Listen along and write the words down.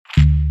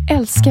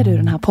Älskar du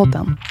den här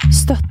podden?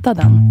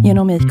 Stötta den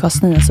genom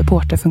IKAs nya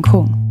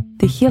supporterfunktion.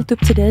 Det är helt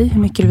upp till dig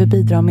hur mycket du vill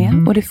bidra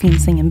med och det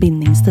finns ingen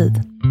bindningstid.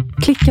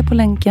 Klicka på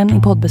länken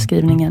i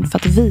poddbeskrivningen för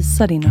att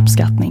visa din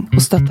uppskattning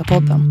och stötta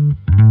podden.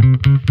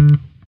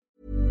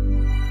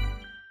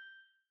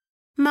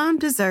 Mom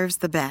deserves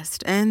the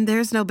best, and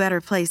there's no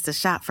better place to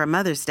shop for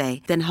Mother's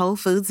Day than Whole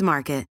Foods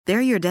Market.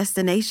 They're your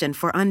destination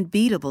for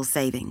unbeatable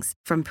savings,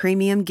 from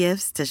premium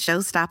gifts to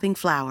show-stopping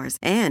flowers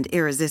and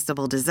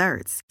irresistible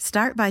desserts.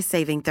 Start by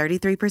saving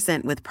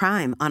 33% with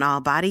Prime on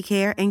all body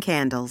care and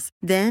candles.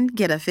 Then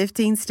get a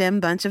 15-stem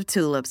bunch of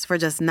tulips for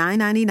just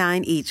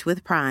 $9.99 each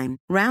with Prime.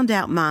 Round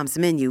out Mom's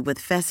menu with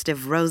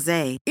festive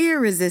rosé,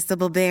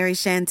 irresistible berry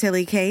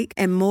chantilly cake,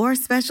 and more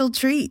special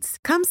treats.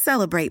 Come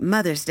celebrate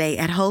Mother's Day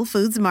at Whole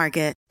Foods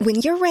Market. When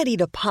you're ready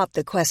to pop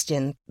the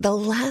question, the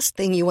last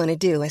thing you want to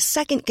do is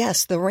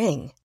second-guess the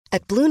ring.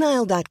 At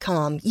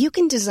BlueNile.com, you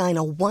can design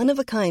a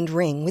one-of-a-kind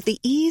ring with the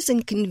ease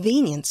and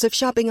convenience of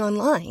shopping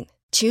online.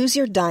 Choose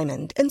your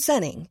diamond and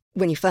setting.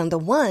 When you find the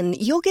one,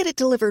 you'll get it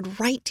delivered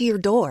right to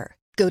your door.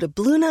 Go to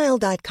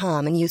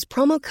BlueNile.com and use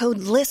promo code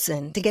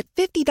LISTEN to get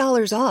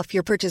 $50 off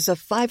your purchase of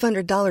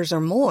 $500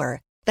 or more.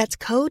 That's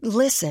code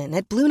LISTEN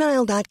at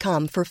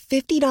BlueNile.com for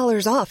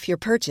 $50 off your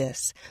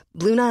purchase.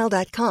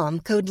 BlueNile.com,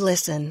 code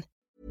LISTEN.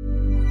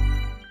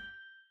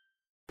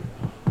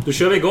 Då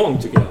kör vi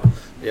igång tycker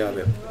jag.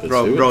 Ja,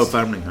 bra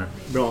uppvärmning här.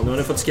 Bra, nu har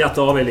ni fått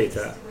skratta av er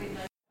lite.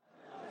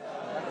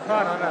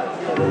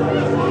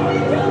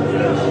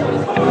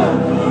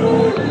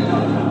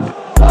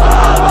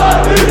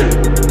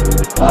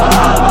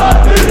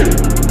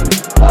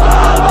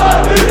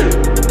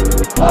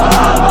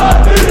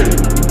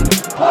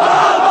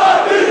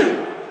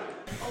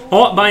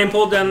 Ja,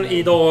 Bajenpodden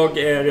idag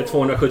är det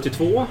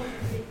 272.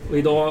 Och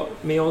idag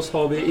med oss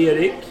har vi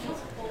Erik.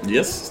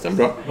 Yes, stämmer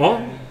bra. Ja,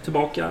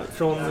 tillbaka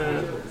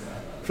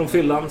från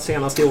fyllan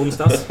senast i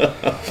onsdags.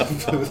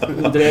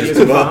 Odräglig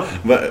som fan.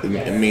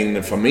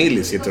 Min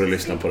familj sitter och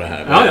lyssnar på det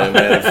här. Ja.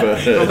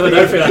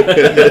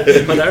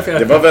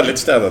 Det var väldigt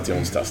städat i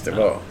onsdags. Det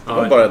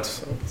var bara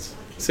ett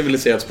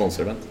civiliserat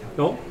sponsorevent.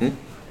 Ja.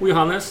 Och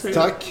Johannes.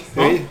 Tack,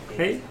 ja. hej.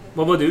 Hej.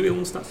 Vad var du i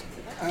onsdags?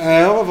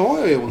 Vad var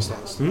jag i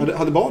onsdags?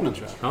 Hade barnen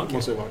tror jag. Okay.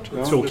 Måste det varit.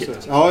 Ja, tråkigt.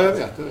 Precis. Ja, jag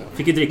vet.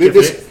 Fick du dricka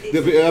för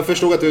det? Jag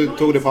förstod att du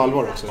tog det på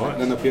allvar också,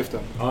 den uppgiften.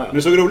 Ja. Men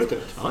det såg roligt ut.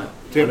 Ja.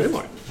 Trevligt. Det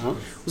var det. Ja.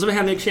 Och så var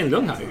Henrik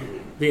Kindlund här,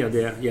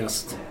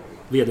 vd-gäst,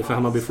 vd för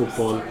Hammarby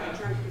Fotboll.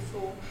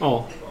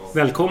 Ja,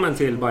 välkommen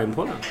till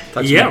Bajenpodden.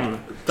 Tack så mycket.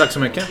 Tack så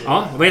mycket.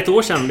 Ja, det var ett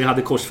år sedan vi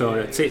hade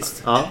korsföret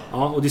sist. Ja.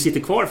 Ja, och du sitter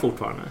kvar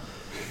fortfarande.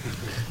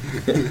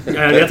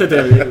 Jag vet inte,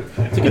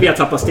 jag tycker vi har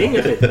tappat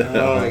stinget lite.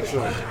 Ja,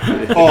 exakt.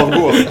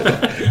 Avgå.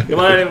 Det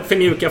var för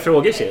mjuka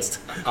frågor sist.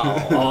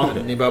 Ja.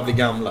 Ni börjar bli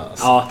gamla.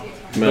 Alltså. Ja.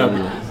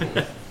 Men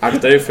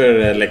akta dig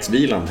för Lex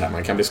Wieland här.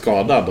 Man kan bli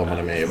skadad om man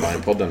är med i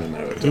Bajenpodden.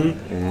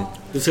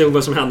 Du ser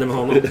vad som hände med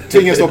honom.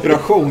 Tvingades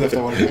operation efter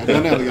att vara med.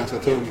 Den är ändå ganska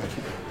tung.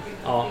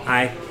 Ja,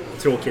 nej,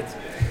 tråkigt.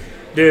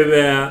 Du,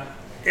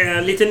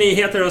 lite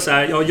nyheter och så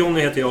här. Ja,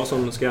 Johnny heter jag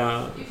som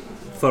ska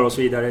föra oss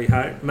vidare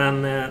här.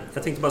 Men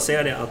jag tänkte bara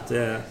säga det att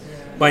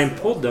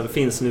Bajenpodden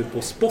finns nu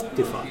på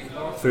Spotify.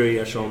 För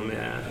er som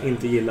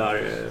inte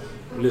gillar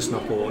att lyssna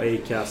på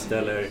Acast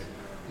eller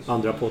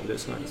andra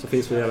poddlyssnare. Så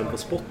finns vi även på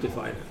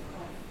Spotify.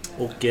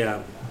 Och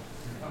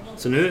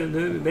så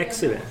nu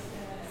växer vi.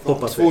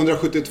 Hoppas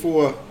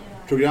 272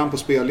 program på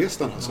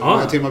spellistan. Så hur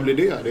många timmar blir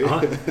det?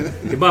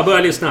 Det är bara att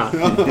börja lyssna.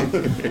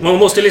 Man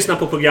måste lyssna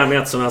på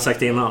programmet som jag har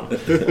sagt innan.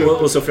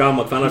 Och så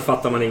framåt, för annars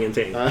fattar man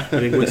ingenting.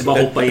 Det går inte bara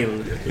att hoppa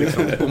in.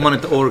 Liksom. Om man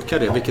inte orkar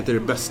det, vilket är det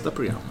bästa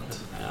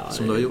programmet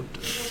som du har gjort?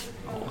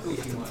 Ja, jag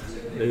vet inte.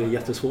 Det är en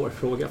jättesvår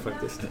fråga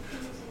faktiskt.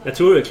 Jag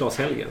tror det är Claes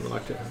Helgen.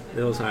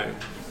 Det var så här,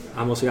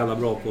 han var så jävla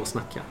bra på att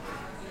snacka.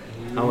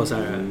 Han var så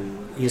här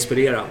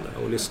inspirerande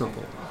att lyssna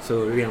på.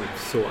 Så rent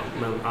så.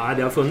 Men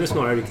det har funnits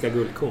några riktiga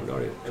guldkorn.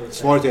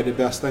 Svaret är det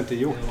bästa inte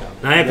gjort.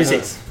 Nej,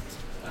 precis.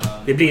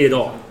 Det blir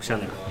idag,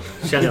 känner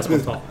jag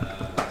spontant.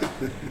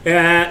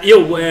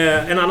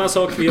 En annan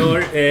sak vi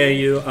gör är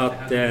ju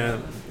att...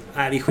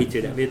 vi skiter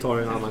i det. Vi tar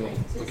en annan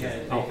gång. Okay.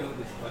 Ja.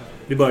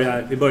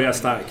 Vi börjar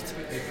starkt.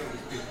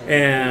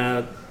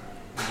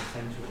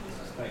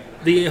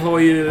 Vi har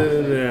ju...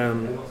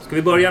 ska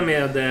vi börja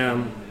med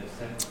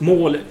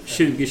mål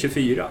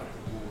 2024?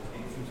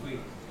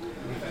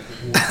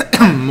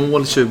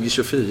 Mål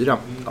 2024.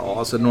 Ja,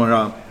 alltså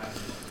några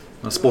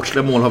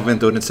sportsliga mål har vi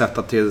inte hunnit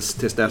sätta tills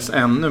dess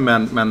ännu,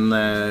 men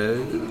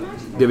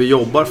det vi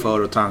jobbar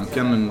för och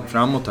tanken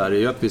framåt här är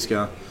ju att vi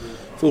ska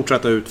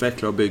fortsätta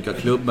utveckla och bygga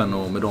klubben,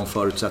 och med de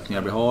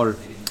förutsättningar vi har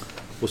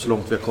och så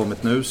långt vi har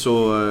kommit nu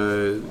så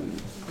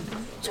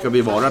ska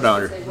vi vara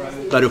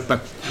där uppe.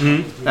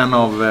 En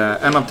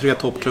av 3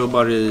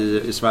 toppklubbar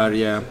i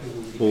Sverige,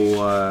 och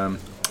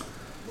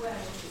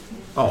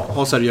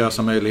ha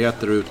seriösa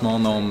möjligheter att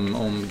utmana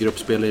om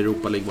gruppspel i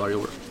Europa League varje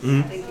år.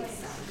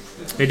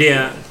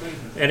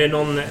 Är det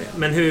någon,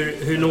 men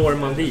hur når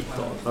man dit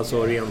då?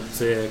 Alltså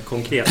rent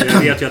konkret. Jag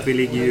vet ju att vi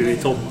ligger ju i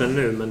toppen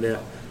nu, men det...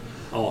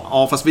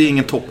 Ja, fast vi är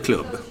ingen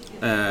toppklubb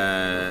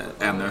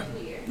ännu.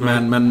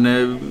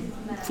 Men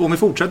om vi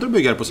fortsätter att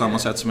bygga det på samma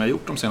sätt som vi har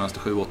gjort de senaste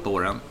 7-8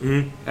 åren.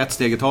 Ett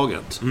steg i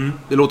taget.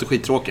 Det låter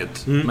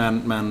skittråkigt,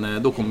 men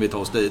då kommer vi ta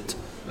oss dit.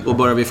 Och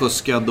börjar vi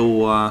fuska,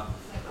 då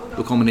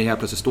kommer ni helt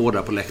plötsligt stå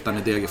där på läktaren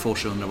i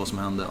Degerfors och undra vad som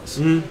hände.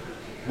 Alltså.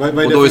 Vad är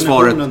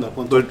definitionen då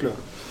på en toppklubb?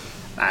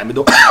 Nej, men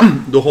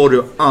då har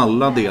du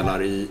alla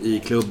delar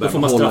i klubben. Då får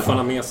man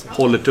straffarna med sig.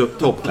 Håller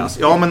toppklass.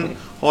 Ja, men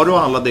har du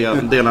alla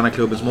delarna i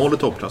klubben som håller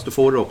toppklass, då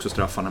får du också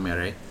straffarna med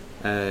dig.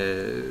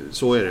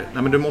 Så är det.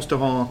 Nej, men du måste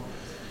ha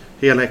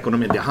hela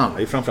ekonomin. Det handlar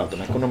ju framförallt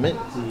om ekonomi.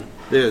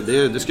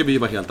 Det ska vi ju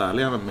vara helt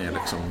ärliga med.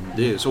 Liksom.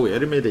 Så är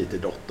det med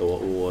elitidrott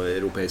och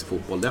europeisk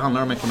fotboll. Det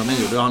handlar om ekonomi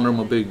och det handlar om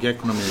att bygga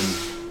ekonomin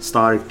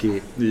stark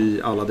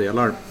i alla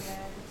delar.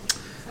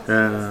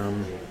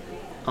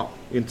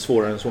 Inte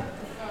svårare än så.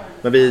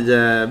 Men vi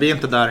är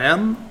inte där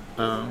än.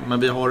 Men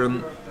vi har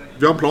en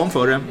plan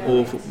för det.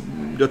 Och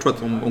jag tror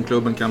att om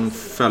klubben kan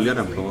följa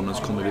den planen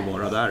så kommer vi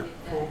vara där.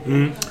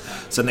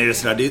 Sen är det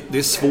sådär, det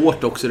är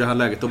svårt också i det här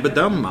läget att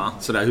bedöma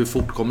sådär, hur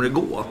fort kommer det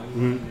gå.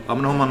 Ja,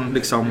 men har man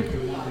liksom,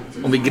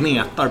 om vi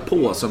gnetar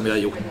på som vi har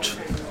gjort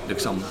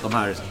liksom, de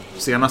här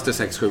senaste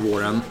 6-7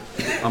 åren,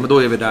 ja, men då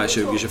är vi där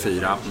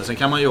 2024. Men sen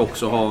kan man ju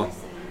också ha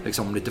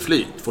liksom, lite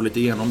flyt, få lite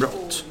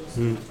genombrott.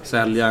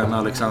 Sälja en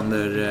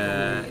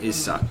Alexander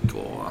Isak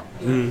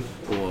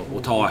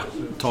och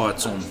ta ett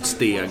sånt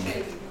steg.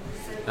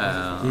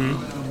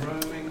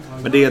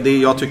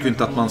 Men jag tycker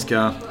inte att man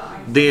ska.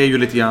 Det är ju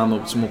lite grann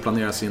som att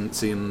planera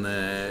sin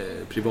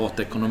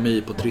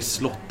privatekonomi på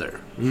trisslotter.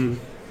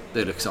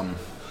 Det är liksom,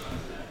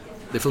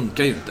 det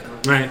funkar ju inte.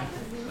 Nej.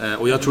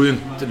 Och jag tror ju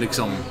inte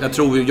liksom, jag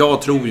tror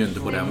ju inte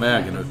på den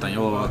vägen, utan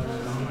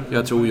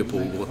jag tror ju på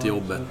att gå till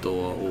jobbet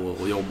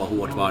och jobba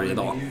hårt varje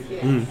dag.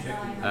 Men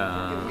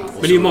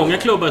det är ju många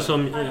klubbar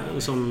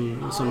som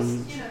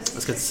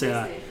jag ska inte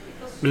säga,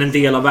 men en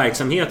del av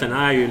verksamheten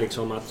är ju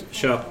liksom att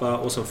köpa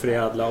och så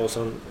förädla och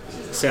så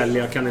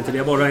sälja. Kan inte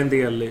det vara en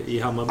del i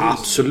Hammarby?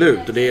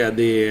 Absolut, och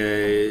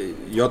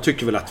jag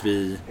tycker väl att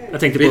jag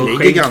tänkte på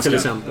Skänk till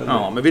exempel.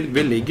 Ja, men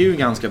vi ligger ju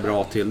ganska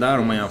bra till där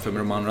om man jämför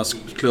med de andra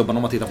klubbarna.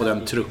 Om man tittar på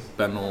den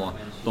truppen och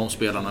de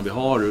spelarna vi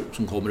har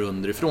som kommer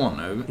underifrån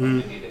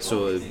nu.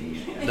 Så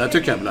där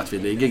tycker jag väl att vi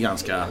ligger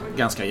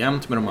ganska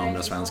jämnt med de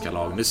andra svenska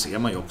lagen. Det ser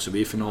man ju också. Vi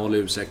är i final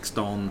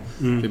U16,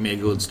 vi är med i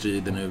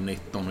guldstriden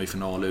U19 och i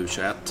final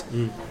U21.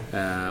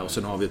 Och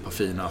sen har vi ett par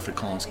fina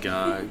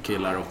afrikanska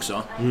killar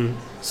också.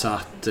 Så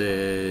att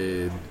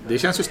det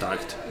känns ju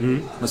starkt.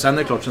 Men sen är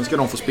det klart, sen ska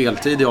de få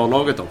speltid i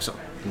A-laget också.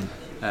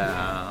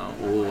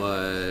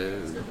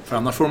 För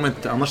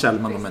annars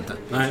säljer man dem inte.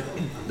 Nej.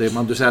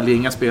 Du säljer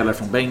inga spelare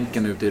från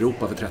bänken ut i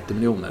Europa för 30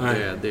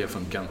 miljoner. Det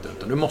funkar inte,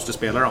 utan du måste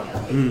spela dem.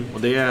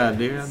 Och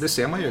det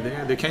ser man ju,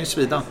 det kan ju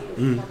svida.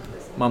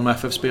 Malmö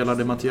FF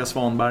spelade Mattias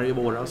Svanberg i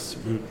våras.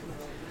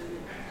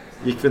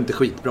 Gick väl inte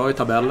skitbra i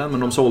tabellen, men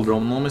de sålde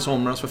honom i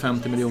somras för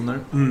 50 miljoner.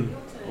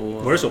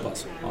 Var det så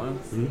pass? Ja.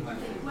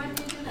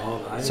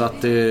 Så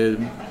att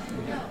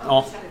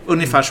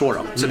ungefär så då.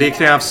 Så det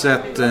krävs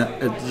ett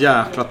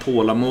jäkla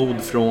tålamod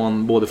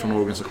både från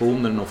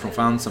organisationen och från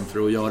fansen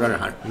för att göra det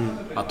här.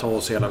 Att ta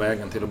oss hela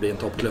vägen till att bli en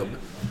toppklubb.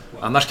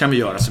 Annars kan vi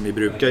göra som vi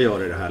brukar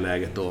göra i det här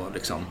läget då,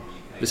 liksom,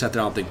 vi sätter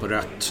allting på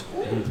rött.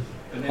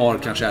 Har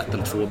kanske 1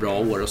 eller 2 bra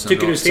år och sen.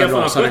 Tycker du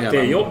Stefan har skött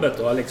det jobbet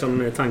då, liksom,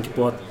 med tanke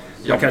på att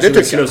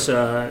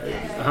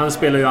han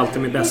spelar ju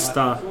alltid med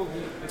bästa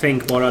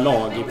tänkbara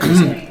lag i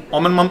princip. Ja,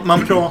 men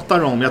man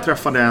pratar om, jag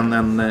träffade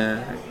en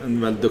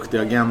väldigt duktig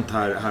agent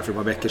här för ett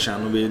par veckor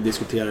sedan och vi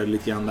diskuterade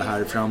lite grann det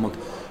här framåt.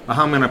 Och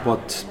han menar på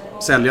att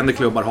säljande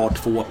klubbar har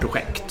 2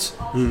 projekt.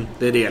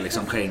 Det är det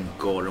liksom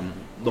Skänk och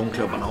de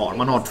klubbarna har.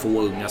 Man har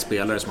 2 unga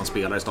spelare som man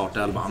spelar i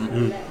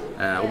startelvan.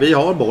 Och vi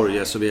har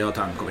Borges och vi har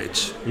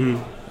Tankovic.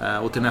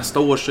 Och till nästa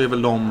år så är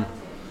väl de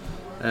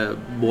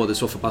både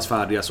så pass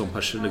färdiga som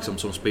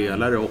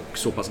spelare och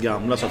så pass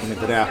gamla så att de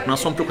inte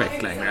räknas som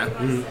projekt längre.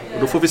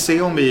 Och då får vi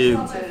se om vi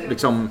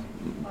liksom,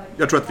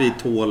 jag tror att vi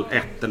tål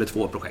 1 eller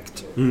 2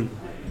 projekt.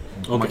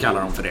 Om man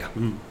kallar dem för det.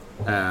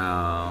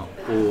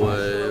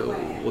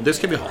 Och det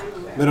ska vi ha.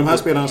 Men de här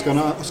spelarna ska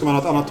man ha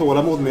ett annat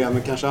tålamod med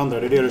än kanske andra.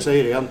 Det är det du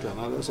säger egentligen.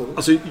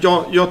 Alltså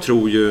jag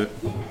tror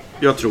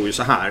ju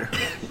så här,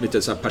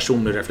 lite så här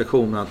personlig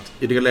reflektion, att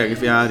i det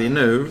läget vi är i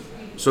nu,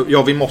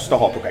 så vi måste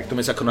ha projekt. Om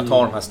vi ska kunna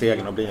ta de här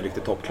stegen och bli en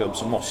riktig toppklubb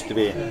så måste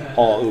vi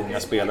ha unga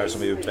spelare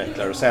som vi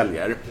utvecklar och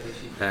säljer.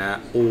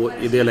 Och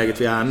i det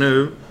läget vi är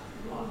nu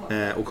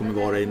och kommer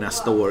vara i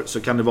nästa år, så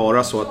kan det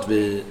vara så att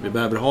vi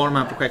behöver ha de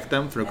här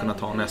projekten för att kunna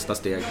ta nästa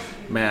steg.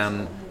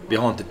 Men vi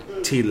har inte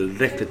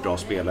tillräckligt bra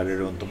spelare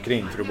runt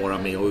omkring för att vara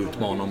med och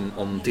utmana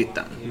om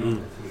titeln.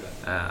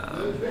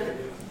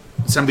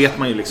 Sen vet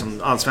man ju liksom,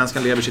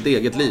 allsvenskan lever sitt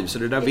eget liv, så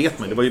det där vet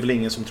man. Det var ju väl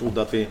ingen som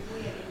trodde att vi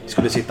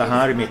skulle sitta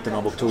här i mitten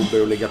av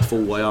oktober och ligga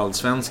 2 i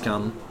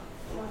allsvenskan.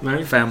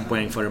 5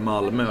 poäng före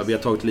Malmö. Vi har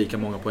tagit lika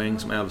många poäng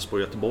som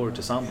Elfsborg och Göteborg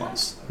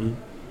tillsammans.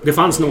 Det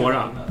fanns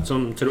några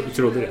som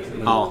trodde det.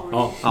 Men,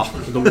 ja.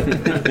 De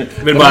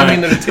vill bara...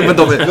 Men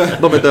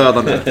de är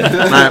döda nu.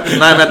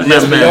 Nej,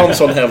 Jesper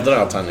Jansson hävdar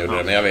att han gjorde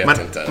det, men jag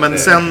vet inte. Men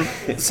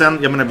sen,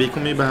 jag menar, vi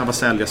kommer ju behöva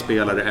sälja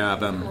spelare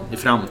även i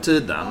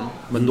framtiden.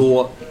 Men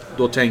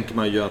då tänker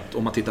man ju att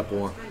om man tittar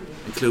på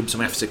en klubb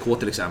som FCK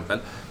till exempel,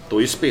 då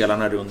är ju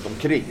spelarna runt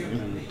omkring,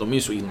 de är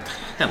ju så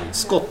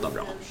intensskotta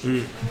bra.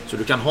 Så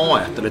du kan ha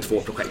 1 eller 2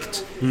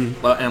 projekt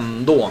och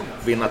ändå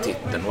vinna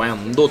titeln och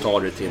ändå ta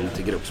det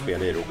till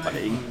gruppspel i Europa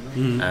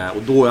League.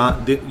 Och då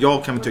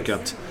jag kan tycka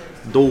att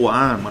då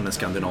är man en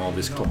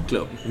skandinavisk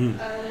toppklubb.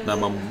 Där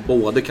man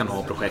både kan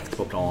ha projekt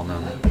på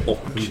planen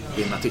och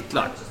vinna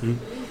titlar.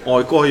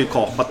 AIK har ju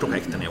kapat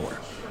projekten i år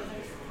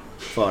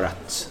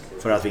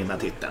för att vinna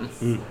titeln.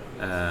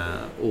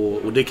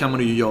 Och det kan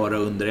man ju göra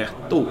under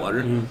 1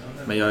 år.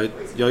 Men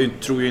jag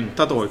tror ju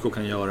inte att AIK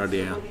kan göra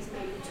det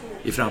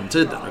i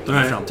framtiden.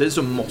 Utan i framtiden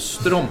så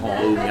måste de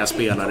ha unga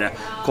spelare.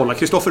 Kolla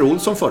Kristoffer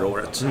Olsson förra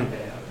året.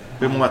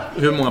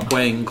 Hur många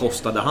poäng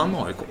kostade han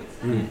AIK?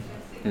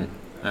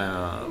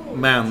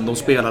 Men de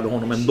spelade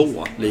honom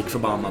ändå lik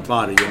förbannat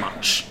varje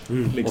match.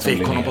 Och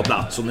fick honom på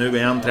plats. Och nu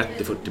är han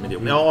 30-40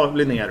 miljoner. Ja,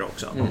 Linnér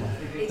också.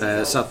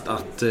 Så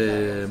att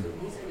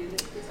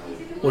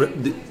och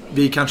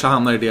vi kanske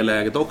hamnar i det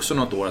läget också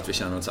något år att vi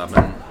känner så här,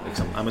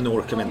 men nu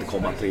orkar vi inte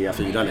komma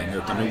 3-4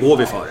 längre, utan nu går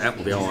vi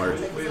före och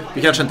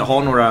vi kanske inte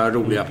har några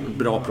roliga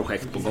bra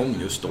projekt på gång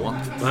just då.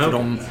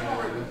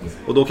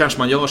 Och då kanske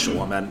man gör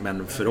så,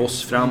 men för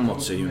oss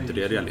framåt så är ju inte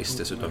det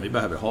realistiskt, utan vi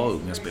behöver ha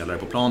unga spelare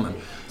på planen.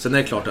 Sen är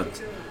det klart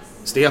att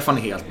Stefan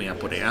är helt med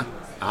på det.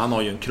 Han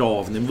har ju en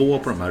kravnivå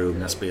på de här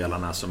unga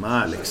spelarna som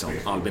är liksom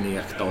Albin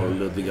Ekdal och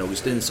Ludvig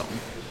Augustinsson.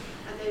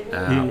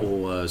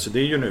 Så det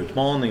är ju en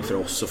utmaning för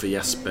oss och för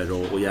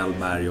Jesper och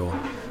Hjelmberg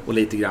och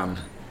lite grann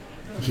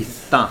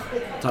hitta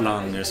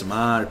talanger som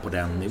är på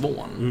den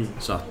nivån.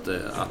 Så att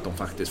de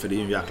faktiskt, för det är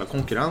ju en jäkla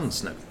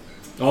konkurrens nu.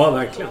 Ja,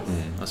 verkligen.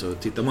 Alltså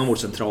tittar man vårt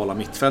centrala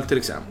mittfält till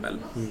exempel.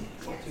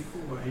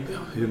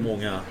 Hur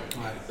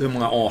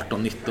många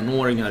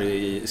 18-19-åringar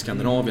i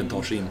Skandinavien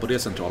tar sig in på det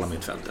centrala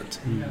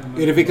mittfältet?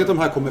 Är det viktigt att de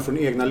här kommer från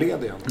egna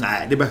led igen?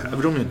 Nej, det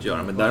behöver de ju inte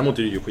göra, men däremot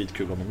är det ju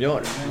skitkul om de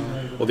gör det.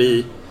 Och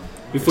vi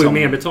får ju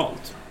mer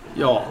betalt.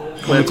 Ja,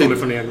 och jag kommer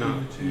från egna.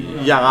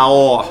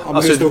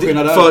 Alltså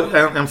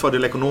en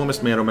fördel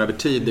ekonomiskt med dem över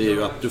tid är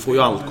ju att du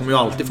kommer ju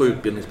alltid få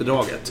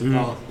utbildningsbidraget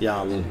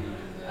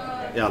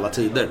i alla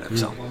tider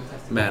liksom.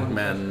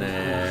 Men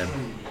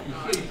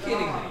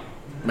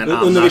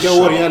under vilka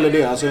år gäller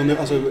det?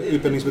 Alltså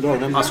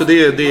utbildningsbidrag? Alltså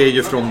det är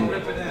ju från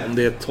om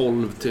det är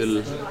 12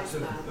 till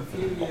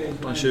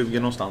 18-20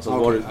 någonstans. Så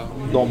var det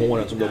de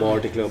åren som det har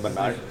varit i klubben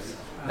där.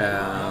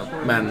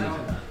 Men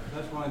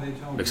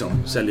liksom,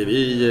 säljer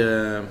vi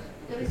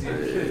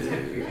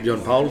Björn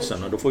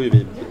Paulsen, och då får ju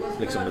vi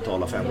liksom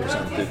betala 5%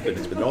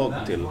 utbildningsbidrag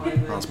till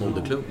hans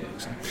moderklubb.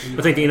 Liksom.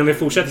 Jag tänkte innan vi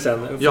fortsätter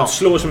sen,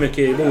 slå så mycket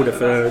i bordet,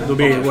 för då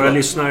blir våra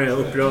lyssnare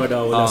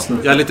upprörda och ledsna.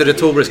 Jag är lite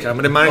retorisk här,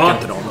 men det märker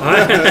inte de.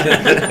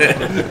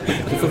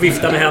 Du får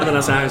vifta med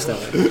händerna så här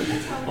istället.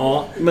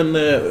 Ja, men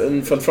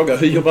en följdfråga.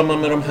 Hur jobbar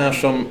man med de här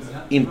som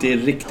inte är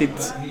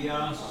riktigt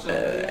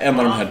en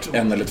av de här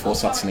 1 eller 2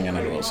 satsningarna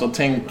då? Så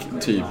tänk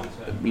typ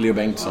Leo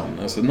Bengtsson.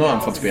 Alltså, nu har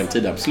han fått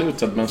speltid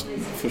absolut, men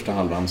första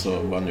halvan så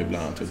var han ju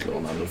bland annat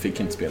utlånad och fick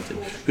inte speltid.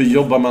 Hur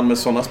jobbar man med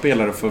sådana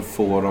spelare för att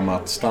få dem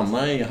att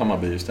stanna i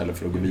Hammarby istället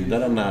för att gå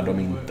vidare när de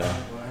inte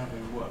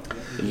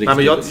riktigt... Nej,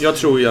 men jag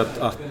tror ju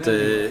att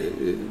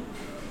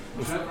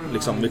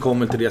liksom, vi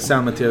kommer till det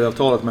sen med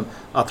TV-avtalet, men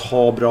att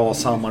ha bra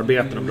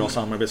samarbeten och bra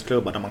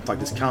samarbetsklubbar där man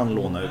faktiskt kan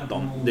låna ut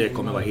dem, det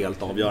kommer vara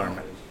helt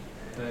avgörande.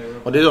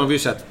 Och det har vi ju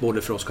sett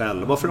både för oss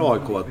själva och för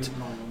AIK, att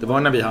det var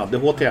när vi hade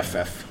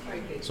HTFF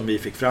som vi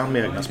fick fram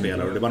med egna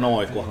spelare, och det var när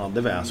AIK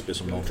hade Väsby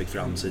som de fick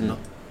fram sina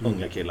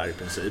unga killar i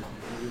princip.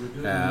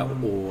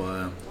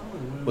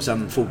 Och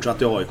sen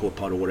fortsatte AIK ett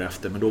par år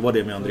efter, men då var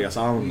det med Andreas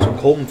Alm som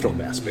kom från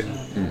Väsby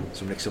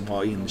som liksom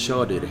var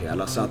inkörd i det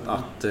hela. Så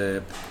att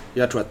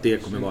jag tror att det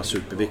kommer vara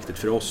superviktigt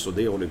för oss, och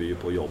det håller vi ju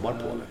på och jobbar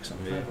på liksom.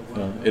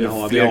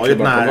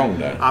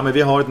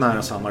 Vi har ett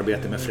nära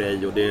samarbete med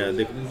Frej, och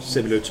det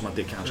ser väl ut som att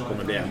det kanske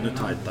kommer bli ännu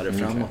tajtare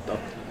framåt då.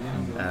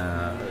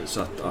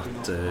 Så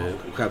att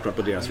självklart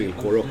på deras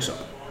villkor också.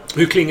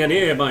 Hur klingar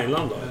det i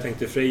Bayernland då? Jag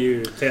tänkte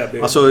Frej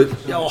Täby. Alltså,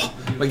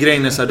 men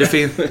grejen är så här,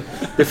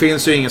 det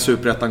finns ju ingen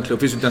superettan-klubb.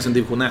 Det finns ju inte ens en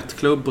division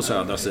 1-klubb på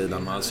södra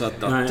sidan. Så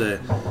att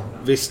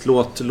visst,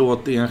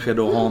 låt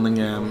Enskede och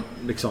Haninge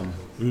liksom.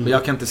 Men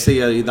jag kan inte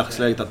se i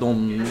dagsläget att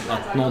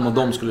någon av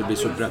dem skulle bli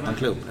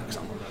superettan-klubb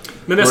liksom.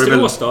 Men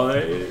Västerås då?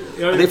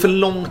 Det är för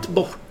långt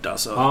bort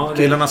alltså. Ja,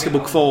 killarna ska bo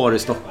kvar i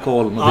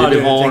Stockholm och vi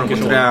vill ha dem på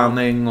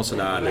träning och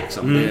sådär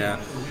liksom.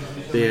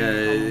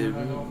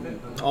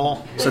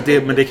 Så att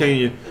men det kan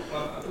ju,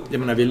 jag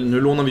menar,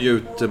 nu lånar vi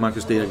ut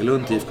Marcus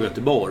Degerlund till IFK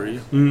Göteborg.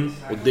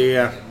 Och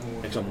det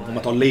liksom, om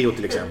man tar Leo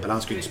till exempel,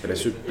 han ska ju inte spela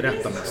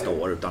Superettan nästa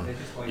år, utan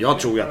jag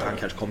tror ju att han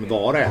kanske kommer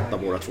vara ett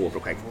av våra 2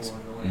 projekt.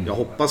 Jag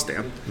hoppas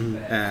det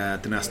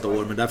till nästa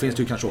år, men där finns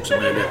det ju kanske också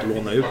möjlighet att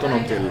låna ut honom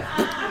till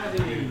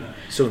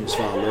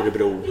Sundsvall och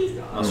Örebro.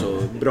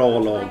 Alltså bra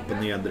lag på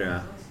nedre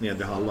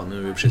nedre halvan. Nu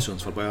är vi precis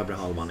Sundsvall på övre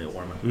halvan i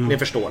år. Men ni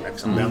förstår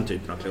liksom, den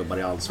typen av klubbar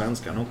i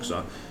Allsvenskan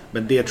också.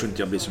 Men det tror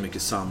inte jag blir så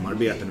mycket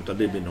samarbeten, utan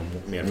det blir nog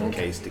mer från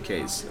case till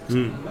case.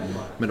 Liksom.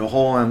 Men att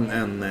ha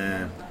en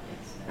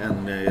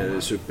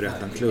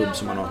superettan-klubb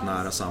som man har ett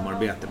nära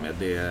samarbete med,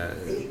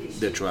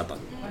 det tror jag att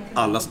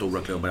alla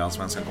stora klubbar i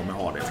Allsvenskan kommer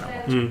ha det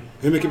framåt.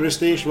 Hur mycket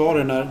prestige var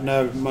det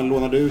när man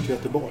lånade ut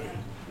Göteborg?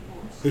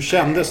 Hur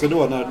kändes det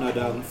då när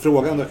den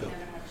frågan dök upp?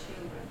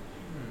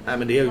 Nej,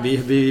 men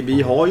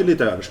vi har ju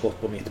lite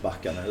överskott på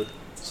mittbackar nu.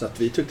 Så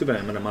att vi tyckte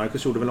väl, men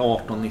Marcus gjorde väl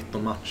 18-19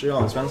 matcher i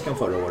Allsvenskan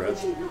förra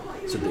året.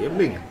 Så det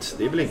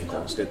är väl inget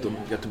konstigt.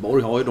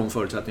 Göteborg har ju de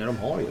förutsättningar de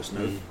har just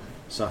nu.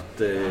 Så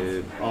att,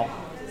 ja.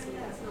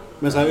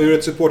 Men så här, ur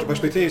ett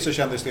supporterperspektiv så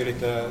kändes det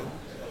lite...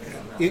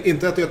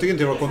 Inte att jag tycker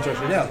inte det var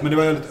kontroversiellt, men det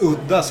var väldigt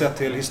udda sett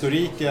till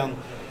historiken.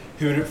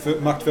 Hur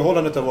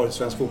maktförhållandet har varit i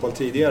svensk fotboll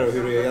tidigare och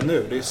hur det är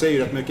nu. Det säger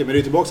rätt mycket, men det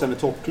är tillbaka med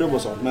toppklubb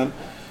och sånt. Men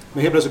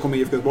helt plötsligt kommer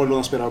IFK Göteborg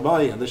låna spelare av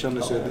Bayern. Det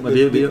kändes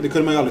det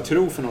kunde man ju aldrig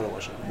tro för några år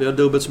sedan. Vi har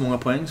dubbelt så många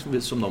poäng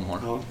som de har.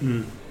 Ja.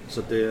 Så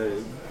att det...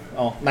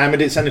 Ja, nej,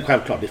 men sen är det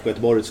självklart, IFK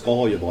Göteborg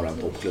ska ju vara en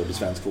toppklubb i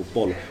svensk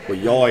fotboll, och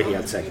jag är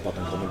helt säker på att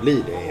den kommer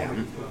bli det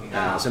igen.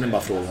 Sen är det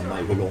bara frågan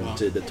om hur lång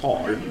tid det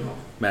tar.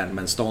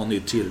 Men stan är ju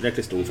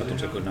tillräckligt stor för att de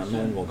ska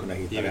någon gång kunna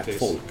hitta rätt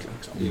folk.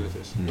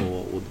 Liksom.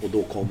 Och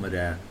då kommer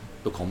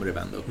det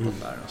vända uppåt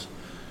där. Alltså.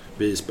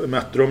 Vi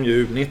mötte dem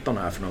ju U19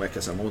 här för några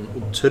veckor sedan, och en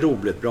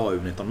otroligt bra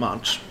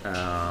U19-match.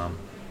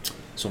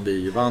 Som vi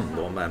ju vann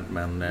då,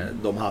 men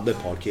de hade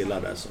ett par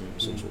killar där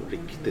som såg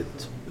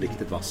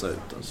riktigt vassa ut.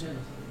 Alltså.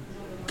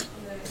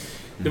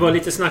 Det var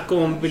lite snack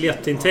om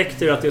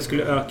biljettintäkter, att det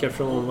skulle öka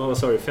från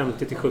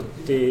 50 till 70.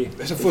 Det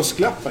är så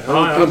fusklappar.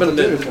 Ja, men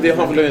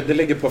det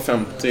ligger på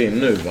 50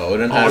 nu, va? Och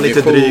den här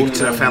lite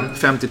drygt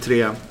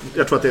 53.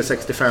 Jag tror att det är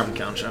 65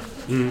 kanske.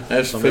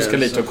 Jag fuskar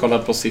lite och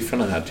kollat på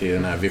siffrorna här till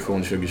den här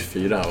Vision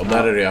 2024, och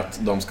där är det att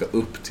de ska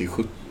upp till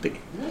 70.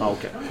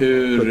 Okay.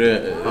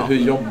 Hur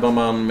jobbar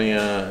man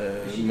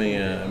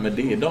med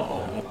det idag?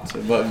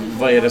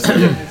 Vad är det som,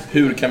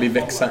 hur kan vi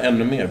växa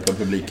ännu mer på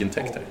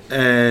publikintäkter?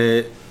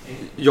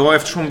 Ja,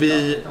 eftersom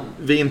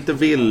vi inte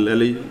vill,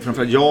 eller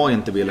framförallt jag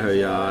inte vill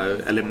höja,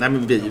 eller nej,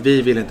 men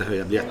vi vill inte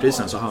höja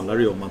biljettprisen, så handlar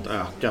det ju om att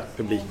öka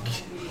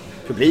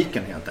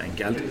publiken helt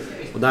enkelt.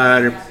 Och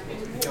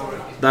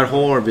där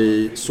har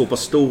vi så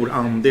pass stor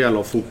andel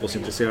av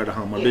fotbollsintresserade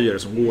Hammarbyare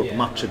som går på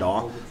match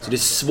idag, så det är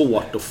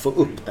svårt att få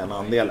upp den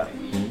andelen.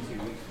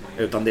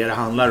 Utan det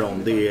handlar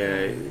om,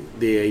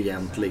 det är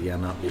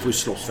egentligen att vi får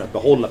slåss för att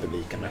behålla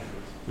publiken.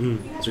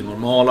 Så i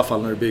normala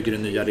fall när du bygger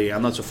en ny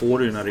arena så får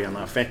du en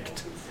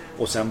arena-effekt,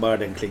 och sen börjar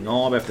den klinga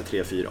av efter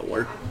 3-4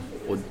 år.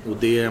 Och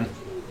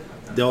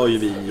det har ju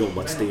vi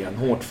jobbat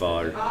stenhårt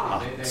för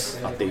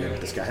att det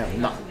inte ska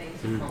hända.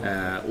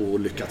 Och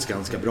lyckats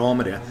ganska bra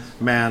med det.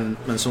 Men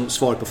som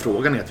svar på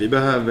frågan är att vi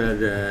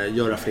behöver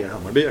göra fler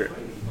Hammarbyare.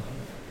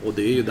 Och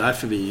det är ju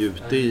därför vi är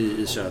ute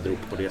i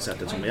Söderort på det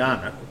sättet som vi är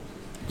nu.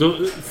 Då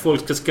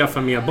folk ska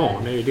skaffa mer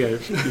barn, är ju det.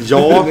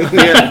 Ja,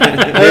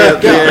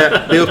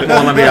 det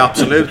uppmanar vi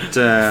absolut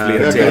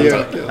till.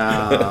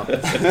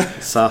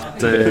 Så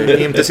att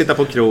inte sitta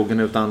på krogen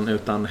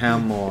utan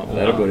hem och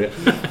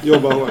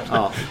jobba hårt.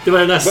 Ja. Det var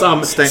den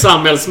där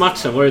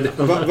samhällsmatchen, var det det?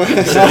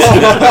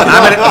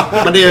 Nej,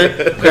 men det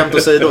är skämt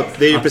att säga då.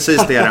 Det är ju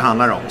precis det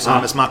handlar om.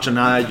 Samhällsmatchen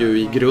är ju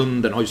i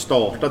grunden, har ju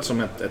startat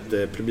som ett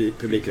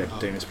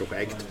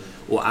publikrekryteringsprojekt,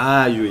 och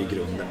är ju i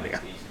grunden det.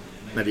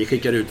 När vi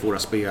skickar ut våra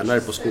spelare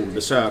på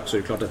skolbesök så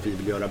är det klart att vi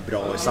vill göra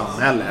bra i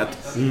samhället.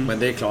 Men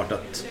det är klart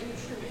att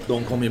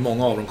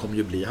många av dem kommer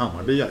ju bli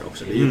Hammarbyare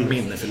också. Det är ju ett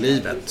minne för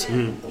livet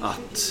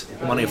att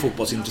om man är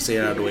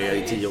fotbollsintresserad och är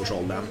i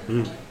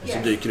 10-årsåldern så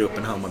dyker det upp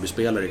en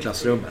Hammarby-spelare i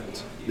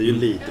klassrummet. Det är ju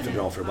lite för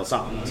bra för att vara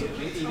sant.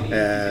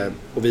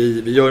 Och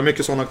vi gör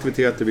mycket sådana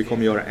aktiviteter, vi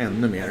kommer göra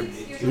ännu mer.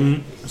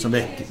 Sen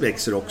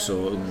växer också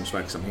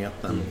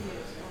ungdomsverksamheten.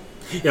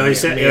 Jag har ju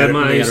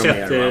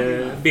sett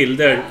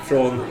bilder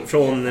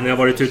från när jag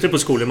varit ute på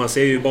skolor. Man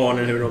ser ju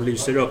barnen hur de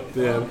lyser upp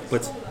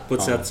på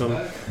ett sätt som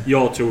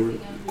jag tror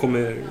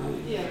kommer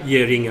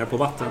ge ringar på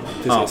vatten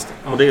till sist.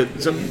 Och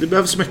det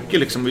behövs mycket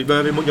liksom. Vi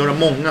behöver göra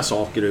många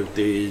saker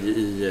ute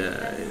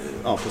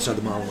på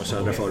Södermalm och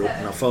södra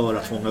förorterna för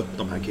att fånga upp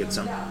de här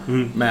kidsen.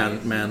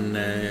 Men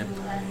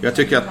jag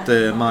tycker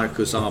att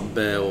Marcus,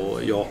 Abbe och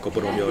Jakob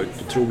och de gör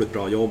ett otroligt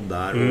bra jobb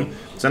där.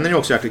 Och sen är det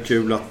också jäkligt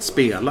kul att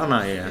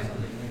spelarna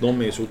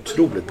de är så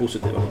otroligt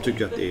positiva. De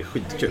tycker att det är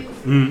skitkul.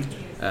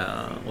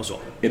 Och så.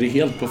 Är det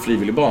helt på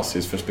frivillig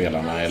basis för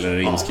spelarna, eller är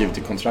det inskrivet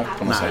i kontrakt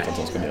på något sätt att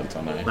de ska delta?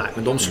 Nej,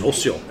 men de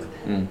slåss ju om det.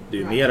 Det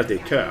är ju mer att det är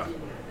kö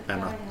än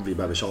att vi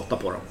behöver tjata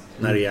på dem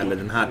när det gäller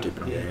den här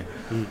typen av grejer.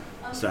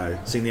 Sådär,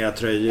 signera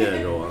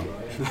tröjor och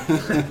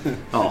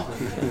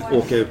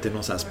åka ut till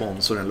någon sån här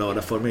sponsor en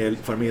lördag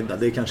förmiddag.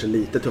 Det är kanske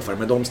lite tuffare,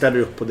 men de ställer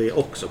upp på det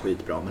också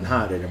skitbra. Men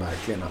här är det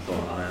verkligen att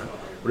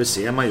och det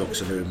ser man ju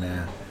också nu med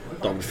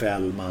Dag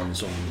Fällman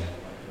som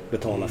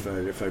betala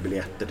för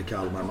biljetter till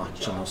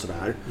Kalmar-matchen och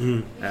sådär.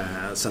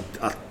 Så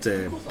att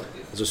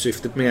alltså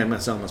syftet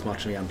med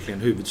söndagsmatchen egentligen,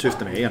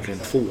 huvudsyften är egentligen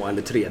 2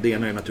 eller 3. Det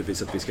ena är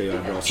naturligtvis att vi ska göra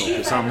bra saker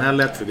i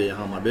samhället, för vi är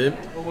Hammarby,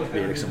 vi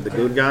är liksom the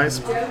good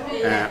guys.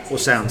 Och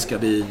sen ska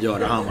vi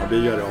göra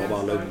Hammarbyare av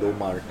alla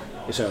ungdomar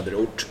i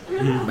söderort.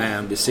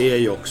 Men vi ser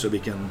ju också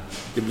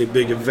det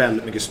bygger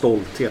väldigt mycket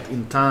stolthet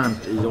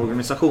internt i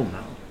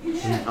organisationen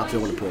att vi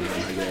håller på med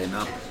de här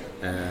grejerna.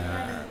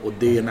 Och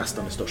det är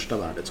nästan det största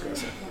värdet, ska jag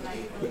säga.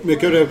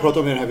 Mycket av det vi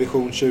pratar om i den här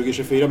Vision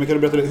 2024, men kan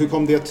du berätta, hur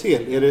kom det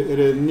till? Är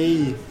det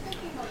ni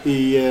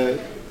i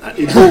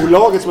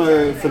bolaget som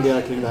har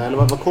funderat kring det här? Eller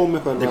vad kommer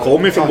själva? Det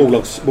kommer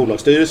från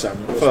bolagsstyrelsen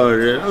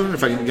för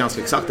ungefär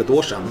ganska exakt ett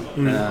år sedan.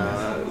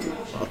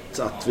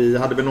 Att vi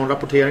hade väl någon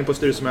rapportering på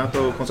styrelsemöte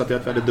och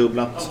konstaterade att vi hade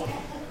dubblat.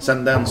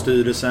 Sen den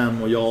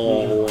styrelsen och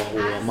jag och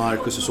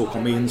Marcus och så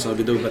kom in, så hade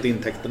vi dubblat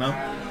intäkterna.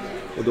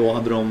 Och då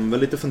hade de väl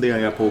lite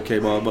funderingar på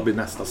vad blir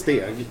nästa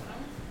steg.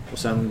 Och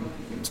sen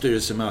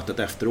styrelsemötet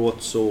efteråt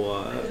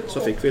så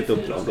fick vi ett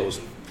uppdrag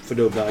att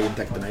fördubbla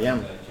intäkterna igen.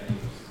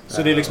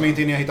 Så det är liksom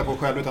inte ni har hittat på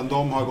själv, utan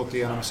de har gått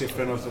igenom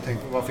siffrorna och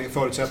tänkt vad är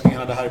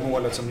förutsättningarna, det här är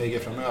målet som ligger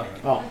framöver.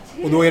 Ja.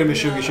 Och då är det med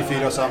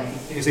 2024 som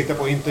vi siktar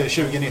på, inte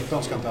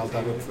 2019 ska inte allt det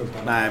här vara uppfyllt.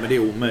 Nej, men det är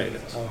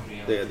omöjligt. Ja.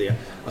 Det är det.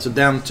 Alltså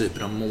den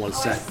typen av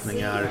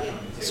målsättningar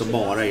som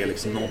bara är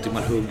liksom någonting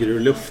man hugger ur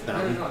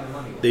luften,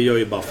 det gör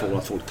ju bara för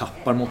att folk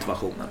tappar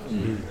motivationen.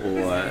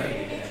 Och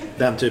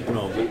den typen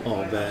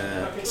av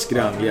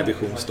skrangliga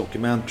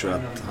visionsdokument tror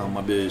jag att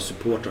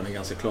Hammarby-supportrarna är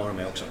ganska klara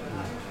med också.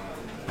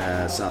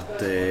 Så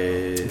att,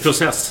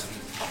 process.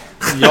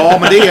 Ja,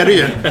 men det är det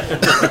ju.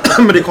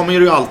 Men det kommer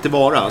ju alltid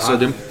vara. Alltså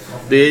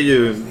det är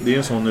ju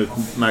en sån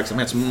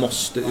uppmärksamhet som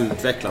måste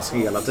utvecklas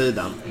hela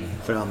tiden.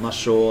 För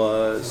annars så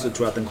tror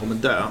jag att den kommer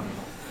dö.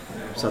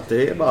 Så att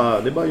det är bara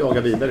att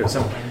jaga vidare.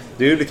 Sen,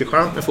 det är ju lite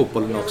skönt med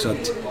fotbollen också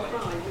att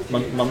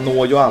man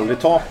når ju aldrig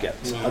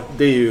taket. Att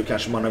det är ju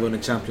kanske man har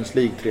vunnit Champions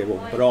League 3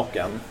 gånger på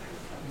raken.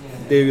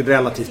 Det är ju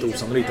relativt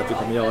osannolikt att vi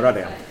kommer göra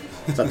det.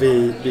 Så att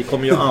vi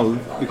kommer ju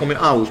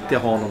alltid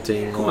ha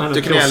någonting, och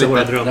tycker jag är lite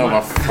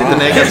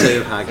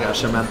negativ här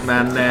kanske,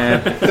 men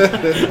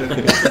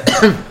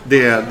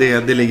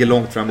det ligger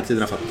långt fram i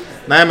tiden för.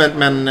 Nej,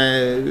 men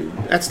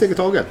ett steg i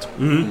taget.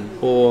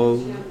 Och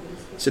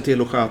se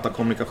till att sköta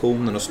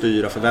kommunikationen och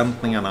styra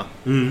förväntningarna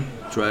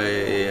tror jag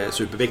är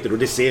superviktigt,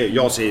 och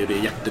jag ser ju det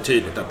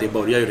jättetydligt att det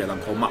börjar ju redan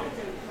komma.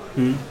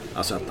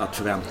 Alltså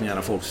att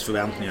folks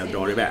förväntningar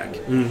drar iväg.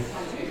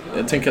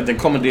 Jag tänker att det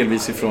kommer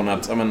delvis ifrån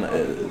att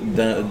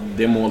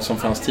det mål som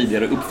fanns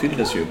tidigare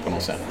uppfylldes ju på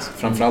något sätt.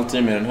 Framförallt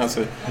i med den här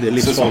det är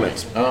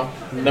livsfarligt. Ja.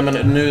 Nej, men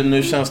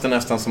nu känns det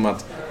nästan som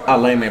att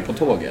alla är med på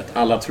tåget.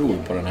 Alla tror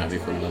på den här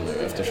visionen nu,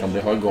 eftersom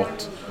det har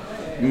gått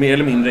mer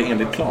eller mindre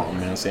enligt plan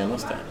med den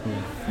senaste.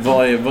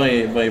 Vad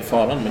är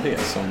faran med det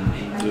som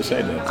du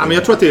säger det? Ja, men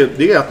jag tror att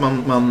det är att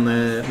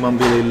man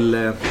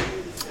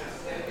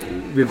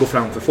vill gå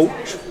fram för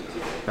fort.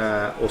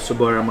 Och så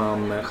börjar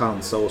man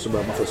chansa och så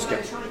börjar man fuska.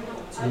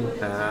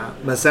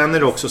 Men sen är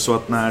det också så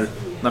att när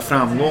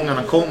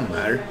framgångarna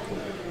kommer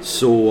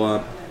så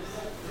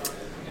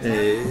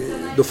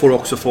då får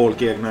också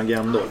folk egna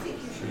agendor.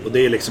 Och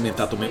det är liksom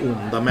inte att de är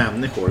onda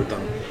människor, utan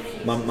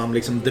man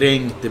liksom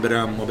dränkt i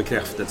beröm och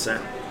bekräftelse.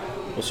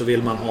 Och så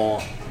vill man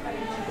ha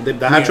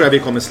det här tror jag vi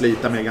kommer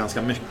slita med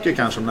ganska mycket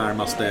kanske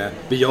närmaste.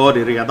 Vi gör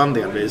det redan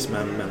delvis,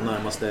 men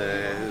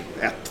närmaste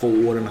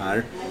 1-2 åren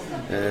här.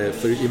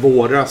 För i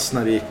våras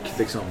när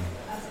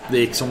det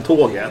gick som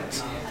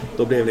tåget,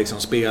 då blev liksom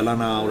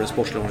spelarna och den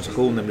sportsliga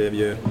organisationen blev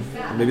ju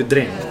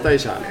dränkta i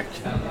kärlek.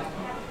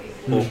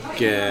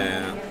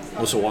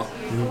 Och så.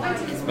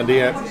 Men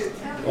det,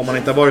 om man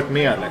inte har varit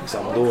med liksom,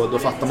 då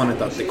fattar man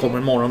inte att det kommer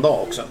en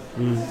morgondag också.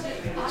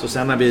 Så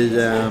sen när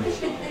vi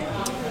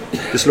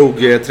slog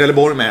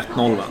Trelleborg med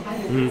 1-0 va?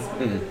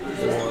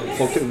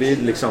 Vi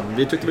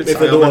tyckte väl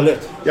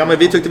men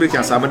vi tyckte väl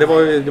kanske men det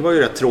var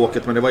ju rätt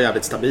tråkigt, men det var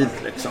jävligt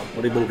stabilt liksom.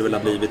 Och det borde väl ha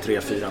blivit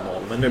 3-4-0,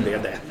 men nu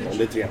blev det 1-0,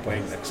 det är 3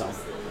 poäng liksom.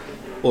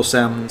 Och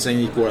sen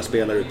gick våra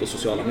spelare ut på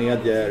sociala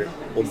medier,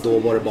 och då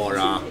var det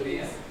bara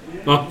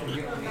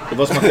det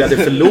var som att vi hade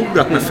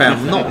förlorat med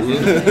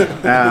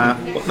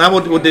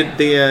 5-0. Och det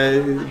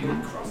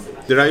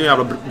där är ju en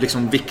jävla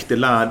liksom viktig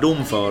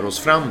lärdom för oss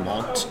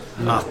framåt,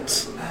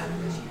 att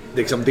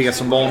liksom det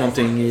som var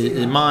någonting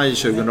i maj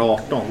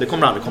 2018, det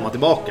kommer aldrig komma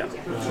tillbaka.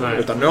 Nej.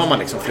 Utan nu har man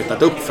liksom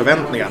flyttat upp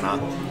förväntningarna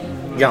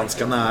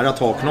ganska nära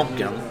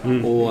taknocken.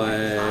 Och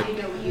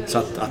så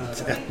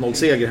att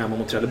 1-0-seger hemma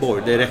mot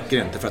Trelleborg, det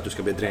räcker inte för att du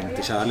ska bli dränkt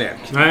i kärlek.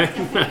 Nej.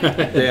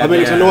 Men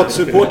liksom låt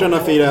supporterna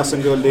fira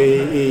SM-guld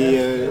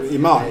i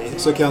maj,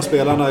 så kan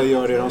spelarna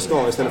göra det de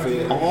ska istället för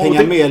att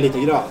hänga med lite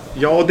grann.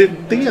 Ja, det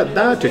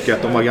där tycker jag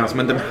att de var ganska,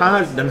 men den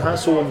här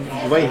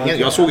var ingen,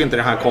 jag såg inte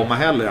det här komma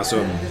heller, alltså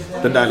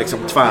den där liksom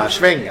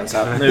tvärsvängen, så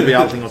att nu blir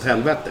allting åt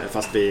helvete,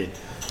 fast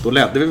då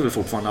ledde vi väl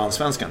fortfarande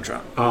allsvenskan tror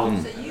jag.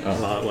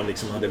 Och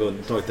liksom hade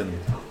tagit en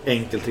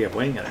enkel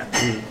 3-poängare.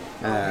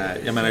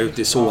 Jag menar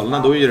ute i Solna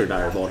då är ju det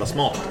där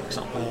vardagsmat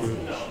liksom.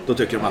 Då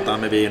tycker de att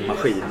men vi är en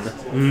maskin.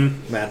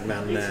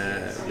 Men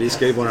vi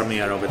ska ju vara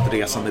mer av ett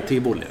resande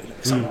tivoli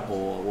liksom.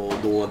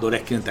 Och då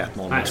räcker inte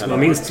 1-0. Nej, så man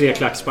minst 3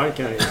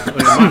 klacksparkar i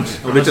match.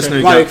 Och lite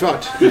snygga, varje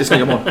kvart. Lite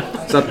snygga mål.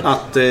 Så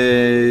att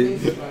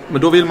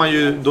men då vill man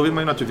ju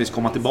naturligtvis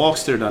komma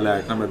tillbaks till det där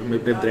läget när man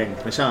blev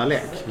dränkt med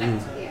kärlek.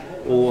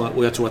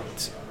 Och jag tror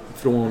att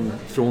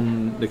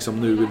från liksom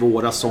nu i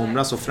våra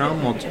somras och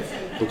framåt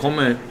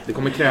det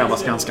kommer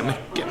krävas ganska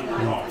mycket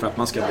för att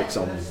man ska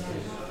liksom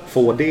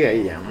få det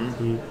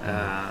igen.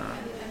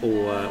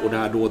 Och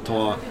där då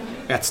ta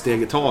ett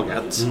steg i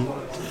taget.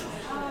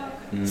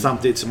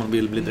 Samtidigt som man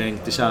vill bli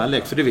dränkt i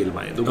kärlek, för det vill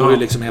man ju. Då går ju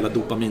liksom hela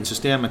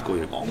dopaminsystemet går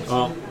igång.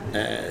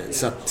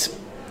 Så att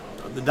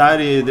det där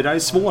är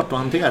svårt att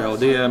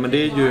hantera men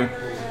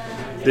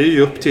det är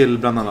ju upp till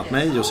bland annat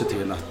mig att se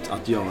till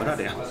att göra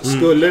det.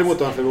 Skulle det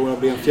mot Anförborna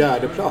bli en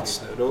 4:e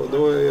plats nu,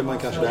 då är man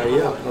kanske där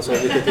igen. Alltså,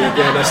 vilket är ett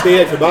jävla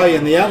steg för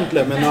Bayern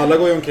egentligen, men alla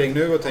går ju omkring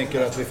nu och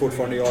tänker att vi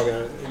fortfarande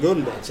jagar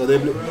guldet. Så det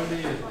blir...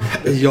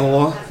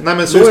 Ja, nej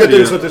men så är det du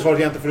ju. så till svar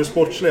egentligen för det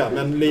sportsliga,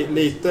 men det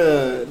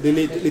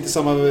är lite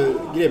samma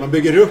grej. Man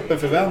bygger upp en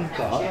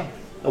förväntan.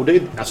 Och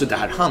det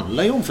här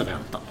handlar ju om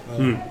förväntan.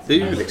 Det är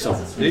ju liksom,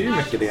 det är ju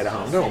mycket det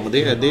handlar om och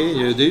det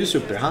är ju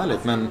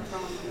superhärligt, men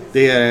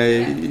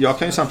jag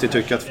kan ju samtidigt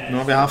tycka att nu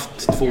har vi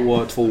haft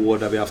två år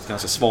där vi har haft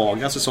ganska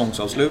svaga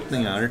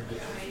säsongsavslutningar.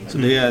 Så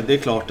det är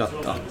klart att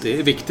det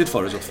är viktigt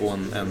för oss att få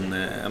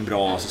en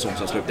bra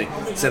säsongsavslutning.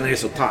 Sen är det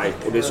så tajt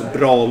och det är så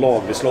bra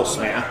lag vi slåss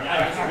med.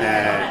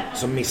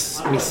 Så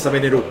missar vi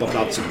en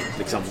Europaplats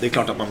liksom, det är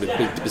klart att man blir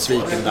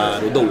skitbesviken där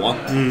och då.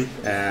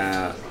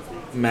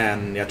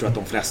 Men jag tror att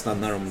de flesta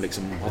när de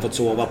liksom har fått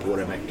sova på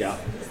det en vecka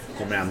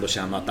kommer ändå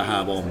känna att det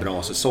här var en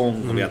bra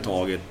säsong och vi har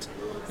tagit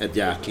ett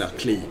jäkla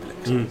kliv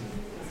liksom.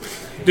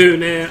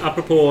 Du,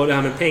 apropå det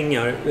här med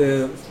pengar,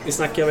 vi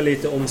snackar väl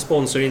lite om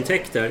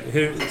sponsorintäkter.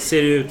 Hur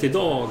ser det ut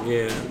idag?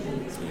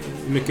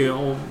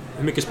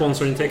 Hur mycket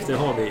sponsorintäkter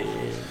har vi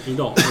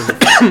idag?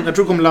 Jag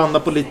tror det kommer landa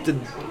på lite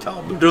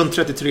runt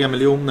 33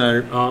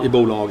 miljoner i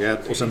bolaget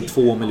och sen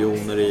 2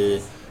 miljoner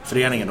i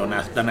föreningen då,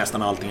 där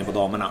nästan allting är på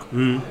damerna.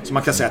 Så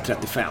man kan säga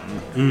 35.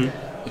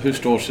 Hur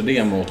står sig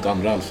det mot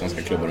andra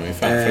allsvenska klubbar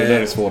ungefär? För det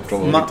där är svårt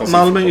att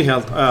Malmö är ju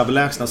helt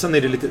överlägsna. Sen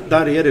är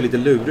det lite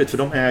lurigt, för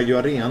de äger ju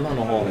arenan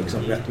och har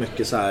liksom rätt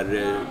mycket så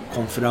här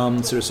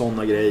konferenser och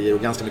sådana grejer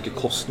och ganska mycket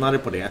kostnader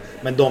på det.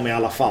 Men de är i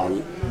alla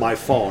fall by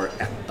far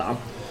etta.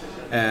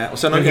 Och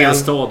sen en hel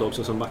stad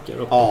också som backar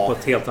upp på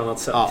ett helt annat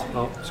sätt.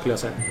 Skulle jag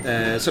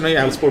säga. Sen har ju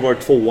Elfsborg varit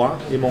 2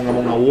 i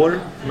många år,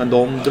 men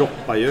de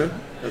droppar ju.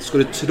 Jag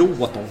skulle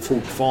tro att de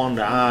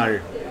fortfarande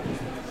är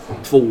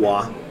 2.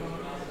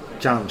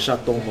 Kanske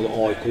att de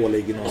och AIK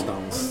ligger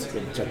någonstans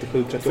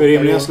 37-38. För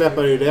rimligen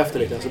släpper ju det efter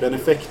lite, alltså den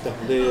effekten.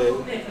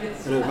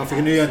 Man fick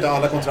ju inte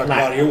alla kontrakt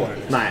varje år.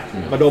 Liksom. Nej,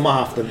 men de har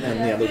haft en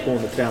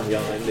nedåtgående trend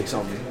liksom,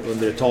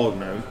 under ett tag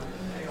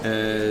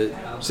nu.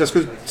 Så jag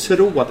skulle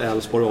tro att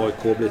Elfsborg och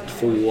AIK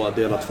blir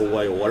delat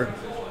 2 i år.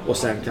 Och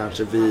sen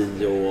kanske vi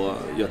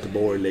och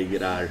Göteborg ligger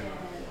där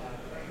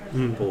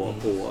på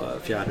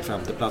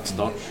 4:e-5:e plats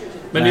då.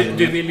 Men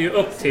du vill ju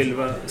upp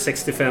till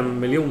 65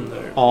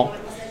 miljoner. Ja.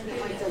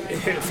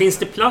 Finns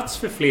det plats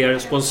för fler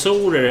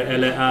sponsorer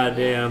eller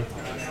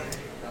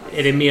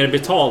är det mer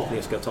betalt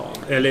ni ska ta?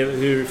 Eller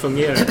hur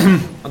fungerar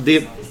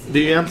det? Det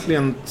är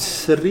egentligen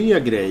 3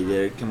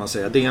 grejer kan man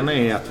säga. Det ena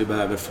är att vi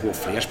behöver få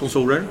fler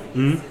sponsorer.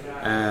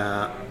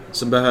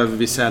 Så behöver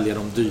vi sälja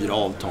de dyra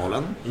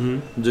avtalen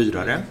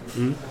dyrare.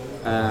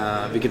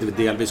 Vilket vi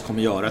delvis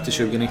kommer göra till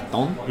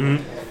 2019.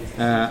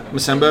 Men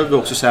sen behöver vi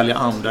också sälja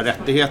andra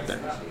rättigheter.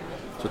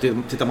 Så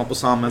tittar man på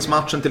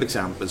Samhällsmatchen till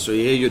exempel, så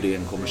är ju det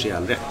en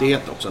kommersiell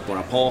rättighet också att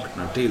vara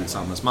partner till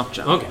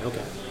Samhällsmatchen.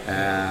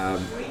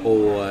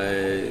 Och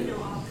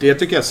det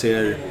tycker jag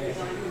ser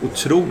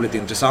otroligt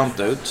intressant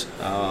ut.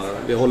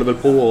 Vi håller väl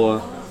på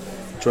och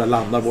tror jag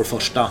landar vår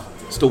första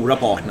stora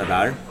partner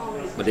där.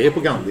 Men det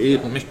är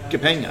på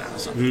mycket pengar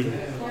alltså.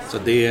 Så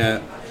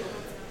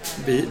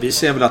vi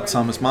ser väl att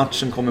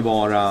Samhällsmatchen kommer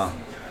vara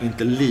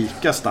inte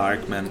lika stark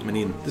men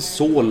inte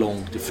så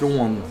långt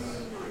ifrån,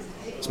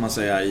 som man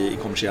säger, i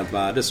kommersiellt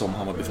värde som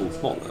Hammarby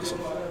fotboll alltså.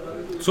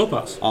 Så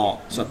pass? Ja,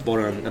 så att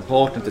vara en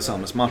partner till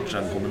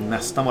Samhällsmatchen kommer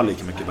nästan vara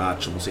lika mycket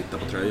värt som att sitta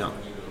på tröjan.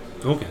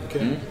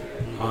 Okej.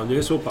 Ja, det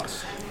är så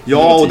pass.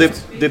 Ja, och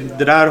det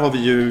där har vi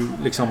ju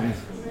liksom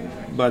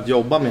börjat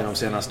jobba med de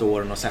senaste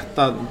åren och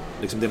sätta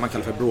liksom det man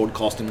kallar för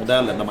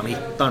broadcasting-modellen där man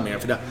hittar mer.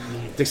 För det,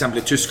 till exempel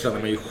i Tyskland är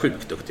man ju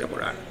sjukt duktiga på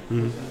det här.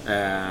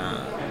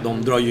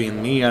 De drar ju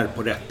in mer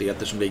på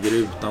rättigheter som ligger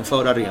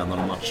utanför arenan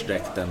och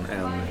matchdräkten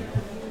än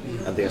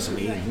det som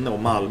är inne. Och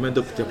Malmö är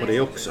duktiga på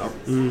det också.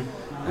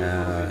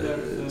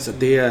 Så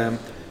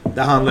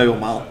det handlar ju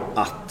om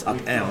att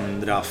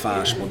ändra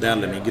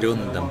affärsmodellen i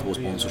grunden på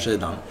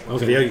sponsorsidan.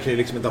 För vi kan ju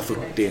liksom inte ha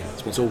 40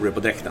 sponsorer på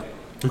dräkten.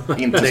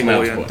 Det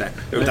går ju inte.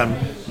 Utan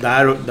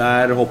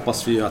där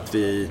hoppas vi ju att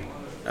vi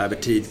över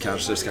tid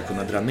kanske ska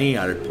kunna dra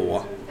ner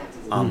på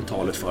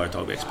antalet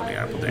företag vi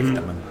exponerar på dräkten.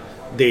 Men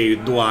det är ju,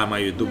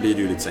 då blir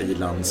det ju lite så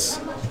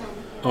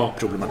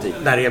problematik.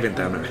 Där är vi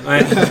inte ännu.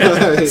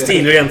 Nej,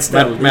 stilrent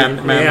ställd.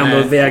 Men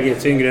ändå väger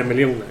tyngre än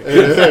miljoner.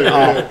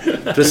 Ja,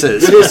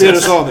 precis. Det är det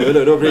du sa nu,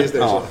 eller? Då blir det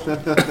så.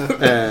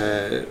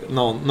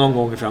 Någon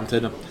gång i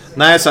framtiden.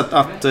 Nej, så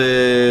att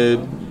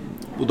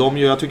och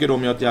jag tycker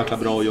de gör ett jäkla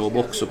bra jobb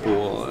också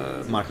på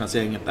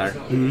marknadsgänget där.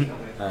 Men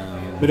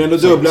det är ändå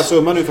dubbla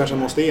summan ungefär som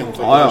måste in.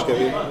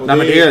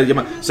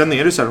 Sen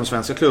är det så här, de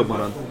svenska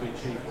klubbarna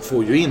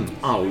får ju in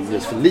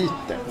alldeles för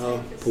lite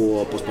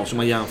på sponsor. Om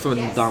man jämför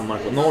med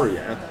Danmark och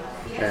Norge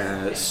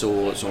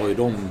så har ju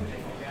de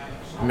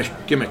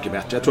mycket, mycket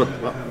bättre. Jag tror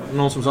att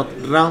någon som sa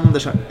att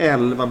Randers har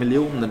 11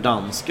 miljoner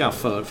danska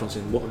från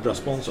sin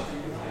bröstsponsor.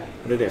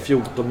 Och det är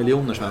 14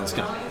 miljoner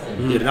svenska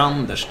i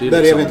Randers. Det är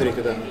där liksom, är vi inte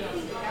riktigt än.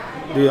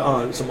 Det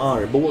är som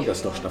Arbogas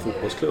största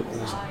fotbollsklubb.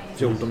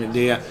 14,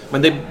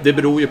 men det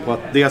beror ju på att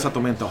dels att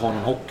de inte har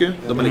någon hockey.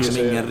 De har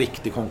liksom ingen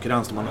riktig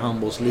konkurrens. De har en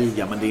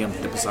handbollsliga, men det är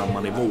inte på samma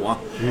nivå.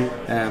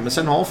 Men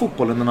sen har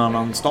fotbollen en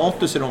annan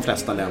status i de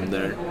flesta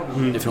länder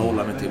i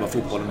förhållande till vad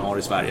fotbollen har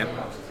i Sverige.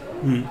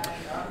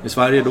 I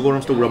Sverige då går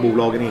de stora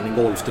bolagen in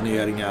i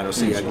golfturneringar och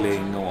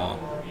segling och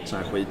sån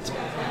här skit.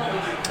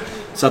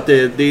 Så att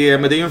det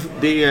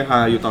är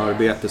ju ett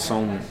arbete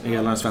som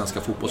hela den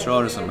svenska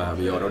fotbollsrörelsen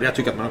behöver göra. Och jag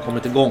tycker att man har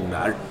kommit igång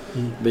där.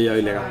 Vi har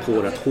ju legat på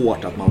rätt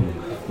hårt att man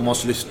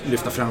måste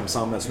lyfta fram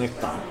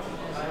samhällsnyttan.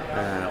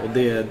 Och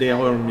det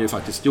har de ju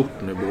faktiskt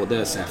gjort nu,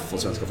 både SF och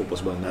Svenska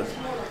fotbollsförbundet.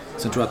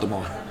 Sen tror jag att de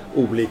har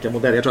olika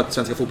modeller. Jag tror att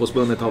Svenska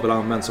fotbollsförbundet har väl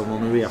använt som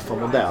någon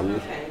UEFA-modell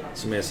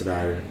som är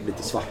sådär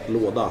lite svart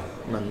låda.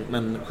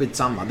 Men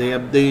skitsamma, det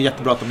är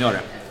jättebra att de gör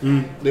det.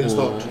 Det är en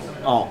start.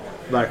 Ja,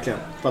 verkligen.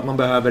 För att man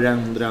behöver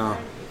ändra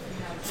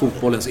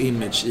fotbollens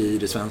image i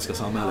det svenska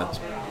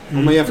samhället.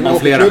 Om man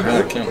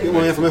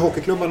jämför med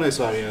hockeyklubbarna i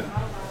Sverige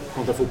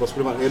kontra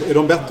fotbollsklubbarna, är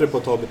de bättre på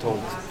att ta betalt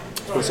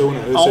sponsorer?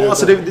 Ja,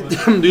 alltså det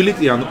är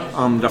lite grann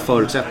andra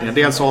förutsättningar.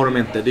 Dels har de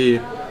inte,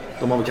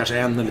 de har väl kanske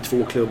 1 eller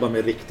 2 klubbar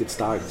med riktigt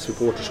starkt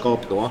supporterskap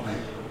då.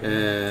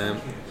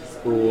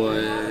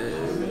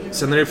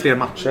 Sen är det fler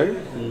matcher.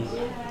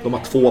 De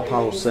har 2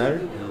 pauser.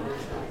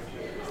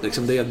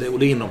 Liksom och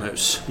det är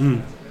inomhus.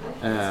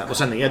 Och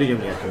sen är det ju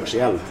mer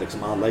kommersiellt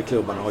liksom. Alla i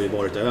klubbarna har ju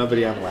varit över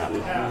i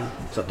NHL,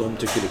 så att de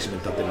tycker liksom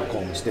inte att det är något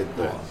konstigt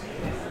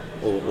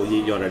och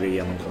göra det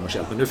igenom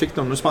kommersiellt. Men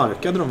nu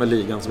sparkade de väl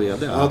ligans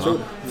vd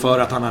för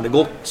att han hade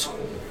gått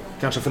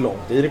kanske för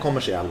långt i det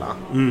kommersiella.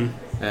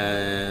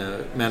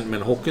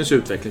 Men hockeyns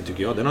utveckling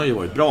tycker jag, den har ju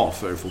varit bra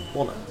för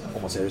fotbollen,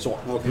 om man säger det så.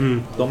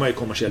 De har ju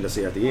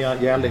kommersialiserat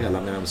ihjäl det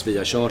hela, medan vi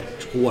har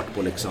kört hårt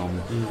på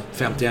liksom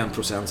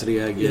 51%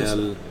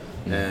 regel,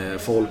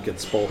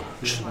 folkets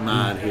sport,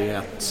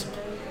 närhet.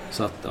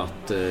 Så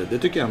att det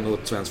tycker jag ändå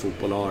att svensk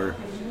fotboll har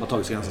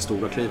tagit sig ganska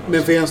stora kliv.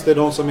 Men finns det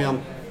de som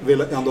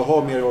vill ändå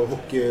ha mer av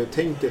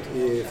hockeytänket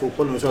i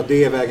fotbollen och så att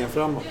det är vägen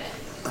framåt?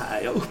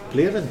 Nej, jag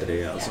upplever inte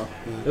det alltså.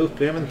 Jag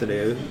upplever inte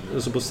det.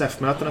 Alltså på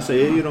SEF-mötena så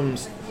är ju de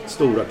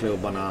stora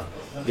klubbarna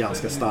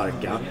ganska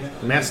starka.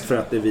 Mest för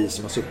att det är vi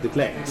som har suttit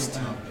längst.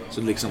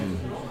 Så liksom,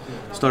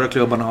 större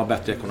klubbarna har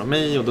bättre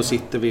ekonomi och då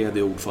sitter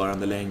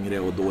vd-ordförande längre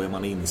och då är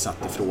man insatt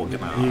i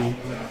frågorna.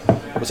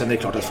 Och sen är det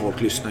klart att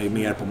folk lyssnar ju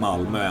mer på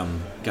Malmö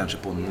än kanske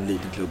på en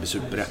liten klubb i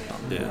Superettan.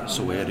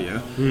 Så är det ju.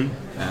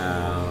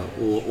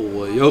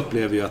 Och jag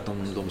upplever ju att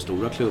de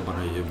stora klubbarna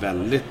är ju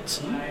väldigt,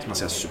 som man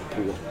säger,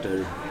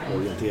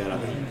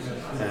 supporterorienterade.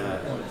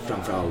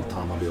 Framförallt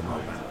Hammarby och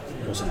Malmö.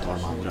 Och sen tar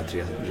de andra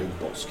 3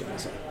 runt oss, kan man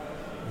säga.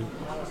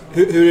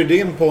 Hur är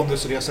din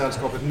pondus i det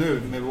sällskapet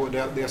nu med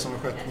det som har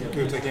skett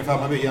med utvecklingen för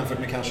Hammarby jämfört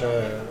med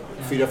kanske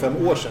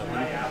 4-5 år sedan?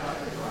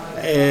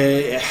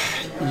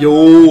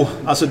 Jo,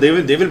 alltså det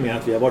är väl mer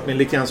att vi har varit med,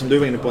 lite grann som du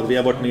var inne på, att vi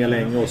har varit med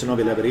länge och sen har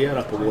vi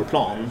levererat på vår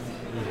plan.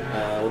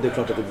 Och det är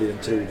klart att det blir en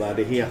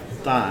trovärdighet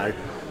där.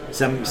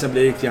 Sen blir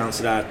det lite grann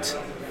sådär att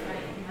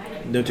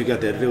nu tycker jag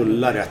att det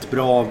rullar rätt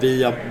bra.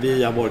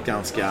 Vi har varit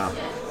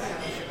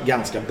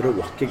ganska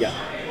bråkiga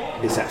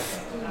i SEF.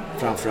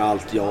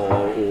 Framförallt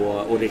jag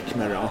och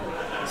Rickmer då.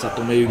 Så att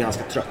de är ju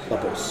ganska trötta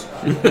på oss.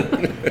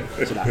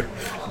 Sådär.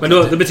 Men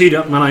då betyder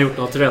det att man har gjort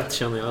något rätt,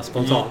 känner jag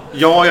spontant.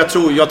 Ja,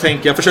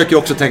 jag försöker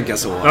också tänka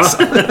så.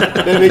 Alltså.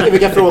 Men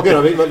vilka frågor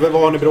då?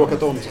 Vad har ni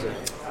bråkat om?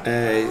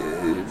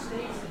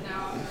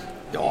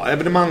 Ja,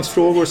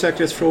 evenemangsfrågor,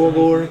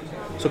 säkerhetsfrågor.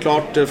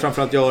 Såklart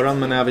framförallt Göran,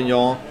 men även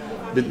jag.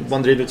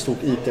 Man driver ett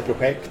stort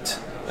IT-projekt.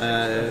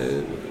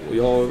 Och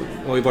jag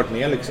har ju varit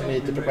med liksom, i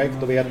IT-projekt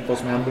och vet vad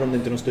som händer om det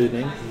inte är någon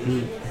styrning.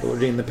 Då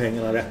rinner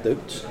pengarna rätt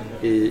ut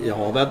i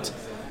havet.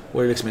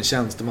 Och det är liksom en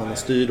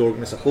tjänstemannastyrd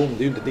organisation.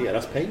 Det är ju inte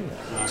deras pengar.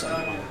 Liksom.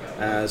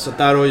 Så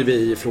där har ju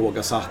vi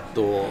ifrågasatt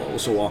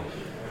och så.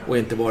 Och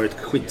inte varit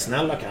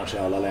skitsnälla kanske i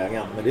alla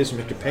lägen. Men det är så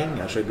mycket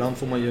pengar så ibland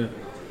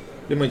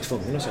blir man inte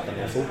tvungen att sätta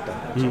ner foten.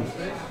 Liksom.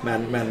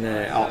 Men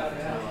ja,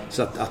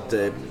 så att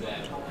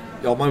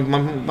ja,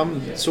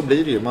 man så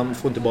blir det ju. Man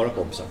får inte bara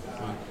kompisar.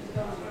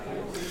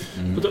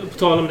 På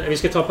tal om det, vi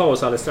ska ta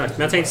paus alldeles strax.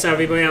 Men jag tänkte så här,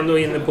 vi var ändå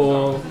inne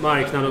på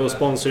marknaden och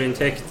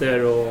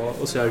sponsorintäkter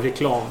och så här,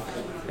 reklam.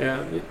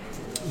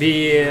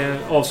 Vi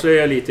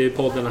avslöjar lite i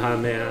podden här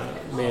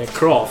med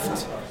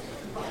Craft.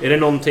 Är det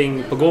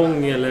någonting på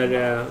gång eller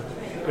är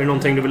det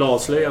någonting du vill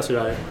avslöja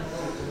sådär?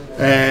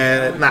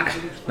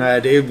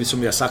 Nej, det är som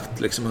vi har sagt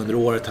liksom under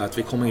året här att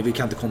vi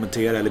kan inte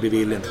kommentera eller vi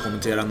vill inte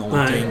kommentera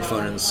någonting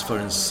förrän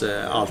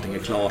allting är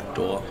klart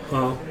och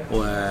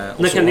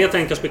när kan det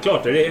tänkas bli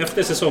klart? Är det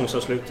efter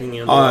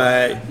säsongsavslutningen?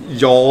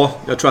 Ja,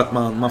 jag tror att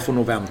man får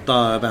nog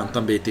vänta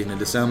en bit in i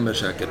december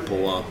säkert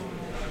på.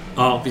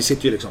 Ja. Vi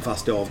sitter ju liksom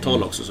fast i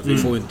avtal också så vi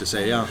får ju inte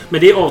säga.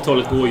 Men det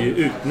avtalet går ju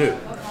ut nu,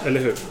 eller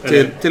hur?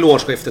 Till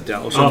årsskiftet, ja.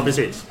 Och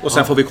precis. Och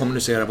sen får vi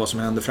kommunicera vad som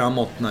händer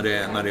framåt när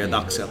det är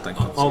dags helt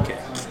enkelt. Okej.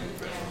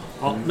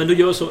 Ja, men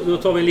då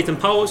tar vi en liten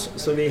paus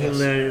så vi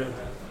hinner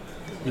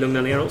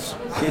lugna ner oss.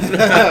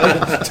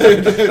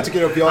 Du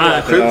tycker upp jag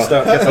är sjukt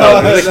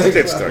stökigt.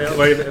 Riktigt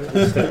stökigt.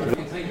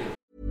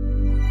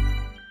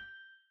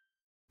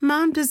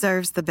 Mom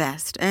deserves the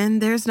best,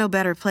 and there's no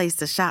better place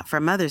to shop for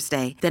Mother's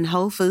Day than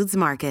Whole Foods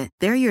Market.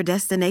 They're your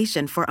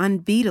destination for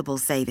unbeatable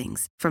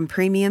savings, from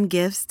premium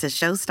gifts to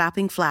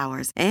show-stopping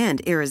flowers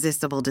and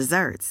irresistible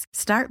desserts.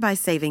 Start by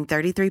saving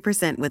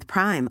 33% with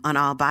Prime on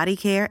all body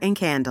care and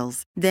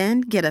candles.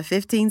 Then get a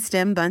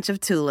 15-stem bunch of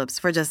tulips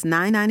for just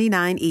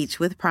 $9.99 each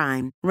with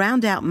Prime.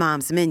 Round out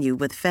Mom's menu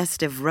with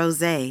festive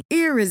rosé,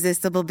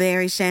 irresistible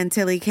berry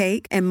chantilly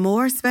cake, and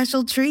more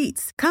special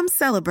treats. Come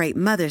celebrate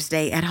Mother's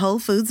Day at Whole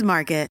Foods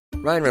Market.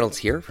 Ryan Reynolds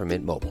here from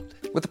Mint Mobile.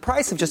 With the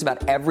price of just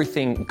about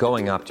everything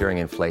going up during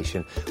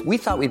inflation, we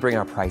thought we'd bring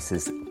our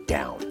prices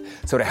down.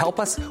 So to help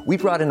us, we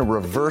brought in a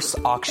reverse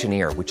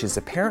auctioneer, which is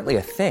apparently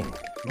a thing.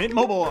 Mint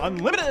Mobile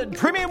Unlimited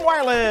Premium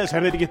Wireless. How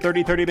to get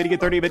 30, 30, how to get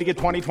 30, how to get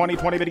 20, 20,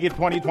 20, how to get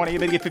 20, 20, how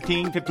to get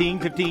 15, 15,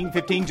 15,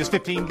 15, just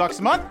 $15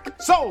 a month?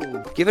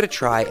 Sold! Give it a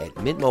try at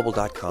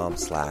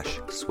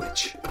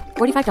mintmobile.com/switch.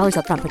 $45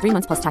 up front for 3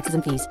 months plus taxes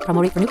and fees.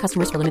 Promo rate for new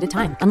customers for limited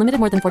time. Unlimited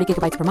more than 40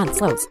 gigabytes per month.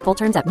 Slows full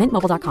terms at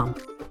mintmobile.com.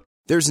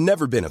 There's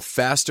never been a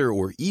faster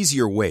or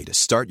easier way to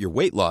start your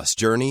weight loss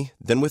journey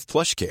than with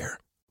PlushCare.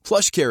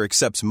 PlushCare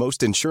accepts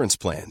most insurance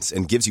plans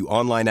and gives you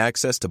online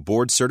access to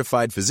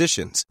board-certified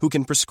physicians who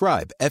can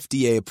prescribe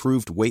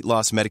FDA-approved weight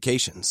loss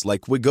medications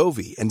like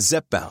Wegovy and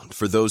Zepbound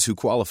for those who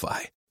qualify.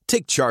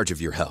 Take charge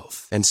of your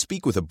health and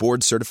speak with a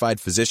board-certified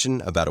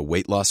physician about a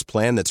weight loss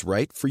plan that's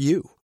right for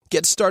you.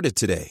 Get started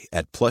today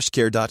at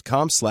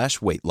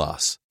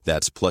plushcare.com/weightloss.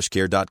 That's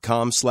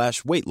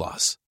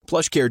plushcare.com/weightloss.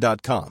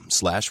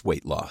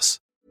 plushcare.com/weightloss.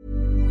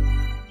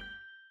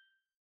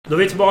 Då är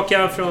vi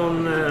tillbaka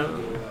från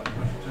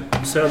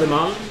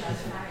Södermalm.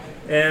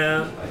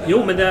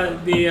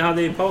 Vi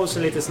hade i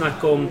pausen lite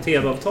snack om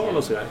tv-avtal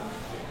och sådär.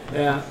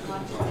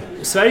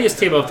 Sveriges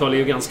tv-avtal är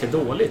ju ganska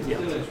dåligt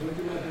egentligen.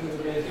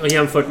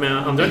 Jämfört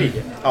med andra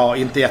ligor. Ja,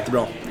 inte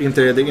jättebra.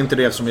 Inte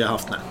det som vi har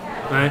haft nu.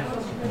 Nej.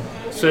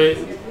 Så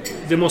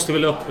det måste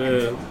väl upp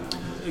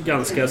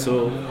ganska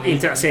så...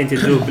 Inte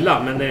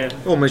dubbla, men det...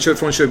 Men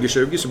från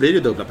 2020 så blir det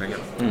dubbla pengar.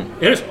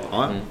 Är det så?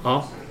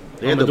 Ja.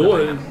 Men då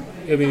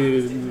är vi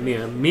ju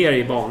mer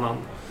i banan.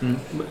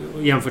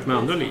 Jämfört med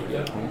andra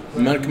ligor.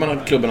 Märker man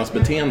att klubbarnas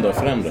beteende har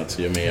förändrats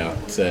ju med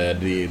att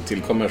det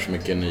tillkommer så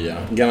mycket nya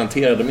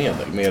garanterade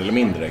medel, mer eller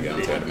mindre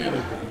garanterade medel?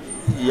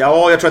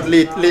 Ja, jag tror att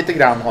lite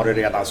grann har det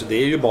redan. Alltså det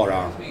är ju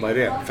bara,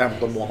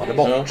 15 månader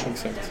bort. Ja,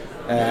 exakt.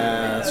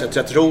 Så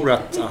jag tror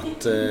att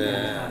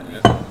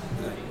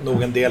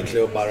nog en del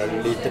klubbar är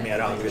lite mer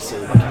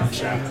aggressiva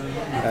kanske.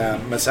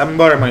 Men sen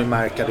börjar man ju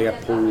märka det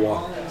på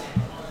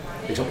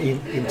liksom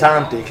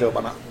internt i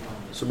klubbarna.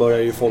 Så börjar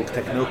ju folk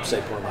teckna upp sig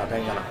på de här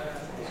pengarna.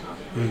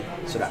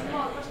 Sådär.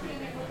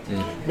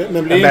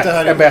 Men blir inte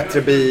här en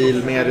bättre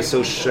bil, mer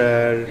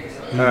resurser,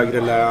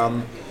 högre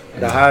lön.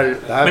 Det här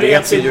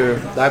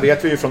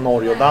vet vi ju från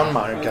Norge och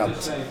Danmark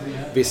att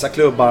vissa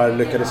klubbar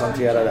lyckades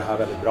hantera det här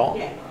väldigt bra.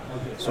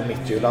 Som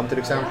Midtjylland till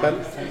exempel.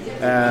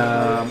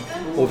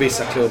 Och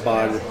vissa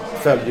klubbar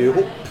följde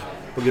ihop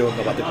på grund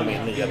av att det kom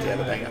in nya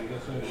tv-pengar.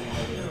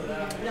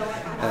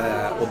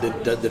 Och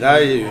det där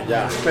är ju en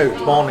jäkla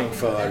utmaning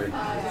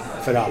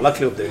för alla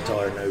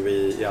klubbdirektörer nu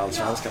i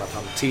Allsvenskan att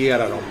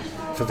hantera de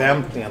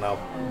förväntningarna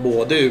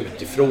både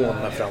utifrån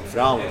men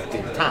framförallt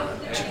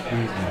internt.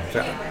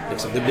 För,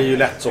 liksom, det blir ju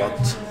lätt så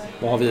att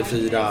då har vi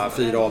fyra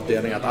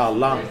avdelningar att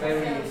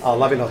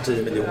alla vill ha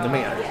 10 miljoner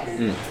mer.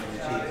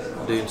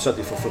 Det är ju inte så att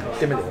vi får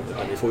 40 miljoner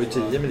utan vi får ju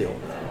 10 miljoner.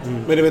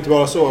 Men det är väl inte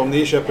bara så, om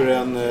ni köper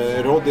en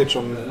Rodic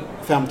om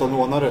 15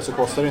 månader så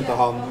kostar inte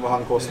han vad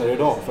han kostar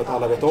idag för att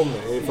alla vet om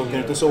det. Det funkar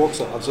inte så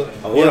också. Alltså,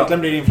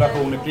 egentligen blir det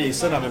inflation i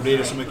priserna, men blir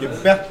det så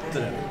mycket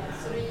bättre?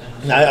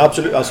 Nej,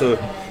 absolut. Alltså,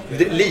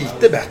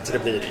 lite bättre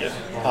blir det ju.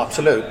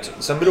 Absolut.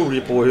 Sen beror det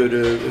ju på hur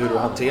du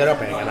hanterar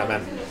pengarna.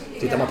 Men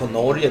tittar man på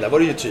Norge, där var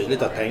det ju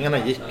tydligt att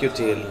pengarna gick ju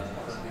till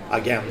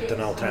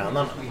agenterna och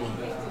tränarna.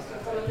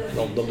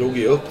 De drog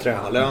ju upp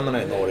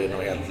tränarlönerna i Norge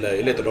något helt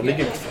löjligt. Och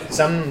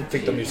sen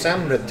fick de ju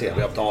sämre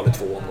tv-avtal i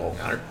 2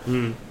 omgångar.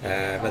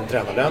 Men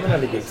tränarlönerna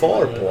ligger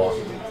kvar på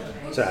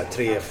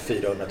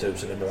 300-400 000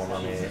 i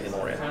månaden i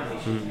Norge.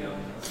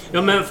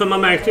 Ja, men för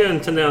man märkte ju en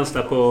tendens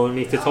där på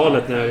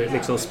 90-talet när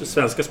liksom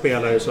svenska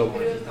spelare som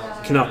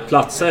knappt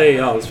platsade i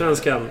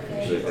Allsvenskan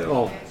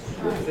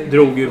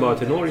drog ju bara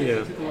till Norge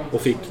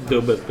och fick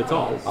dubbelt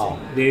betalt. Ja.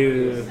 Det är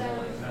ju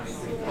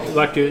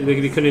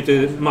vi kunde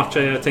inte matcha.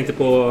 Jag tänkte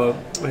på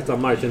vad heter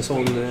han,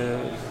 Martinsson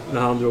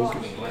när han drog.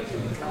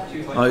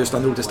 Ja, just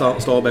han drog till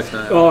Stabäck.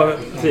 Ja,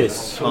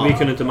 precis. Ja. Vi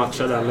kunde inte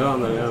matcha den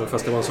lönen, även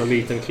fast det var en sån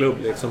liten klubb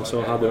liksom,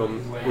 så hade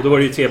de, och då var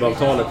det ju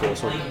TV-avtalet då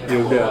som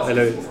gjorde,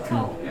 eller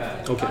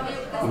okej.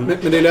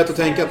 Men det är lätt att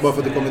tänka att bara för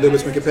att det kommer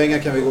dubbelt så mycket pengar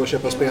kan vi gå och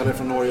köpa spelare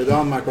från Norge och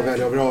Danmark och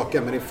välja och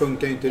vraka, men det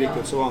funkar ju inte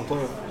riktigt så, antar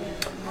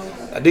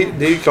jag.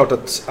 Det är ju klart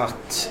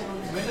att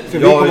för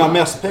vi kommer ha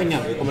mest pengar.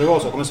 Kommer det vara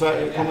så? Kommer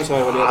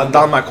Sverige vara ledande?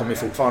 Danmark kommer ju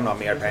fortfarande ha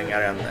mer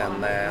pengar än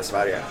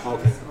Sverige.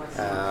 Okay.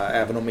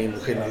 Även om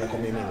skillnaden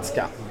kommer ju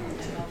minska.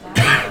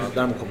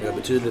 Däremot kommer vi ha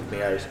betydligt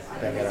mer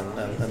pengar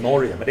än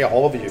Norge. Men det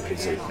har vi ju i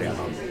princip redan.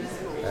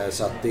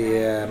 Så att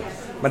det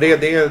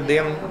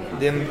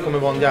kommer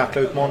vara en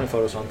jäkla utmaning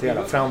för oss att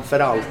hantera.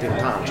 Framförallt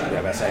internt skulle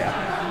jag vilja säga.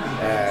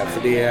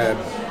 För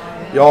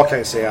jag kan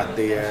ju säga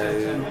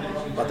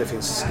att det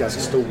finns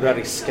ganska stora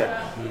risker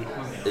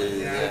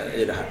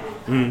i det här.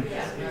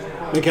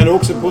 Men kan det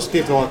också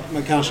positivt vara att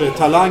man kanske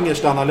talanger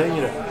stannar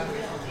längre?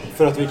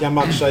 För att vi kan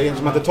matcha in,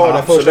 som att det tar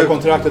det första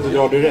kontraktet och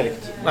drar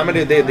direkt. Nej,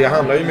 men det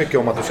handlar ju mycket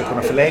om att du ska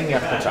kunna förlänga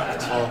ett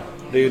kontrakt. Ja.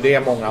 Det är ju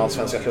det många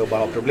allsvenska klubbar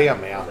har problem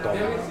med. Att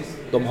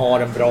de har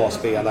en bra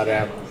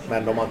spelare,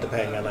 men de har inte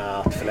pengarna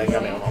att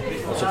förlänga med honom.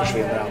 Och så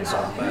försvinner han som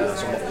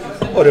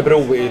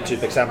Örebro är ju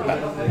typ exempel.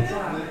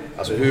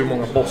 Alltså hur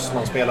många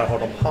Bosman-spelare har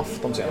de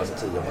haft de senaste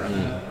 10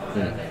 åren?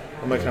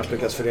 De har ju knappt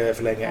lyckats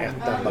förlänga ett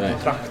enda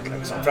kontrakt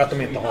liksom, för att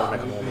de inte har de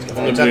ekonomiska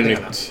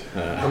förutsättningarna.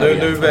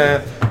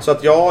 Så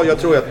att jag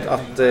tror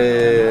att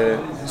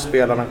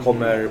spelarna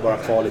kommer vara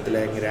kvar lite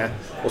längre.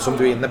 Och som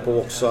du är inne på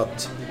också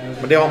att,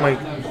 men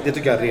det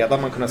tycker jag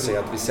redan man kunnat se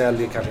att vi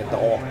säljer kanske inte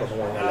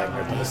 18-åringar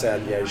längre, utan vi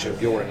säljer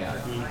 20-åringar.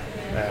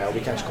 Och vi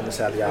kanske kommer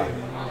sälja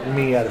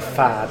mer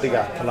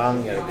färdiga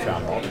talanger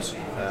framåt.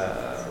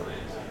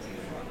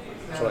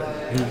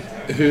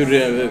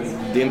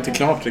 Det är inte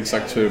klart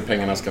exakt hur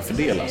pengarna ska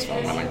fördelas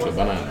mellan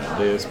klubbarna.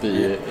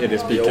 Är det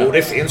spikat? Jo,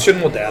 det finns ju en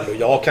modell och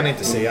jag kan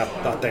inte se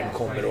att den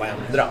kommer att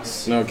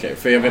ändras. Okej,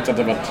 för jag vet att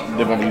det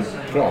var väl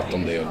prat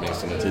om det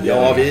åtminstone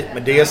tidigare. Ja,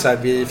 men det är så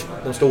här,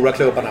 de stora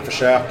klubbarna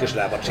försöker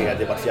sådär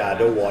vart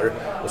fjärde år.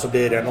 Och så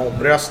blir det en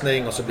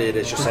omröstning och så blir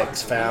det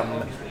 26-5.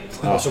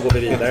 Och så går vi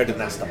vidare till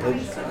nästa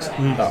punkt.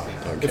 Liksom. Ja,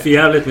 okay. Det är för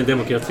jävligt med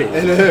demokrati.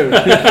 Eller hur?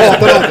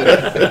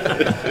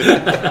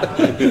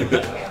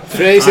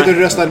 Frej sitter och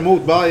röstar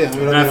mot Bayern.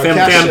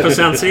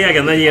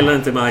 51%-regeln, den gillar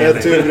inte Bayern.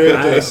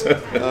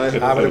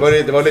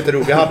 Det var lite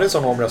roligt. Vi hade en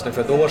sån omröstning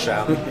för ett år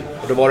sedan.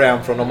 Och då var det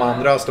en från de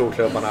andra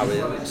storklubbarna.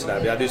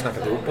 Vi hade ju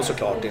snackat ihop oss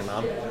såklart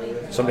innan.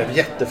 Som blev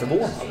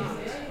jätteförvånad.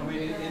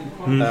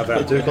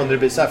 Hur kunde det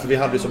bli så här? För vi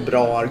hade ju så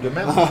bra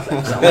argument.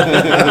 Liksom.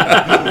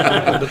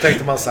 Då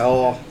tänkte man så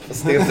här,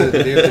 fast det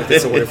är ju inte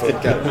så det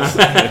funkar.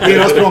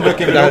 Deras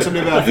plånböcker vill också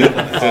bli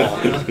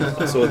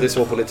världfyllda. Så det är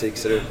så politik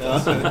ser ut.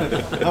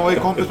 Han var ju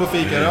kompis på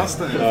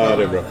fikarasten. Ja,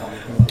 det är bra.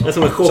 Det är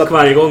som en chock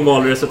varje gång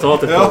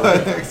valresultatet. Ja,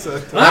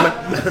 exakt.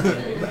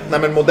 Nej,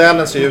 men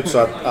modellen ser ut så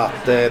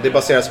att det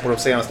baseras på de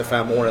senaste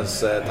 5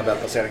 årens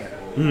tabellplaceringar.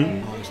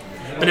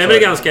 Men det är väl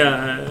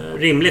ganska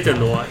rimligt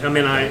ändå. Jag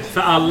menar,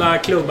 för alla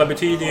klubbar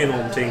betyder ju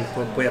någonting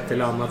på ett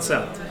eller annat sätt.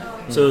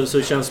 Så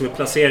känns det som att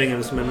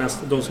placeringen som är mest,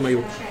 de som har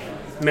gjort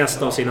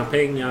mest av sina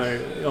pengar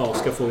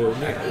ska få...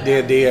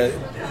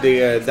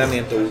 Den är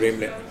inte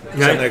orimlig.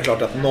 Sen är det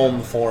klart att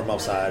någon form av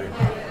så här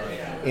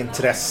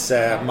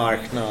intresse,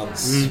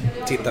 marknads,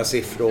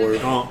 tittarsiffror.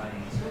 Ja.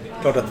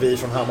 Klart att vi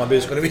från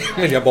Hammarby skulle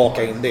vilja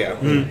baka in det.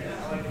 Men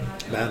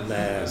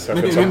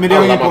det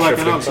har ingen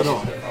påverkan alls idag.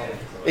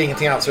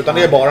 Ingenting alls, utan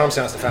det är bara de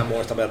senaste 5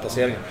 års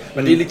tabellplaceringar.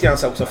 Men det är lite grann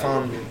så också,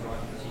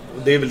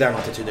 det är väl den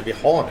attityden vi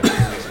har nu.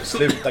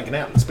 Sluta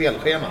gnäll,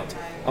 spelschemat.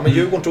 Ja, men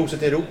Djurgården tog sig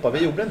till Europa,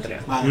 vi gjorde inte det.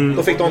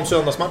 Då fick de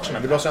söndagsmatcherna,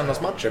 vi vill ha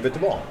söndagsmatcher, vet du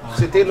vad?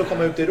 Se till att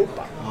komma ut i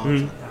Europa.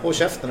 Och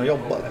käften och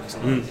jobba.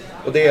 Liksom.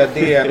 Och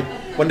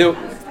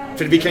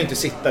för vi kan inte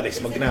sitta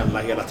liksom och gnälla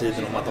hela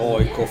tiden om att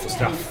AIK får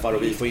straffar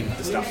och vi får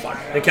inte straffar.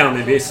 Det kan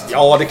vi visst.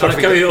 Ja, det är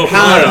klart kan vi göra.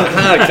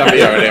 Här kan vi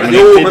göra det. Men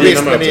jo, men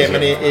visst,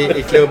 men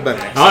i klubben.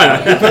 Liksom. Ja.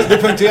 Du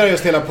punkterar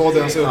just hela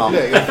poddens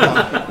upplägg.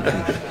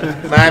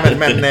 Nej,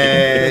 men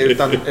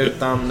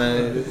utan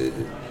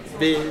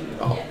vi,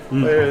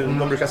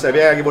 de brukar säga,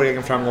 vi äger vår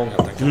egen framgång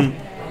helt enkelt.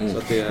 Så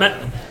att det... Men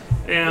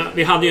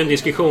vi hade ju en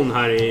diskussion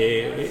här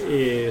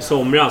i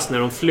somras när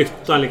de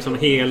flyttar liksom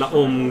hela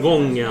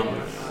omgången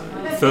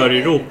för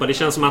Europa. Det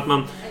känns som att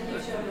man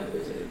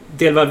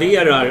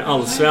devalverar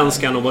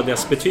allsvenskan och vad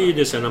dess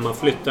betydelse när man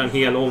flyttar en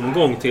hel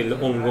omgång till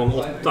omgång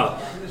 8.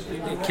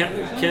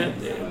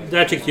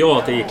 Där tyckte jag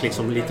att det gick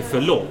liksom lite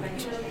för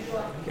långt.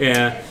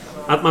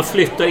 Att man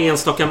flyttar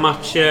enstaka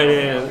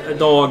matcher,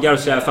 dagar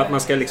så här, för att man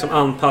ska liksom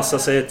anpassa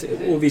sig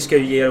och vi ska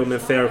ju ge dem en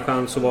fair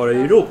chans att vara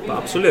i Europa,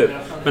 absolut.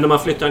 Men när man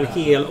flyttar en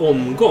hel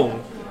omgång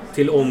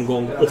till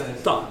omgång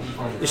 8,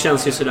 det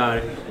känns ju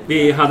sådär.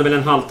 Vi hade väl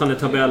en haltande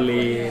tabell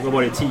i,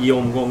 10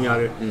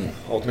 omgångar.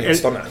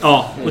 Åtminstone.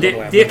 Ja, och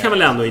det kan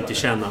väl ändå inte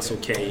kännas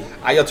okej.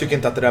 Nej, jag tycker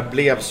inte att det där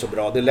blev så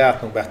bra. Det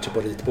lät nog bättre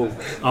på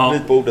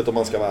ritbordet om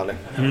man ska vara ärlig.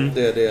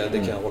 Det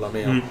kan jag hålla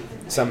med om.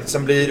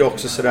 Sen blir det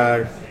också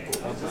sådär...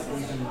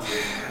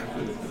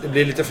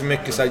 blir lite för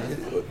mycket så här,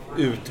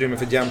 utrymme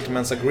för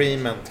gentleman's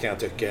agreement kan jag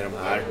tycka i de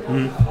här.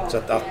 Så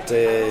att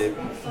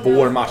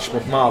vår match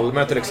mot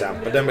Malmö till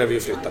exempel, den blev ju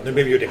flyttad. Nu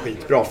blev ju det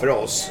skitbra för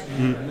oss.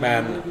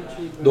 Men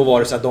då var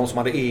det så att de som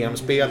hade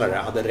EM-spelare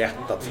hade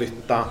rätt att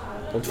flytta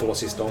de 2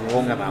 sista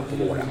omgångarna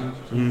på våren.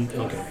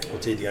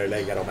 Och tidigare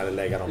lägga dem eller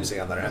lägga dem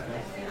senare.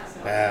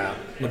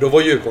 Men då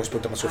var ju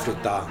utgångspunkten att man skulle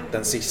flytta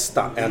den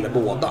sista eller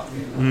båda.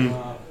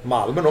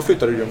 Malmö, då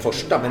flyttade ju den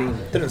första men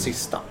inte den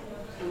sista.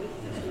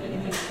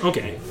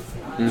 Okej.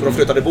 Så de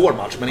flyttade vår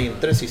match men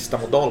inte den sista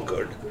mot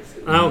Dalkurd.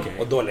 Okay.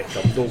 Och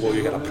då går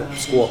ju hela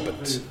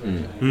proppskåpet.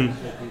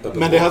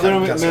 Men det hade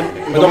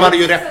men de hade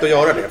ju rätt att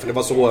göra det, för det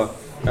var så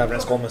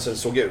överenskommelsen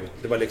såg ut.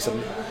 Det var liksom,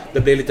 det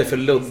blev lite för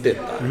luddigt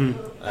där.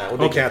 Och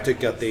det kan jag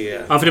tycka att det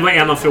är... Ja, för det var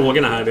en av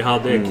frågorna här vi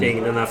hade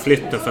kring den här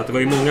flytten. För att det var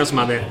ju många som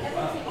hade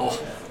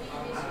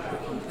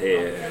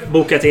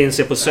bokat in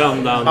sig på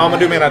söndagen. Ja, men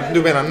du menar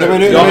nu?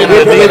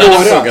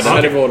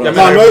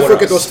 Man har ju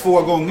frukat oss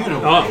 2 gånger då.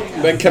 Ja.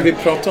 Men kan vi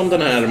prata om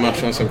den här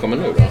matchen som kommer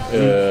nu då?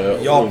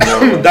 Ja,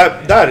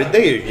 det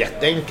är ju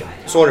jätteenkelt.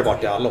 Så har det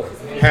varit i alla år.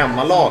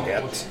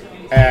 Hemmalaget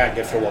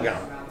äger frågan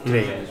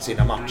kring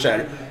sina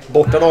matcher.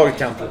 Bortalaget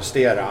kan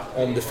protestera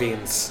om det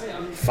finns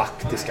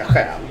faktiska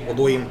skäl. Och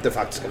då är inte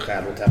faktiska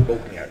skäl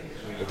hotellbokningar.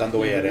 Utan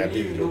då är det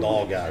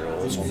vilodagar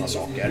och sådana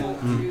saker.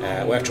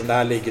 Och eftersom det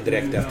här ligger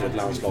direkt efter ett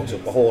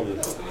landslagsuppehåll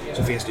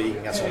så finns det ju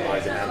inga sådana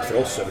argument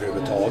för oss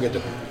överhuvudtaget.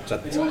 Så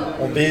att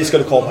om vi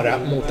skulle komma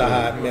mot det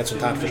här med ett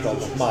sånt här förslag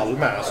mot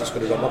Malmö så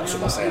skulle de också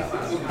bara säga...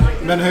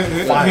 Men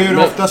hur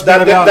ofta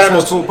spelar vi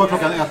allsvensk fotboll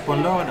klockan 1 på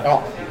en lördag?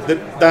 Ja,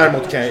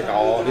 däremot kan jag...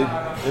 Ja,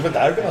 det är väl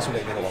derbyna som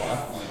ligger då, va?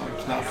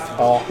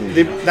 Ja,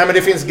 nej, men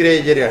det finns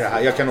grejer i det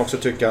här. Jag kan också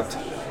tycka att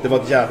det var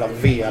ett jävla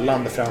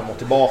velande fram och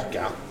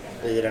tillbaka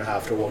i den här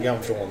frågan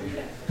från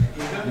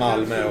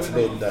Malmö och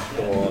förbundet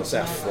och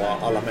SEF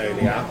och alla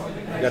möjliga.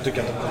 Jag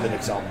tycker att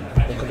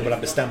de kunde väl ha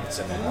bestämt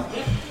sig.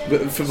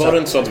 För var det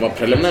inte så att det var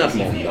preliminärt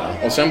måndag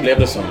och sen blev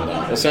det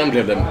söndag och sen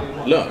blev det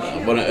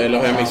lördag? Eller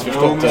har jag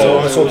missförstått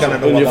det? Så kan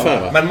det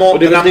ungefär, vara. Men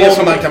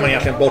måndagen kan man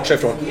egentligen bortse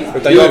ifrån.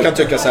 Utan jag kan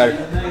tycka så här,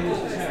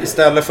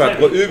 istället för att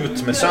gå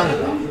ut med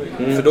söndag.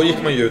 För då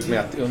gick man ju ut med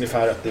att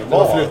ungefär att det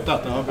var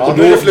flyttat. Ja,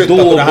 då är det flyttat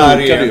och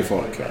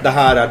det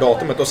här är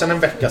datumet. Och sen en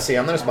vecka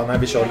senare så bara, nej,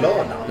 vi kör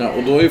lördag. Ja,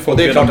 och då är ju folk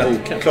det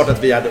är klart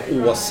att vi hade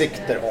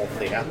åsikter om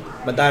det.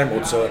 Men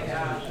däremot så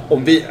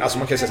om vi, alltså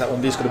man kan säga så här,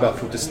 om vi skulle börja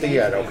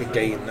protestera och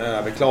skicka in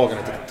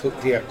överklagande till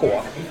TK,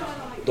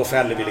 då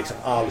fäller vi liksom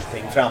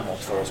allting framåt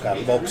för oss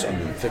själva också.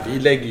 För vi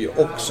lägger ju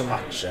också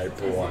matcher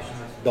på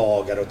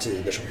dagar och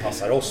tider som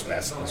passar oss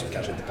bäst, men som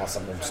kanske inte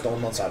passar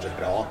motståndaren särskilt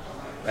bra.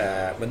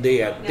 Men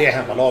det är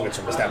hemmalaget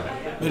som bestämmer.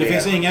 Men det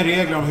finns inga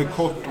regler om hur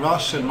kort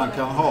varsel man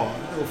kan ha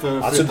för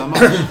att flytta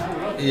match?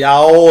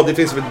 Ja, det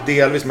finns väl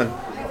delvis, men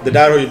det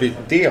har ju blivit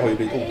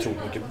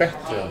otroligt mycket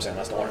bättre de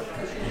senaste åren.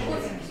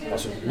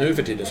 Alltså, nu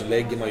för tiden så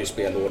lägger man ju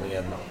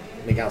spelordningen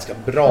med ganska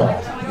bra.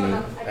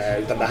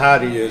 Utan det här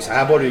är ju, så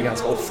här var det ju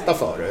ganska ofta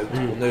förut.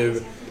 Och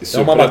nu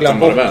har man bara glömt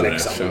bort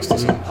liksom.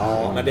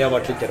 Ja, men det har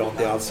varit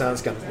likadant i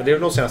Allsvenskan. Men det är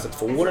de senaste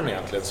 2 åren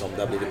egentligen som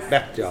det har blivit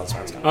bättre i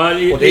Allsvenskan. Ja,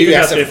 och det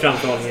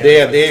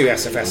är ju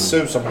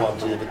SFSU som har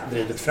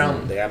drivit fram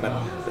det.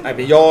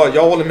 Men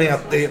jag håller med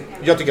att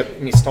jag tycker att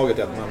misstaget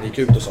är att man gick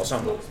ut och sa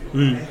söndag.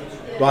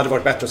 Då hade det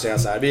varit bättre att säga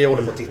så här: vi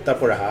håller på att titta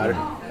på det här.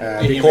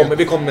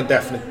 Vi kommer med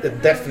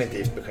ett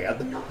definitivt besked.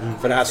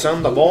 För det här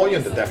söndag var ju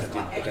inte ett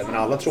definitivt besked,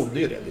 men alla trodde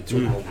ju det. Vi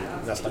trodde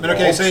nästan. Men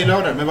okej, säg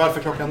lördag, men varför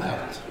klockan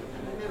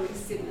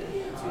 1?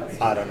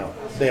 I don't know.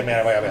 Det är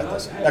mer vad jag vet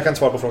alltså. Jag kan inte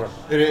svara på frågan.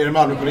 Är det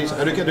Malmöpolisen?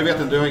 Du vet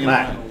inte, du har ingen...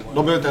 Nej.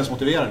 De behöver inte ens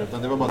motivera det,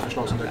 utan det var bara ett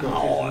förslag som dök upp.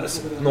 Ja,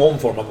 alltså, någon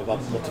form av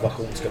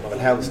motivation ska man väl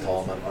helst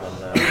ha,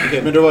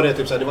 Okej, men då var det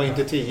typ så här, det var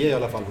inte 10 i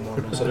alla fall på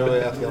morgonen, så det var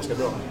ett ganska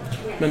bra.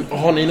 Men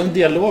har ni någon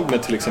dialog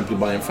med till exempel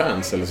Bayern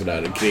fans eller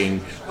sådär kring,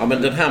 ja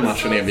men den här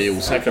matchen är vi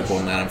osäkra på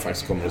när den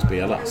faktiskt kommer att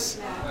spelas?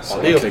 Ja,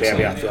 det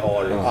upplever jag att vi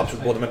har,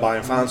 absolut, både med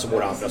Bayern fans och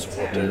våra andra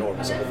supporter i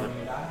organisationen.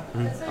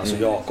 Alltså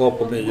Jakob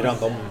och Myran,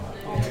 de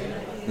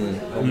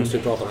måste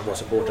ju prata med våra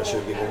supporter 20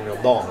 gånger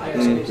om dagen.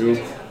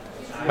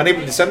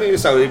 Men sen är det ju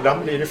så,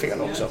 ibland blir det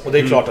fel också. Och det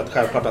är klart att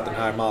självklart att den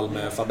här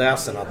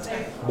Malmö-fadäsen, att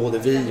både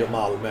vi och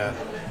Malmö,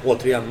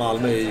 återigen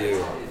Malmö är ju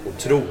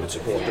otroligt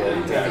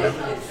supporterorienterade,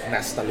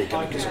 nästan lika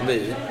mycket som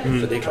vi.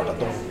 Så det är klart att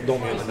de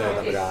är ju inte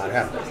nöjda med det här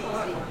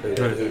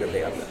heller. Hur det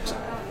blev liksom.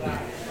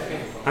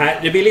 Nej,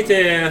 det blir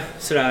lite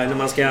sådär när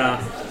man ska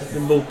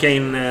boka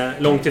in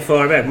långt i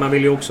förväg. Man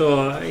vill ju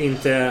också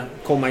inte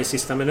komma i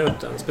sista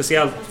minuten.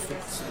 Speciellt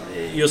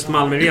just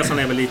Malmöresan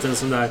är väl lite en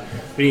sån där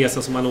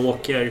resa som man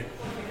åker,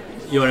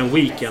 gör en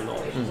weekend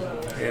av.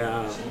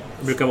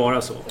 Det brukar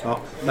vara så. Ja.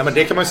 Nej, men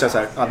det kan man ju säga så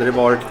här. Hade det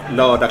varit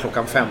lördag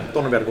klockan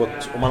 15 och vi hade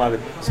gått, om man hade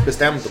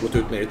bestämt och gått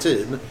ut mer i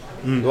tid,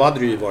 då hade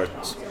det ju varit,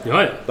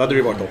 då hade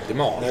det varit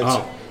optimalt.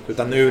 Ja.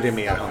 Utan nu är det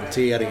mer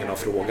hanteringen av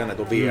frågan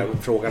och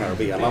frågan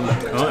är velandet.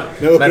 Liksom.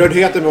 Men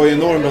upprördheten var ju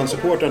enorm bland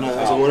supporterna,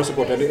 alltså våra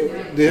supporter.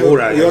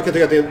 Jag kan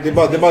tycka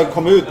att det bara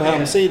kom ut på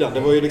hemsidan. Det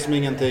var ju liksom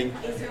ingenting.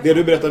 Det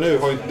du berättar nu,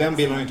 den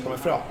bilden har ju inte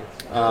kommit fram.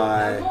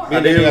 Nej.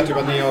 Bilden är typ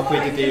att ni har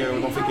skitit i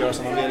och de fick göra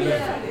som de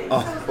ville.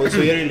 Ja. Och så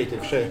är det ju lite i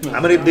och för sig.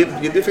 Ja, men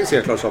det finns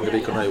helt klart saker vi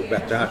kunde ha gjort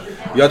bättre här.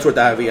 Jag tror att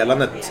det här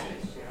velandet,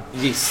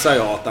 gissar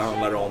jag att det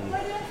handlar om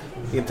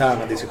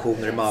interna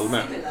diskussioner i Malmö.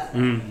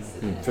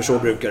 För så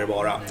brukar det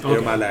vara i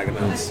de här lägena.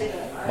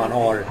 Man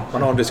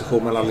har en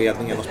diskussion mellan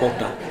ledningen och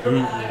sporten.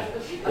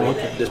 Och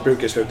det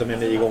brukar sluta med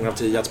 9 gånger av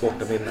 10 att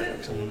sporten vinner.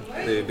 Liksom.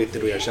 Det är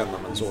bittert att erkänna,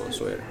 men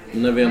så är det.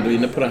 När vi ändå är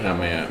inne på det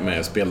här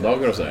med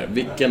speldagar och så här,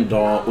 vilken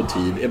dag och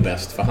tid är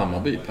bäst för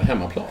Hammarby på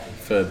hemmaplan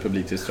för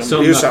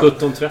publiktillströmning? Söndag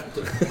 17:30.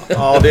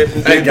 Ja,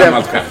 det är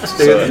gammalt skämt.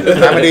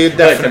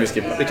 Det kan vi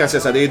skippa. Det kan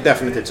säga så här, det är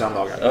definitivt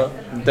söndagar. Ja.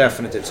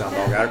 Definitivt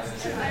söndagar.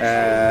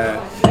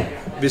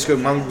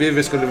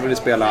 Vi skulle vilja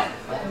spela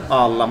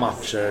alla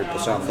matcher på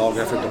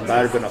söndagar förutom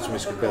derbyna som vi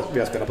skulle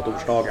vilja spela på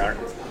torsdagar.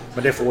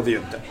 Men det får vi ju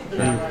inte.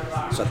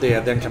 Så att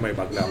den kan man ju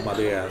bara glömma.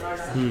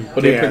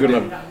 Och det är på grund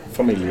av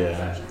familje...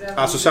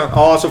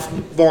 Alltså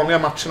vanliga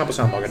matcherna på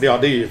söndagar, det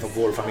är ju för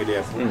vår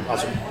familje,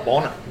 alltså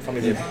barnen,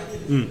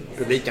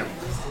 familjepubliken.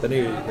 Den är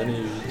ju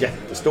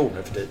jättestor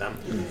nu för tiden.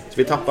 Så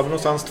vi tappar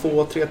någonstans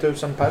 2-3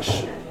 tusen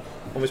pers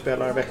om vi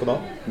spelar veckodag.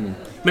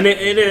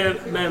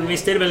 Men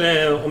visst är det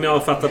väl, om jag har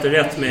fattat det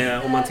rätt,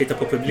 med om man tittar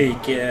på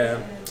publik...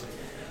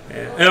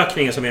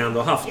 ökningen som vi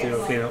ändå haft,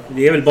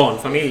 det är väl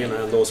barnfamiljerna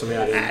ändå som är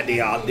det.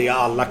 Nej, det är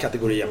alla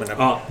kategorier, men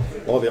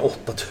då har vi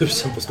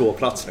 8000 på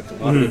ståplats liksom.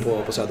 Då hade vi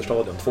på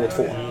Söderstadion 2-2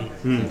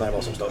 där det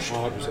var som störst.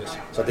 Ja, precis.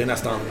 Så det är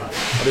nästan,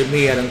 det är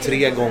mer än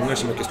 3 gånger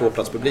så mycket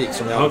ståplatspublik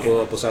som vi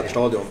har på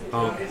Söderstadion.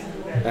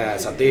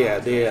 Så att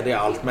det är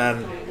allt,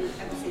 men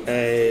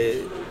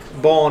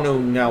barn,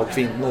 unga och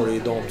kvinnor är ju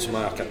de som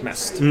har ökat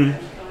mest.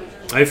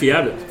 Det är för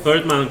jävligt.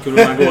 Förut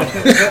kunde man gå.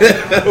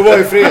 Och var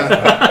ju fred.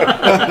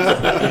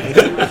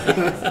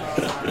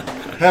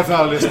 Här får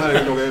alla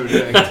lyssnare logga ur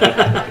direkt.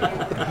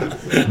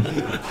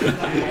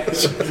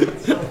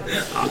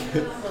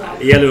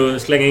 Det gäller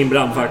att slänga in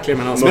brandfacklar.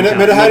 Men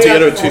det här noterar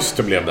hur tyst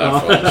det blev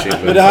där.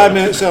 Men det här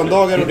med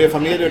söndagar och det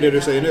familjer och det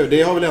du säger nu,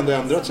 det har väl ändå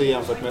ändrat sig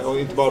jämfört med, och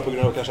inte bara på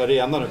grund av kanske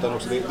arenan, utan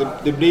också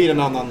det blir en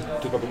annan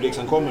typ av publik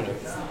som kommer nu.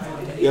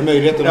 Vi har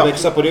möjligheten att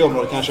växa på det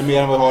området kanske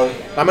mer än vad vi har.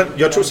 Ja, men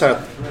jag tror så här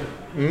att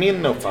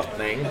min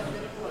uppfattning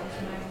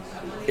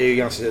är ju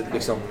ganska,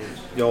 liksom,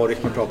 jag och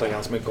Rickman pratar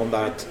ganska mycket om det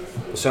här, att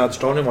på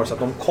Söderstadion var det så att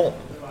de kom.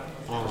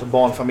 Alltså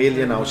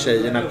barnfamiljerna och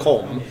tjejerna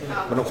kom,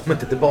 men de kom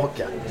inte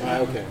tillbaka.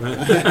 Nej, okej.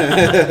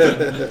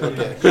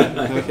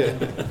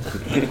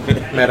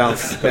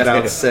 Medans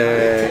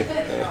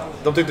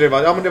de tyckte det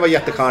var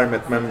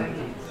jättecharmigt, men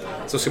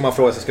så ska man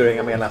fråga sig, ska du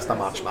ringa med nästa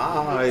match?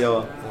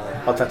 Jag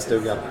har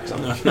tvättstugan liksom.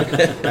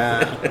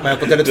 Men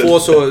på Tele2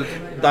 så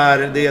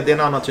där det är en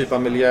annan typ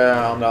av miljö,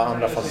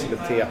 andra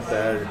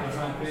faciliteter,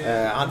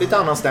 lite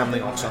annan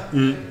stämning också.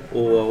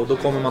 Och då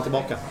kommer man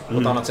tillbaka på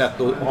ett annat sätt.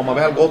 Då har man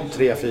väl gått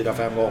 3, 4,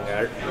 5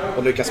 gånger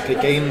och lyckas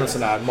pricka in en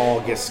sån där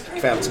magisk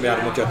kväll som vi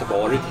hade mot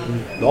Göteborg.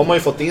 Då har man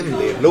ju fått in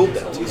det i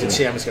blodet, i sitt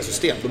kemiska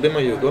system. Då är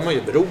man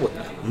ju beroende.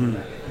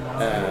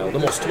 Och då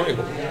måste man ju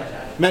gå.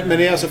 Men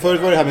det är alltså,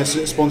 förut var det här med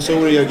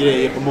sponsorer och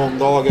grejer på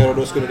måndagar och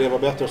då skulle det vara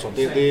bättre och sånt.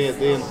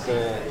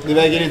 Det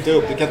väger inte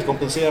upp, det kan inte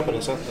kompensera på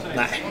det sättet.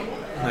 Nej.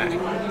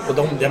 Och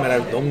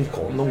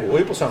de går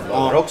ju på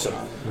söndagar också.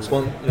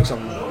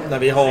 Liksom, när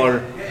vi har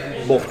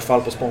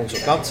bortfall på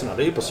sponsorplatserna,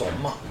 det är ju på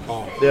sommar.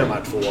 Det är de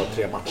här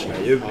 2-3 matcherna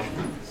i juli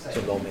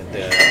som de inte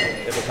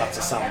är på plats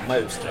i samma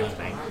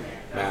utsträckning.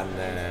 Men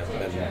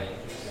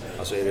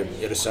alltså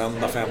är det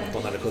söndag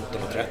 15 eller 17:30,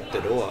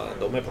 då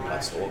de är på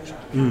plats då också.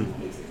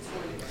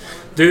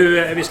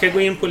 Du, vi ska gå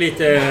in på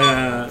lite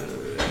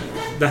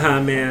det här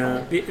med...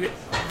 Vi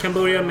kan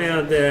börja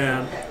med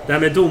det här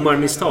med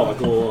domarmisstag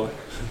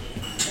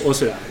och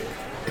så.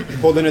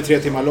 Podden är 3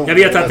 timmar lång. Jag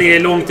vet att det är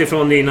långt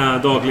ifrån dina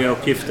dagliga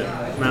uppgifter,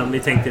 men vi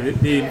tänkte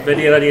vi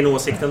värderar din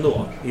åsikt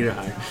ändå i det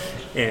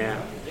här.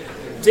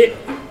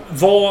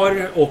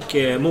 VAR och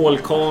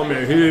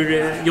målkameror,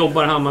 hur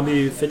jobbar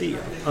Hammarby för det?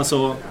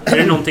 Alltså, är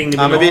det någonting ni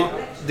vill ha?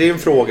 Det är en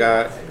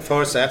fråga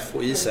för SEF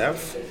och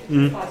ISEF.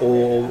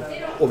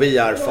 Och vi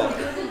är för.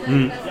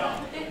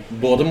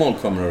 Både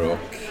målkameror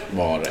och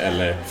VAR,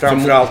 eller?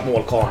 Framförallt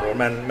målkameror,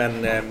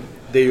 men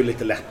det är ju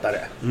lite lättare.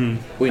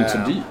 Och inte så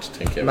dyrt,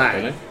 tänker jag. Nej,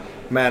 eller?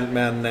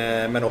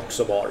 Men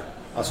också VAR.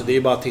 Alltså det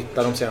är bara att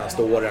titta de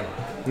senaste åren.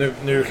 Nu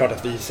är det klart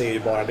att vi ser ju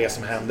bara det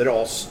som händer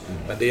oss.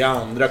 Men det är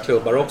andra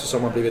klubbar också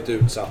som har blivit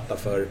utsatta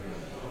för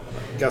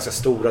ganska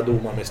stora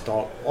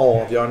domarmisstag,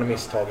 avgörande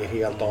misstag i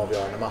helt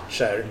avgörande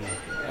matcher.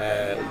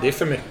 Det är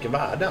för mycket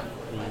värden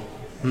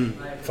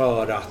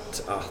för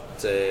att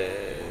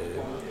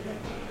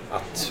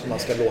man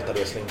ska låta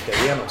det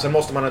slinka igenom. Sen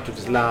måste man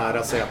naturligtvis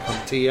lära sig att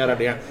hantera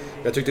det.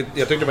 Jag tyckte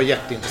det var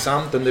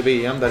jätteintressant under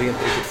VM där det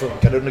inte riktigt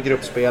funkade under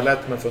gruppspelet,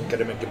 men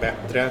funkade mycket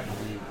bättre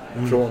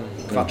från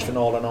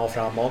kvartsfinalerna och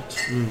framåt.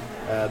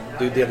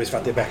 Det är delvis för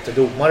att det är bättre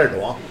domare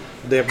då.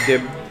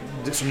 Det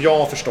som jag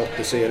har förstått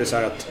det, så är det så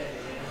här att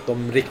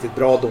de riktigt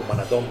bra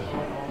domarna,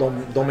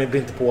 de blir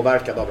inte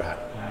påverkade av det här,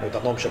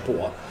 utan de kör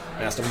på.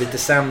 Medan de lite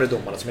sämre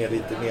domarna som är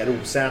lite mer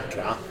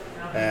osäkra,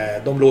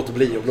 De låter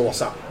bli att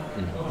blåsa.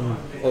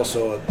 Och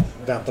så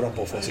väntar de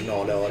på att få en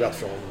signal i örat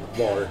från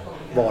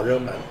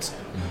varrummet.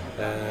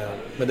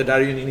 Men det där är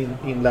ju en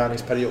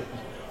inlärningsperiod,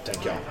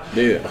 tänker jag.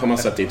 Det har man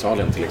sett i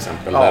Italien till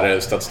exempel, där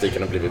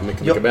statistiken har blivit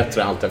mycket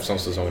bättre allt eftersom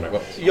säsongen har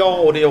gått. Ja,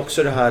 och det är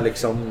också det här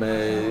liksom...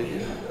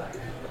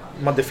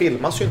 det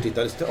filmas ju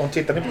inte. Om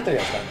tittar ni på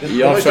italienska?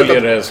 Jag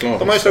följer det slaviskt.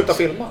 De har ju slutat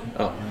filma.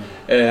 Ja.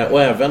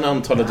 Och även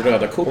antalet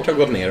röda kort har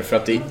gått ner för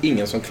att det är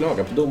ingen som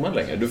klagar på domaren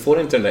längre. Du får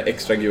inte den där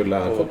extra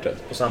gula kortet.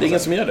 Det är ingen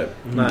som gör det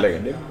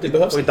längre. Det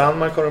behövs. Och i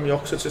Danmark har de ju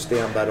också ett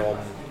system där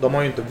de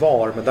har ju inte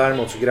VAR, men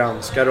däremot så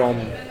granskar de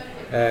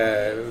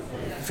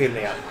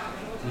filmningen.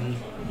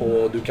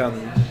 Och du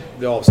kan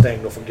bli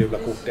avstängd och få gula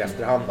kort i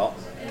efterhand då.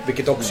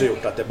 Vilket också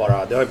gjort att det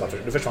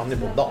försvann ju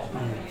på en dag.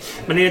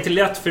 Men är det inte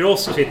lätt för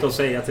oss att sitta och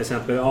säga till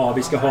exempel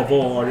vi ska ha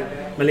VAR,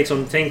 men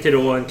liksom tänk dig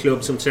då en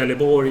klubb som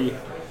Trelleborg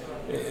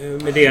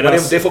med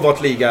deras... Det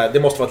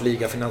måste vara ett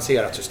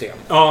ligafinansierat system.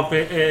 Ja,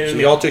 så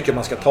jag tycker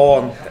man ska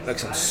ta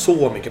liksom,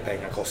 så mycket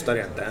pengar kostar det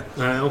inte.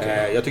 Nej,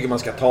 okay. Jag tycker man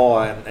ska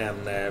ta en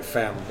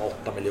 5-8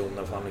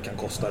 miljoner vad det kan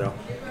kosta då,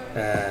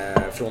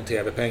 från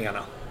tv-pengarna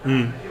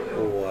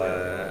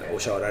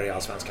och köra det i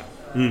Allsvenskan.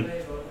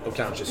 Och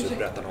kanske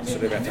Superettan också,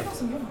 det vet jag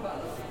inte.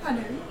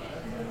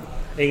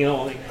 Ingen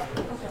aning.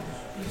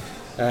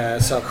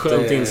 Så att,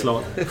 skönt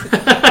inslag.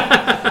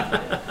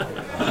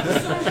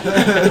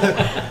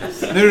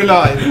 Nu är det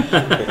live.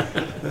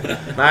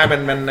 Nej,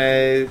 men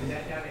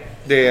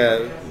det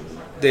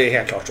är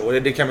helt klart så.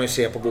 Det kan man ju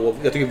se på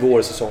jag tycker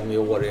vår säsong i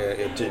år är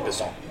typiskt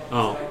sån.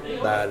 Ja.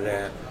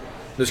 Där,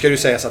 nu ska det ju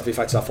sägas att vi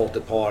faktiskt har fått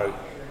ett par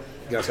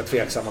ganska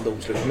tveksamma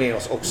domslut med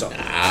oss också.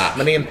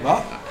 Men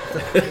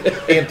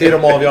inte i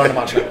de avgörande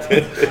matcherna.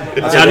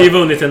 Jag hade ju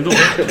vunnit ändå.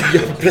 Ja,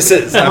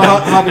 precis.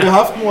 Hade vi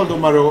haft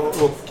måldomare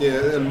och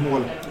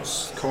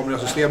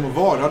målkamerasystem och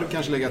VAR hade vi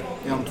kanske legat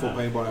 1-2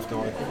 poäng bara efter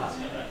AIK.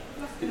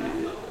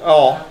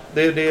 Ja,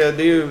 det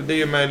är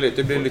ju möjligt.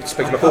 Det blir lite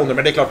spekulationer,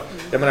 men det är klart,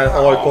 jag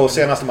menar AIK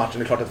senaste matchen,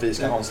 det är klart att vi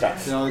ska ha en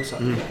straff. Ja,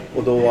 exakt.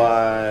 Och då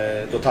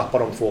tappar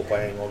de 2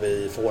 poäng och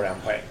vi får 1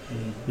 poäng.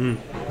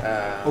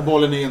 Och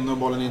bollen är in och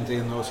bollen är inte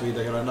in och så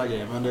vidare, hela den där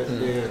grejen. Men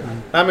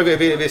Nej, men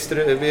visst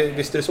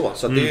är det så.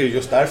 Så det är ju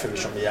just därför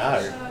som vi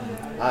är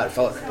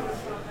för.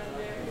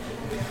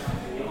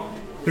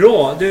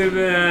 Bra, du,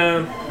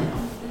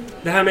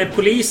 det här med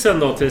polisen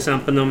då till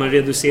exempel, när man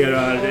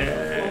reducerar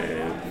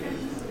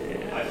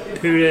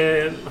hur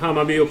är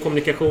Hammarby och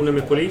kommunikationen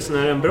med polisen,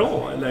 är den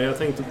bra? Eller jag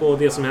tänkte på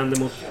det som hände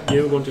mot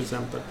Djurgården till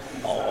exempel.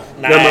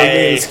 Där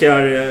man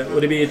minskar,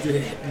 och det blir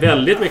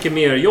väldigt mycket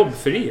mer jobb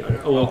för er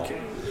och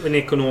en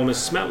ekonomisk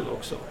smäll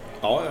också.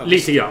 Ja,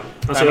 lite grann.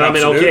 Alltså, nej, jag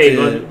menar,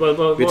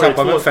 vi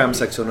tappar väl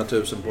 500-600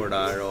 000 på det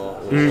där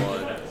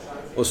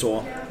och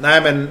så.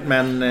 Nej,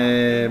 men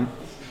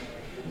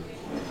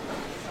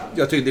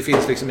jag tycker det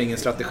finns liksom ingen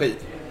strategi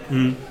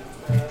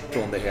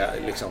från det här,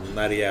 liksom,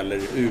 när det gäller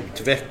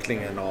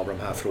utvecklingen av de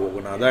här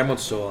frågorna. Däremot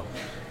så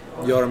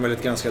gör de väl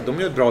de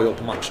gör ett bra jobb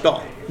på matchdag.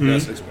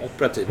 Deras liksom,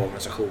 operativ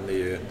organisation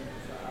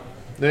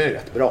det är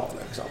rätt bra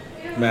liksom.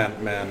 Men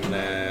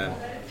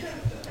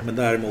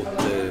däremot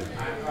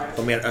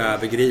de mer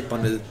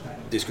övergripande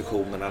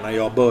diskussionerna, när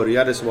jag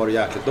började så var det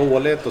jäkligt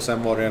dåligt och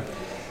sen var det ett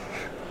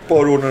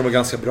par år när det var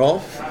ganska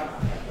bra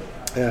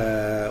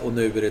och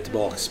nu är det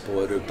tillbaks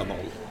på ruta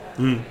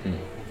 0.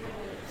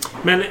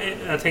 Men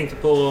jag tänkte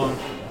på,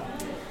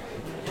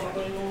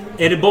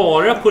 är det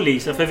bara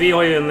polisen? För vi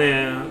har ju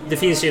det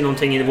finns ju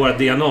någonting i vårt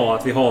DNA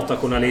att vi hatar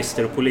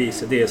journalister och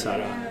poliser, det är så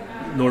här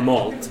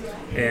normalt.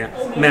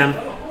 Men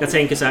jag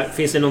tänker så här,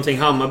 finns det någonting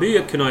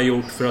Hammarby kunde ha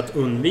gjort för att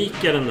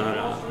undvika den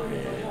där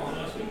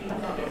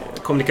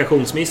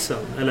kommunikationsmissen?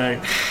 Eller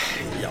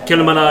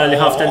kunde man ha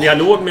haft en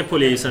dialog med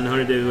polisen?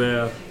 Hörde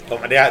du? Ja,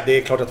 men det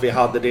är klart att vi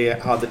hade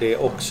det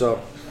också.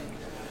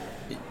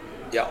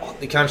 Ja,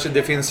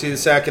 det finns ju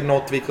säkert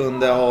något vi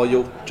kunde ha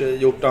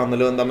gjort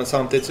annorlunda, men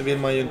samtidigt så vill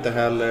man ju inte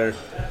heller,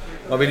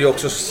 man vill ju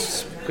också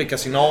skicka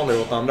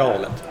signaler åt andra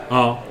hållet.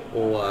 Ja.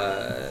 Och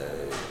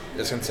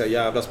jag ska inte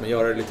säga jävlas, men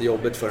göra det lite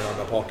jobbigt för den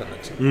andra parten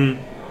liksom.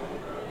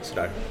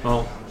 Sådär.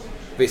 Ja.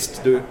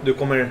 Visst, du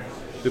kommer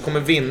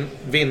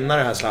vinna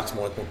det här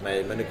slagsmålet mot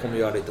mig, men det kommer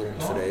göra lite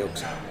ont för dig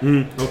också.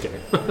 Okej.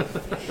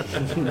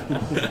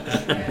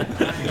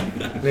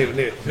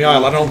 Ni har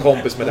alla någon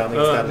kompis med den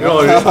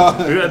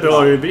inställningen.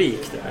 Bra rubrik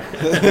där.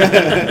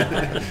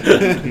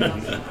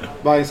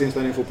 Bajs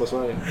inställning i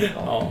fotbollssverige.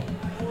 Ja.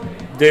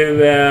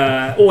 Du,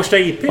 Årsta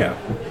IP.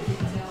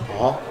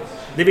 Ja.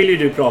 Det vill ju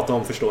du prata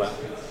om, förstår jag.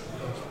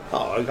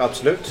 Ja,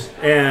 absolut.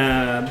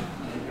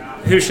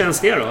 Hur känns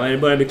det då? Är det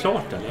börjar bli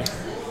klart eller?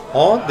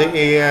 Ja,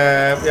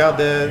 vi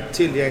hade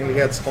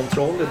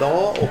tillgänglighetskontroll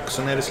idag och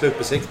sen är det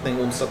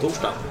slutbesiktning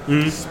onsdag-torsdag.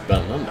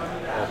 Spännande.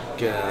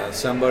 Och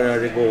sen börjar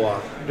det gå,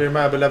 blir det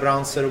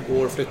möbelleveranser och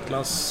går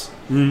flyttklass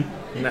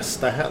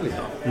nästa helg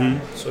då.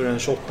 Så är det den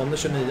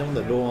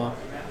 28-29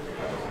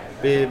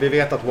 Vi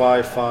vet att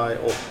wifi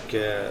och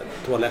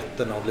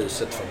toaletterna och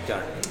lyset funkar.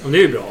 Och det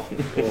är ju bra.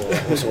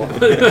 Och så.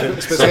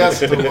 Speciellt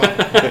då.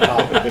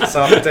 Ja, så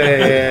att...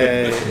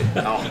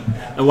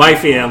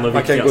 Wifi är ändå viktigast.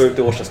 Man kan gå ut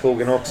i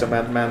Årstaskogen också,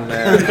 men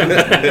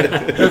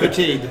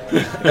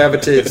över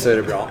tid så är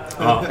det bra.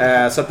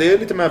 Ja. Så att det är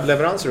lite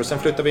möbelleveranser och sen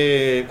flyttar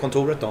vi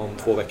kontoret om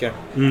 2 veckor.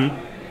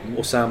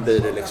 Och sen blir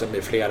det liksom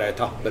i flera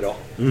etapper då.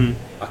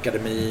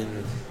 Akademin,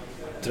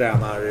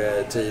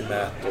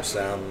 tränarteamet och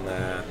sen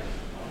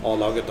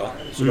A-laget då.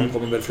 Så de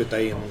kommer väl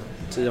flytta in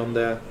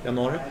 10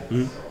 januari.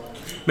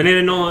 Men är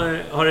det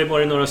har det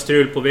varit några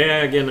strul på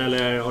vägen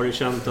eller har du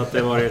känt att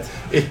det varit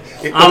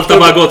allt har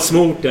bara gått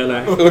smort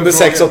eller? Under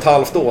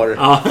 6,5 år.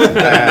 Ja.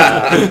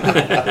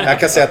 Jag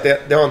kan säga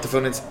att det har inte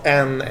funnits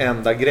en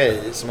enda grej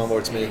som har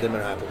varit smidig med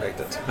det här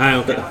projektet. Nej,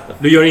 okej.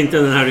 Du gör inte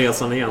den här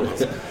resan igen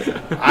alltså.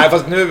 Nej,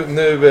 fast nu...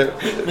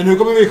 Men hur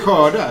kommer vi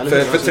skörda?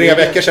 Eller? För 3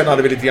 veckor sedan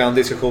hade vi lite grann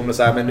diskussioner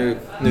så här, men nu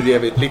är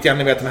vi lite grann,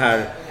 ni vet den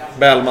här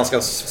Bellman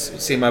ska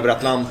simma över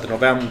Atlanten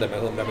och vänder med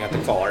 100 meter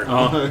kvar.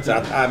 Ja. Så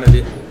att,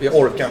 men vi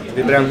orkar inte.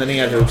 Vi bränner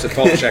ner huset,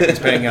 tar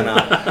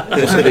försäkringspengarna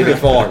och så blir vi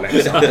kvar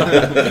liksom.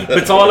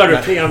 Betalar du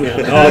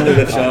premien? Ja,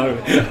 nu kör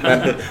vi.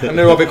 Men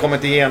nu har vi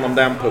kommit igenom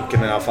den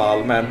pucken i alla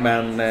fall.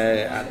 Men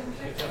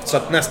så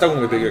att nästa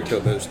gång vi bygger ett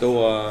klubbhus,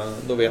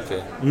 då vet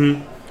vi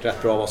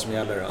rätt bra vad som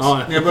gäller. Alltså. Ja,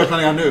 ni har börjat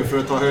planera nu för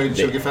att ta höjd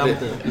 2050.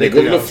 Det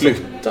går väl att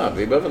flytta,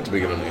 vi behöver inte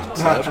bygga något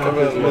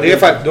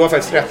nytt. Du har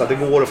faktiskt rätt att det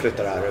går att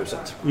flytta det här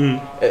huset.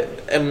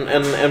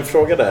 En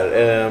fråga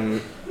där.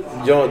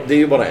 Ja, det är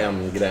ju bara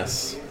en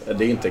gräs.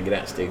 Det är inte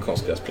gräs, det är en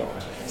konstgräsplan.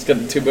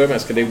 Till börja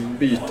med, ska det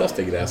bytas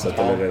till gräset?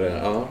 Ja. Eller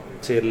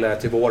är det,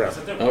 till våren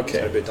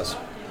ska det bytas.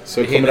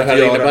 Så kommer det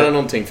här innebära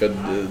någonting för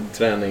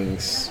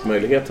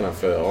träningsmöjligheterna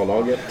för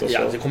A-laget? Ja,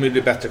 det kommer ju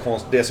bli bättre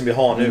konst. Det som vi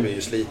har nu är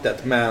ju slitet,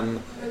 men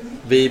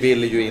vi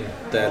ville ju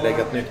inte lägga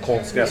ett nytt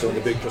konstgräs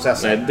under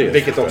byggprocessen. Nej,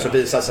 vilket också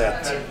visar sig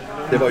att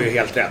det var ju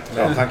helt rätt.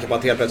 Med tanke på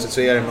att helt plötsligt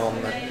så är det någon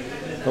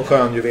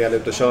skön juvel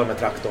ute och kör med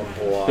traktorn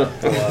och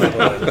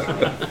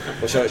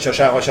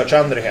har kört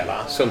sönder det hela.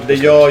 Så det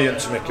gör ju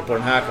inte så mycket på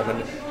den här. Men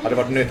hade det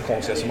varit ett nytt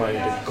konstgräs så man är ju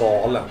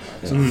galen.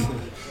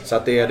 Så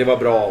att det var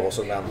bra att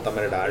vänta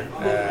med det där.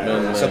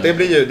 Så att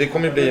det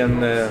kommer ju bli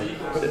en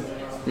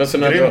men så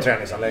grym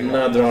träningsanläggning.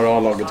 När drar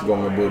A-laget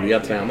igång och börjar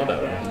träna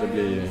där? Det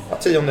blir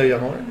 10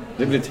 januari.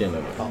 Det blir 10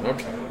 januari. Ja.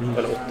 Okay.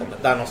 Eller 8.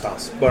 Där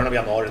någonstans. Början av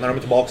januari när de är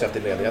tillbaka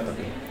efter ledigheten.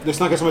 Det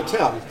snackas om ett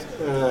tält.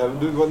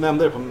 Du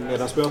nämnde det på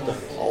medlemsmötet.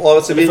 Ja,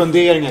 alltså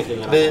funderingar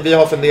kring det. Vi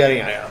har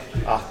funderingar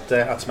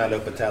att smälla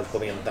upp ett tält på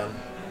vintern.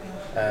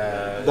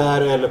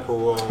 Där eller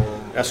på...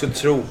 Jag skulle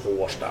tro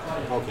på Årsta.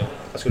 Okay.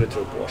 Jag skulle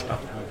tro på Årsta.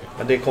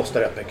 Men det kostar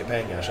rätt mycket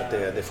pengar så att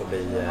det får bli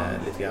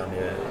lite grann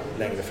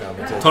längre fram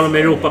i tiden. Tar de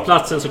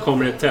Europaplatsen så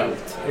kommer det ett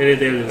tält. Är det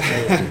du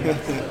säger?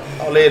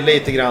 Ja,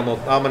 lite grann åt,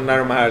 men när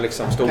de här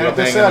liksom stora pengarna...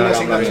 Kan inte sälja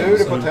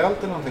signaturer på tält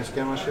eller någonting så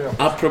kan man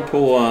köpa.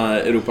 Apropå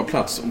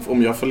Europaplats,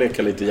 om jag får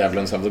leka lite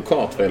djävulens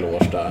advokat vad gäller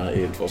Årsta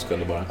i 2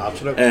 sekunder bara.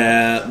 Absolut.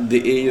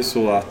 Det är ju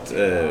så att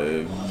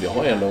vi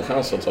har ändå en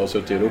chans att ta oss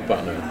ut i Europa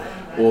nu.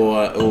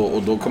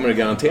 Och då kommer det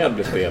garanterat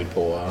bli spel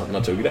på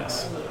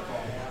naturgräs.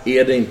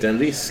 Är det inte en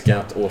risk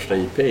att Årsta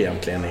IP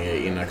egentligen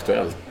är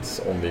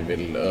inaktuellt om vi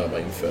vill öva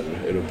inför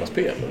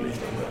Europaspel och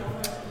liknande?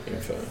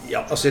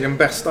 Ja, alltså i den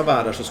bästa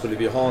världen så skulle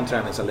vi ha en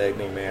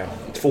träningsanläggning med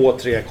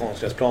 2-3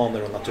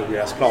 konstgräsplaner och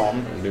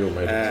naturgräsplan. Det är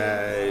omöjligt.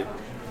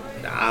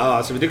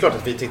 Alltså det är klart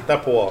att vi tittar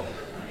på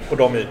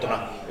de ytorna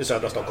i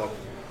södra Stockholm.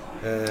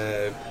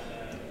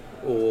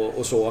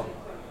 Och så.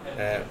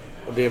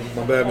 Och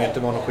man behöver ju inte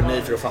vara någon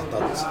geni för att fatta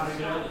att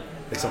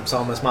liksom,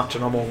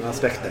 samhällsmatchen har många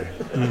aspekter.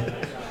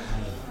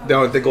 Det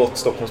har inte gått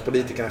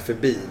Stockholmspolitikerna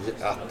förbi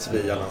att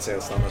vi har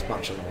lanserat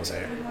samhällsmatchen, om man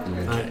säger.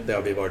 Det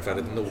har vi varit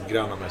väldigt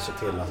noggranna med att se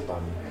till att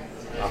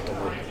de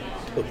har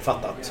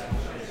uppfattat.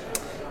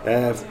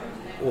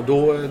 Och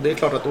då, det är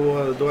klart att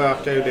då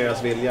ökar ju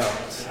deras vilja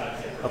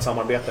att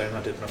samarbeta i den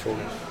här typen av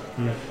frågor.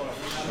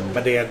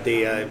 Men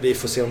vi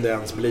får se om det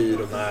ens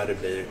blir och när det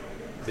blir.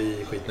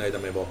 Vi är skitnöjda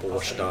med att vara på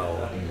Årsta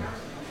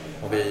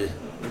och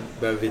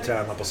behöver vi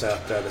träna på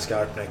Sätra eller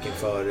Skarpnäck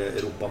inför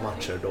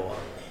Europamatcher,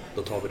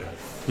 då tar vi det.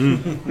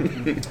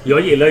 Jag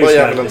gillar ju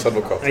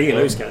Skarpnäck. Jag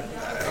gillar ju Skarpnäck.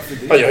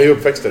 Jag är ju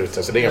uppväxt där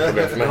ute så det är inga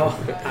problem för mig.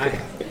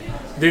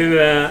 Du,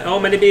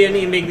 men det blir en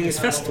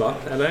invigningsfest va?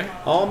 Eller?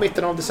 Ja,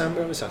 mitten av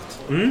december har vi sagt.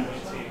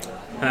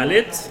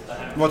 Härligt.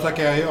 Vad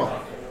tackar jag?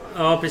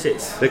 Ja,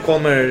 precis. Det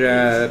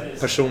kommer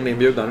personlig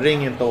inbjudan.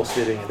 Ring inte oss,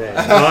 vi ringer dig.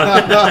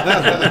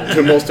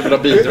 Du måste väl ha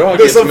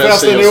bidragit med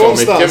sig och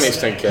så mycket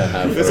misstänker jag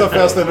här. Det är som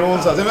festen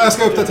någonstans. Men jag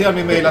ska uppdatera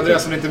min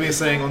mailadress om ni inte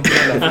missar en gång till.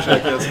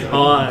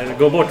 Ja,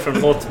 gå bort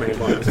från hotmail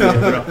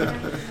bara.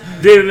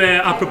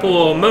 Du,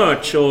 apropå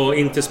merch och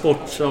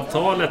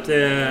Intersportsavtalet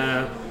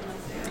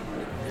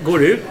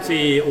går ut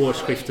i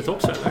årsskiftet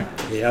också,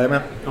 eller?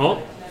 Jajamän. Ja.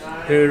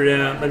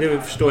 Men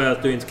det förstår jag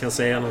att du inte kan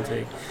säga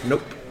någonting.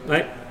 Nope.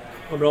 Nej.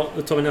 vad bra.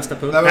 Då tar vi nästa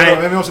punkt. Nej,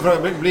 men vi måste fråga,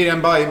 blir det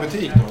en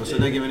buy-butik då? Så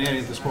lägger vi ner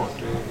Intersport?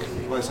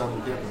 Vad är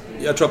sannolikheten?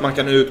 Jag tror att man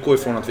kan utgå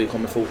ifrån att vi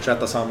kommer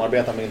fortsätta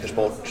samarbeta med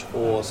Intersport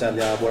och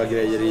sälja våra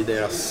grejer i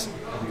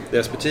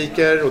deras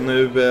butiker. Och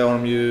nu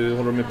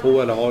håller de ju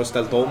på, eller har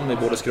ställt om i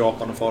både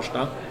Skrapan och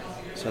Farsta.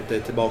 Så att det är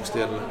tillbaks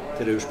till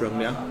det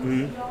ursprungliga.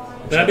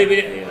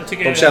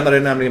 De tjänar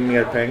nämligen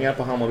mer pengar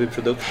på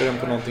Hammarby-produkter än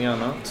på någonting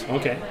annat.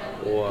 Okej.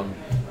 Och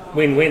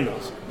win-win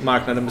alltså.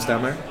 Marknaden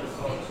bestämmer.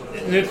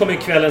 Nu kommer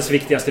kvällens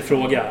viktigaste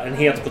fråga. En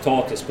het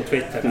potatis på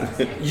Twitter.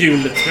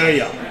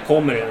 Jultröja.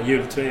 Kommer det en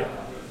jultröja?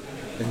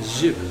 En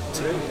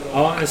jultröja?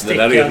 Ja, en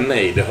stickad. Det där är ju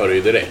nej, det hör du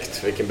ju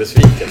direkt. Vilken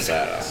besvikelse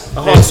är det.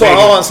 Jaha, så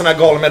har en sån här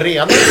gal med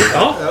renar.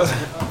 Ja.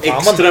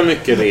 Extra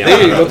mycket renar.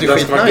 Det låter ju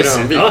skitnice.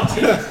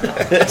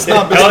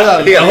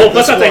 Jag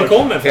hoppas att den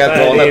kommer. För det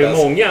är ju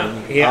många.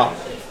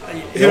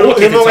 Hur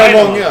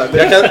många?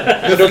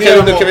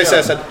 Då kan vi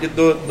säga så att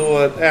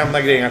då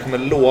enda grejen jag kommer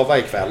lova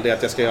ikväll, det är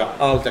att jag ska göra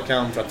allt jag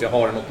kan för att jag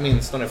har den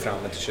åtminstone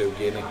framme till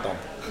 2019.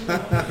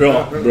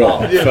 Bra.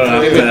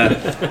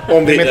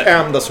 Om det är mitt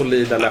enda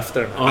solida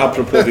löfte.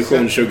 Apropå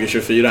Vision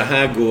 2024,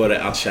 här går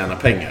det att tjäna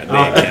pengar.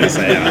 Det kan jag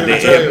säga.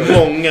 Det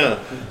är många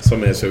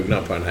som är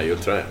sugna på den här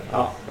jultröjan.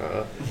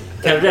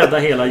 Kan rädda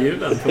hela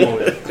julen för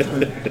många.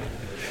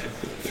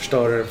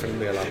 Förstörare för en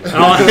del andra.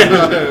 Ja,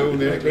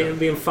 det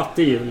blir en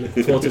fattig jul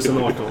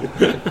 2018.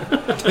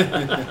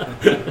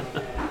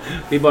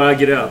 Det är bara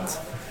gröt.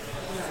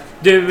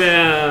 Du,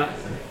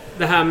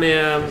 det här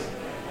med...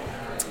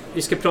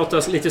 Vi ska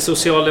prata lite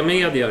sociala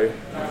medier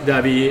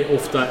där vi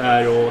ofta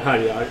är och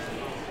härjar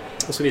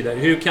och så vidare.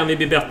 Hur kan vi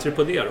bli bättre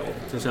på det då?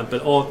 Till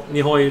exempel,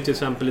 ni har ju till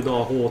exempel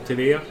idag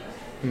HTV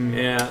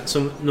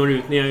som når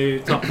ut. Ni har ju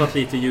tappat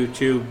lite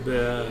YouTube.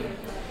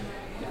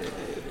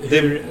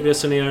 Hur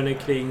resonerar ni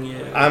kring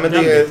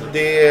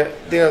det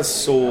är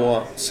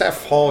så...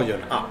 SEF har ju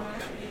en app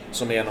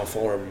som är någon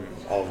form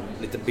av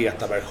lite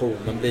betaversion,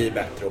 men blir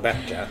bättre och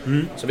bättre.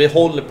 Så vi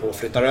håller på att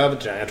flytta över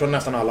till den. Jag tror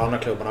nästan alla andra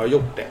klubbarna har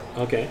gjort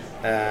det. Okay.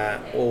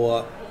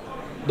 Och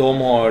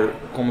de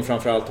kommer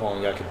framförallt ha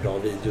en jäkligt bra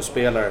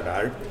videospelare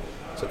där.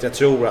 Så att jag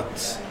tror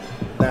att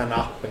den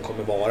appen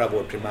kommer vara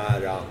vår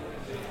primära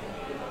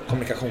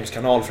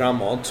kommunikationskanal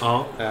framåt.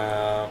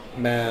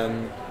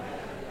 Men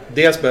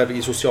dels behöver vi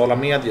i sociala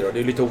medier, och det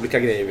är lite olika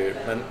grejer,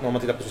 men om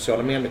man tittar på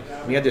sociala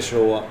medier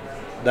så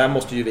där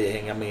måste ju vi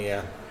hänga med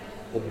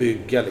och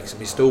bygga liksom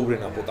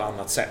historierna på ett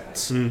annat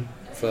sätt.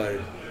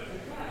 För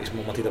liksom,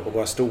 om man tittar på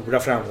våra stora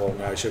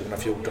framgångar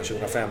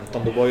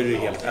 2014-2015, då var ju det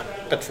helt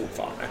öppet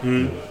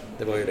fortfarande.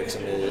 Det var ju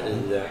liksom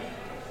i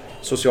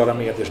sociala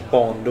mediers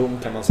barndom,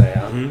 kan man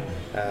säga.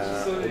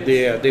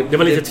 Det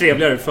var lite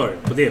trevligare förr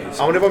på det viset.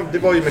 Ja, men det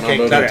var ju mycket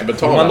enklare.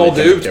 Man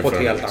nådde ut på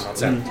ett helt annat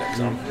sätt.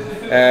 Liksom.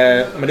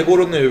 Men det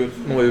går att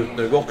nå ut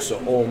nu också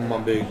om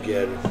man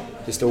bygger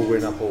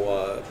historierna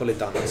på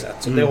lite annat sätt.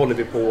 Så det håller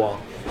vi på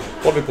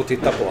att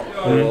titta på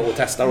och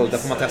testar. Och där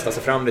får man testa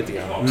sig fram lite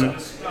grann också.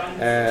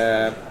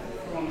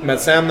 Men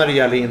sen när det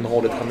gäller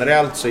innehållet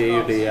generellt så är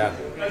ju det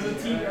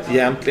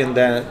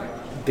egentligen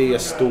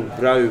det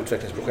stora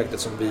utvecklingsprojektet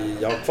som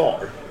vi har kvar,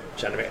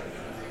 känner vi.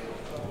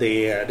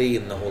 Det är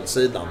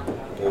innehållssidan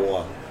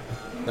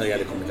när det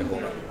gäller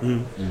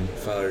kommunikationen.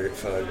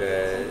 För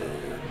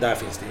där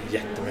finns det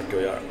jättemycket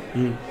att göra.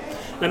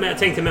 Nej, men jag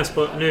tänkte mest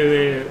på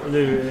nu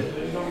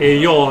är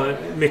jag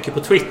mycket på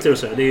Twitter och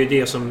så. Det är ju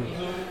det som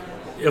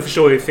jag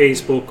förstår ju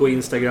Facebook och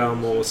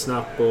Instagram och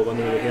Snap och vad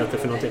det heter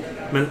för någonting.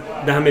 Men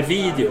det här med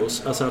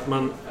videos, alltså att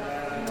man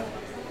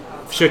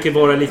försöker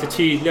vara lite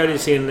tydligare i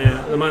sin...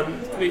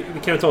 Vi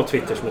kan ta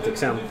Twitter som ett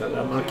exempel.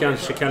 Man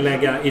kanske kan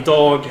lägga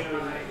idag,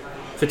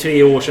 för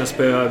 3 år sedan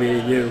spöade vi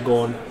i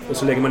Djurgården, och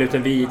så lägger man ut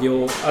en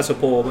video, alltså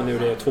på vad nu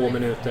det är, 2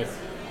 minuter.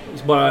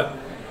 Så bara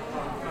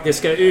det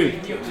ska ut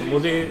liksom.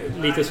 Och det är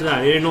lite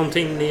sådär. Är det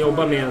någonting ni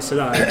jobbar med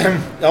sådär?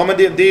 Ja, men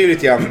det är ju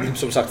lite grann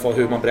som sagt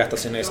hur man berättar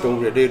sina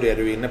historier. Det är ju det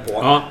du är inne på.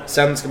 Ja.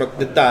 Sen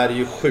det där är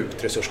ju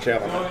sjukt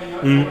resurskrävande.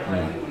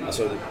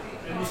 Alltså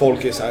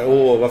folk är så här,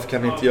 varför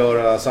kan vi inte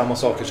göra samma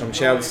saker som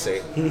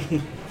Chelsea?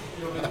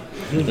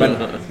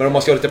 men om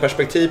man ska ha lite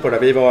perspektiv på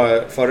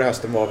det. Förra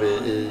hösten var vi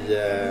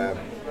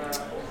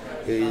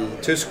i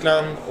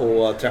Tyskland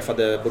och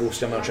träffade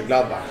Borussia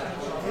Mönchengladbach.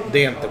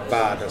 Det är inte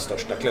världens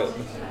största klubb.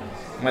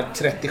 De har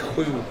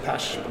 37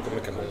 pers på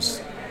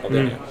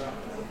kommunikationsavdelningen.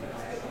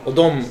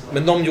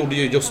 Men de gjorde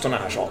ju just sådana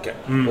här saker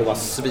och var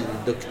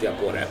svinduktiga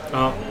på det.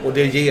 Ja. Och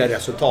det ger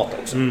resultat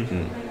också.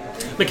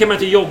 Men kan man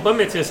inte jobba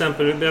med till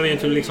exempel,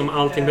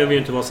 allting behöver ju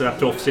inte vara sådär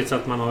proffsigt så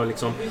att man har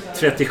liksom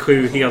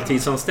 37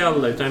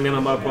 heltidsanställda, utan jag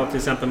menar bara på att till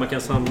exempel man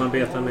kan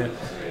samarbeta med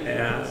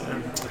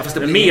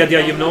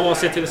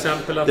mediagymnasiet till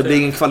exempel. Det blir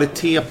ingen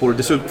kvalitet på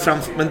det.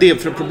 Men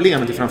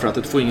problemet är framförallt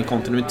att du får ingen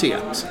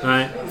kontinuitet.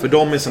 Nej. För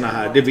de är såna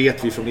här, det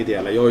vet vi från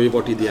ideella. Jag har ju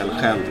varit ideell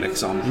själv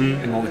liksom,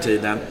 en gång i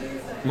tiden.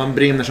 Man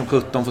brinner som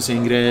 17 för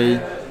sin grej,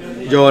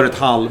 gör ett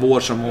halvår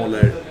som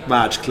håller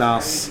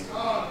världsklass,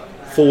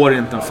 får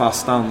inte en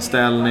fast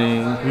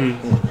anställning,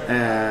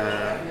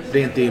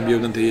 blir inte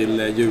inbjuden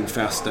till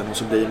julfesten och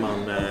så blir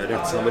man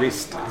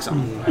rättshaverist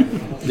liksom.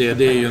 Det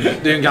är ju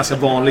en ganska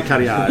vanlig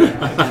karriär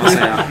kan man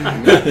säga.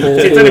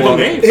 Tittar ni på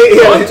mig?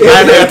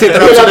 Nej, jag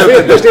tittar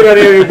absolut inte. Stirrar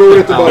ner i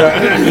bordet och bara...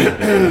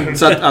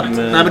 Så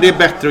nej, men det är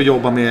bättre att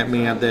jobba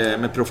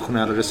med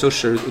professionella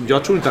resurser.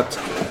 Jag tror inte att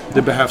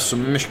det behövs så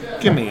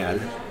mycket mer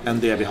än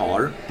det vi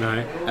har.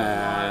 Nej.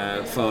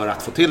 För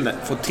att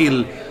få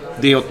till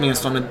det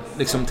åtminstone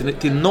liksom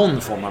till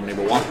någon form av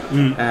nivå.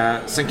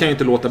 Sen kan jag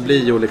inte låta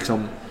bli att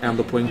liksom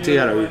ändå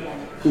poängtera hur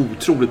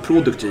otroligt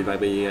produktiva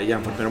vi är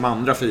jämfört med de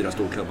andra 4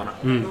 storklubbarna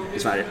i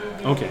Sverige.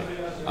 Okay.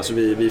 Alltså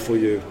vi får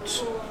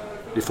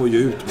ju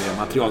ut mer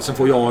material. Sen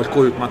får ju AIK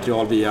ut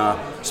material via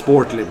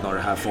Sportlib när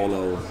det här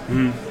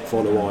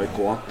follow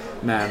AIK.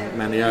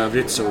 Men i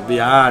övrigt så vi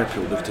är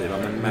produktiva.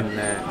 Men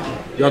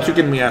jag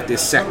tycker mer att det är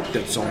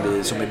sättet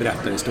som vi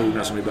berättar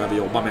historierna som vi behöver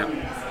jobba med.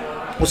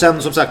 Och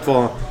sen som sagt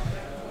var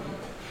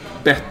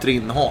bättre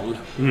innehåll.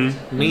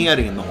 Mer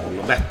innehåll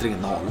och bättre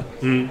innehåll.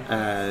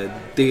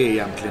 Det är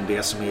egentligen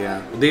det som är...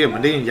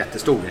 Men det är en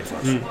jättestor grej för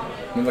oss.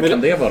 Men vad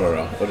kan det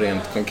vara då?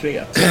 Rent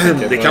konkret?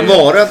 Det kan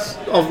vara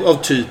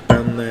av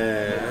typen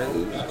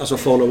alltså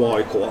follow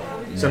AIK.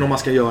 Sen om man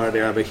ska göra det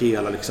över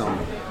hela liksom...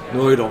 Nu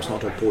har ju de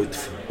snart hållit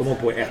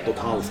på i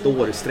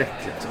 1,5 år i sträck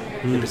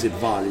liksom. I princip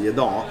varje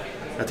dag.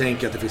 Jag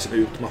tänker att det finns en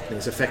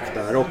utmattningseffekt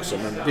där också.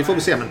 Men vi får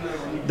väl se. Men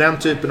den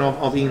typen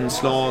av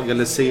inslag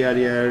eller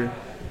serier...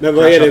 Men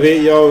vad är det?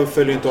 Jag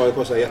följer inte AIK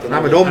så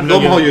jättenära. Nej, men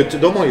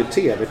de har ju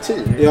tv-team.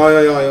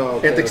 Ja.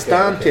 Ett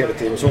externt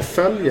tv-team som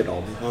följer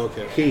dem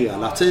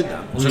hela tiden.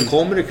 Och sen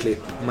kommer det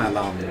klipp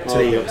mellan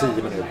 3 och 10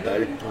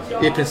 minuter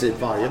i princip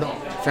varje dag.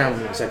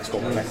 5-6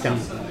 gånger i veckan.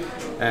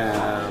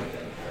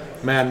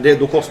 Men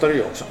då kostar det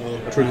ju också.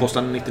 Jag tror det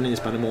kostar 99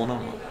 spänn i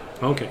månaden.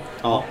 Okej.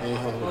 Ja.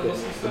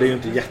 Och det är ju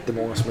inte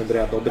jättemånga som är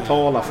beredda att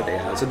betala för det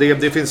här. Så det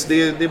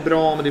är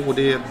bra, men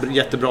det är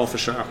jättebra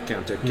försök kan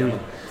jag tycka.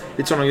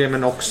 Lite sådana grejer,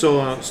 men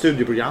också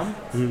studieprogram.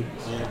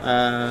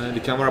 Det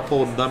kan vara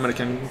poddar, men det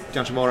kan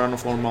kanske vara någon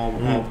form av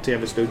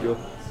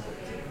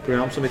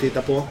tv-studioprogram som vi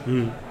tittar på.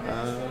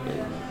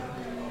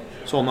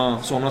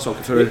 Sådana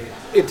saker. För...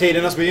 I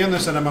tidernas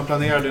begynnelse när man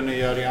planerade den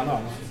nya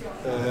arenan,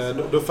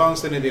 då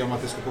fanns det en idé om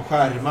att det skulle på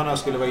skärmarna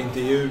skulle vara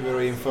intervjuer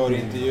och inför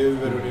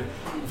intervjuer. Och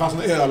det fanns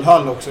en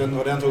ölhall också,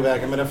 vad den tog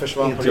vägen, men den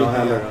försvann på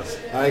riktigt.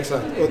 Ja,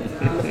 exakt.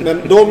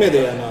 Men de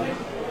idéerna,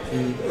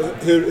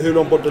 hur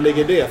långt bort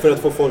ligger det? För att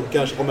få folk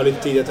kanske komma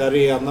lite tidigt till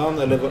arenan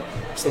eller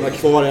stanna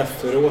kvar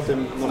efteråt?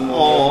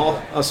 Ja,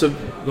 alltså...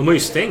 De har ju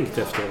stängt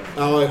efteråt.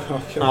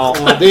 Ja,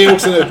 det är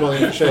också en utmaning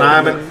för sig.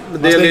 Nej, men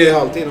det är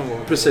alltid någon gång.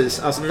 Precis.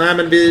 Alltså, nej,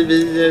 men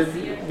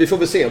vi får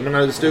väl se.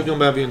 Men studion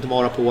behöver ju inte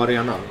vara på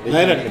arenan.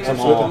 Nej, liksom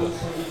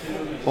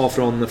ha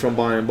från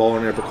Bayern Bar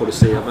ner på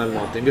Colosseum eller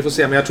någonting. Vi får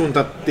se, men jag tror inte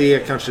att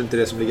det kanske inte är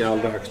det som ligger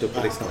allra högst upp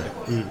på listan.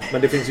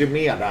 Men det finns ju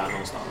mer där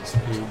någonstans.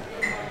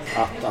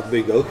 Att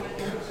bygga upp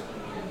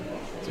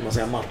man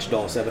säger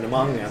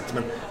matchdagsevenemanget,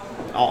 men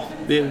ja,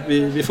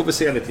 vi får väl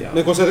se lite grann.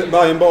 Men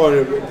Bayern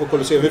Bar på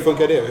Colosseum, hur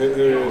funkar det?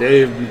 Det är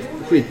ju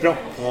skitbra.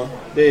 Ja.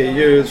 Det är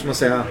ju som man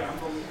säger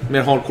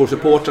mer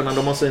hardcore-supportrarna,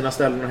 de har sina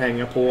ställen att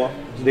hänga på.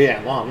 Det är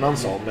en och annan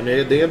sån, men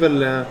det är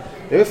väl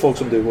folk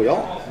som du och jag.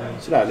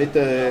 Sådär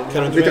lite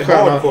kan du lite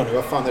sköna på nu?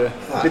 Vad fan är det?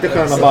 Lite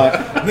sköna bara.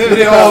 Nu är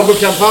det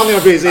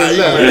avkampanjen precis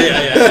inne.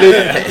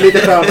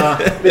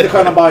 Lite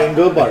sköna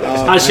Bayern-gubbar.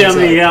 Han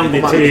känner igen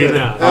ditt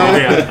tryne.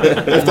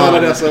 Efter alla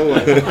dessa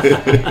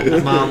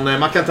år.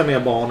 Man kan ta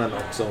med barnen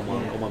också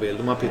om man vill.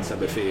 De har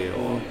pizzabuffé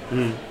och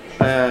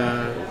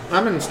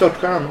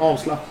störtskön,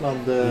 avslappnad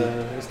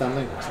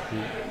stämning också.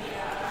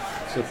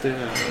 Så att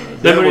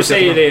men du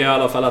säger det i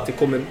alla fall att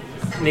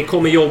ni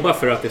kommer jobba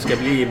för att det ska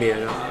bli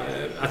mer,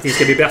 att ni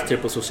ska bli bättre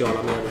på sociala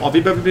medier. Ja,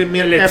 vi behöver bli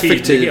mer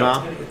effektiva.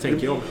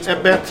 Tänker jag.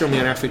 Bättre och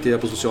mer effektiva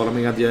på sociala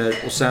medier,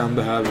 och sen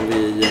behöver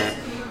vi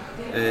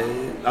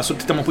alltså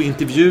tittar man på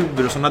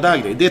intervjuer och sådana där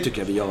grejer, det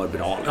tycker jag vi gör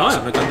bra.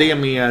 Liksom. Utan det är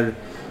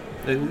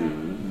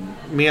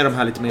mer de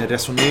här lite mer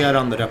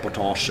resonerande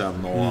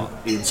reportagen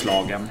och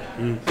inslagen.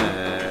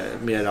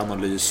 Mer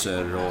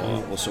analyser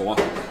och så.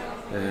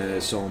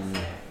 Som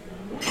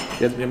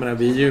jag menar,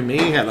 vi är ju med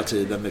hela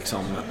tiden liksom,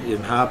 i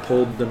den här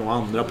podden och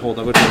andra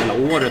poddar över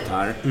hela året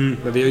här.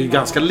 Men vi har ju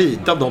ganska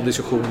lite av de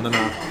diskussionerna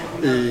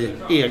i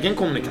egen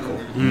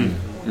kommunikation.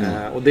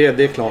 Och det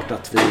är klart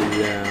att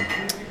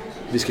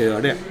vi ska göra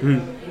det.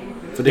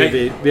 För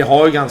vi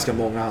har ju ganska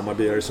många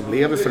Hammarbyare som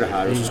lever för det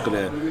här och som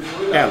skulle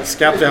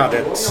älska att vi hade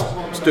ett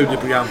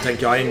studieprogram,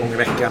 tänker jag, en gång i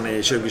veckan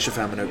i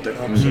 20-25 minuter.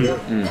 Ja,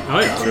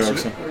 tror jag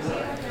också.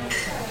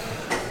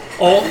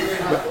 Ja.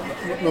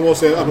 Man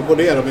måste, apropå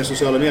det då, med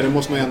sociala medier,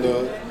 måste man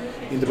ändå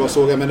inte bara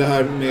såga, men det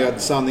här med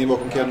sanning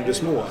bakom Kennedy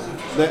små.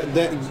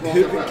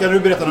 Kan du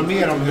berätta något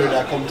mer om hur det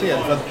där kom till?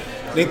 För att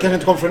det kanske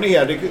inte kom från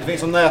er, det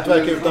finns en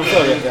nätverk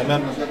utanför egentligen,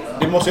 men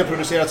det måste ju ha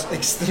producerats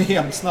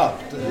extremt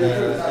snabbt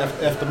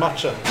efter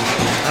matchen.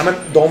 Ja, men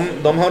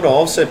de hörde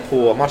av sig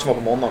på, matchen var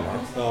på måndagen.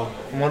 Ja.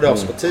 De hörde av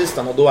sig på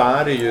tisdagen, och då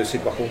är det ju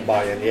situation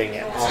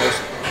Bayern-gänget. Ja,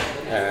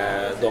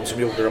 de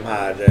som gjorde de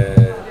här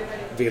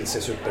Vilse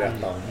i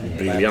Superettan.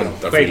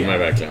 Briljanta filmer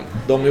verkligen.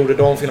 De gjorde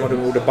de filmer,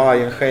 de gjorde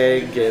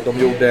Bayernskägg, de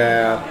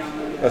gjorde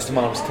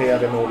Östermalms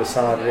TV med Olle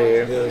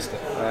Sarri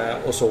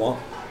och så.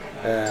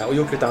 Och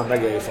gjort lite andra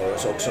grejer för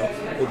oss också.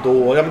 Och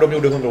då, men de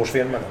gjorde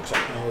 100-årsfilmen också.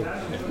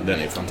 Den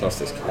är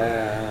fantastisk.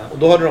 Och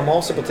då hörde de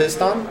av sig på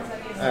tisdagen.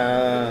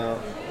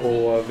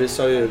 Och vi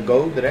sa ju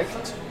go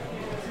direkt.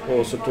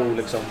 Och så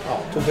tog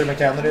Freddie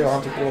Kennedy och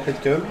han tyckte det var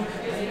skitkul.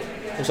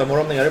 Och sen var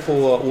de nere på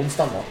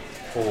onsdagen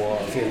då.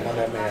 Och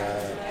filmade med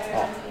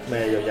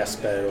mig och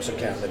Jesper och så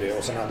Kennedy.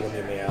 Och sen hade de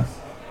ju med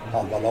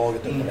halva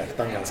laget upp på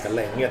läktaren ganska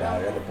länge där.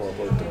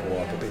 Eller ute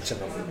på pitchen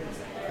då.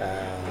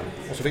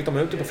 Och så fick de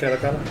ut det på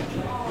fredagskvällen.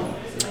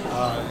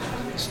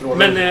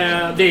 Men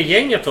det är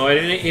gänget då?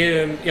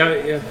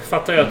 Jag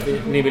fattar ju att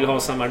ni vill ha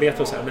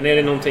samarbete och så här, men är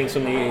det någonting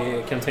som ni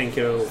kan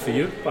tänka er att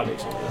fördjupa?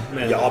 Liksom,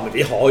 Ja, men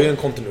vi har ju en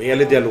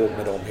kontinuerlig dialog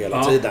med dem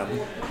hela tiden.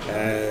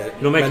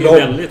 De verkar ju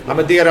väldigt... Ja,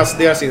 men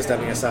deras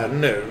inställning är så här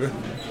nu.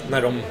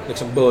 När de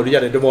liksom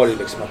började, då var det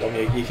liksom att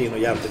de gick in och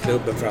hjälpte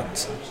klubben för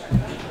att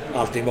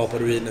allting var på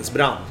ruinens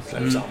brant.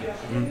 Liksom.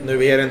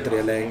 Nu är det inte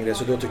det längre,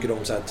 så då tycker de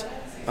så att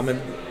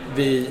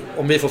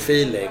om vi får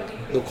feeling,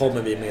 då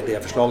kommer vi med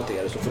det förslag till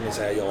er, så får ni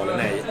säga ja eller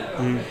nej.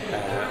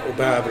 Och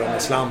behöver de en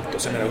slant,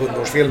 och sen är det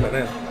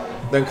 100-årsfilmen,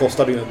 den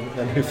kostade ju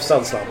en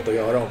hyfsad slant att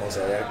göra, om man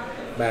säger.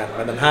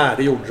 Men den här,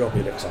 det gjorde de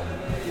ju liksom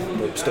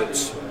på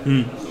uppstuds.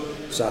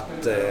 Så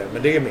att,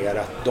 men det är mer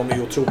att de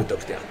är otroligt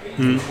duktiga.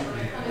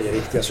 Det är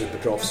riktiga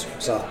superproffs.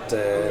 Så att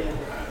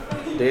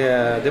det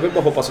är väl bara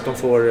att hoppas att de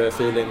får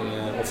feeling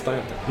ofta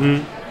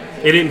egentligen.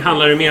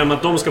 Handlar det mer om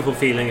att de ska få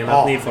feelingen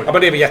att ni får? Ja,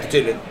 men det är väl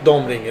jättetydligt.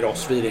 De ringer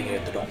oss, vi ringer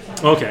inte dem.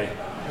 Okej,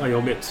 vad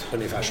jobbigt.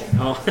 Ungefär så.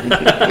 Ja.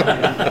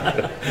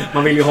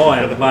 Man vill ju ha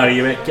en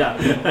varje vecka.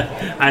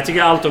 Jag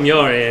tycker allt de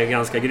gör är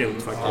ganska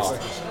grymt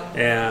faktiskt.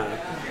 Är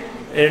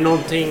det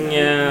någonting...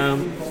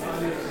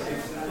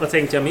 vad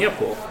tänkte jag mer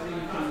på?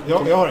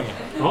 Jag har ingen.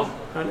 Ja,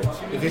 härligt.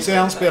 Det finns ju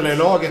en spelare i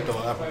laget då,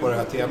 på det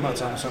här temat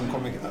som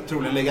kommer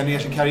troligen lägga ner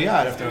sin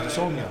karriär efter den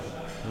säsongen.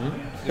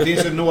 Det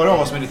finns ju några av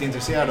oss som är lite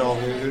intresserade av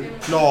hur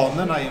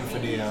planerna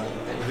inför det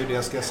och hur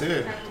det ska se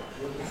ut.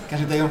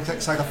 Kanske inte i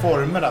exakta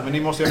former där, men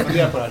ni måste ju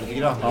fundera på det här lite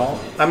grann. Ja,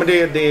 nej, men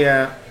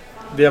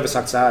vi har väl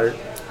sagt så här,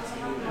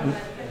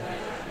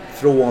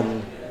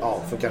 från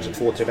för kanske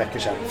 2-3 veckor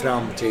sedan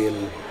fram till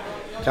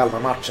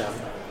Kalmar-matchen,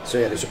 så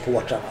är det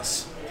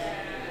supportrarnas.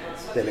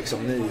 Det är liksom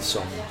ni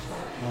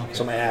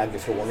som äger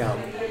frågan.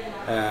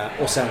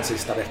 Och sen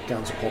sista veckan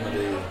så kommer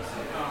vi,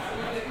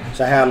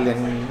 så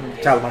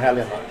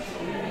Kalmar-helgen,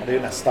 det är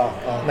ju nästa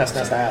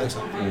här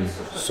liksom.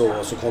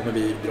 Så kommer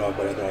vi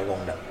börja dra igång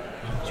den.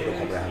 Så då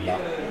kommer det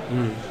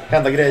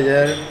hända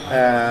grejer.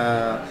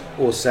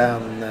 Och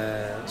sen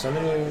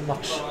är det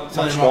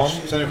matchdagen.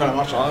 Sen är det själva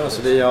matchen. Ja,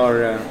 så vi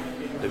har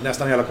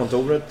nästan hela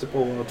kontoret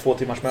på 2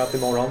 timmars möte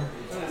imorgon.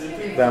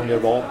 Vem gör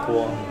vad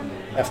på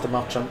efter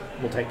matchen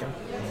mot Häcken.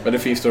 Men det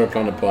finns stora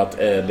planer på att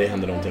det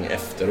händer någonting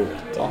efteråt.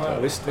 Ja,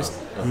 visst.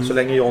 Så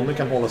länge Jonny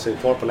kan hålla sig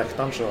kvar på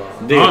läktaren så...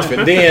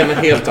 Det är en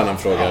helt annan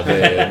fråga.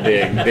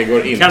 Det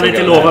går inte. Kan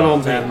inte lova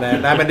någonting.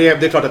 Nej, men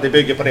det är klart att det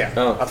bygger på det.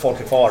 Ja. Att folk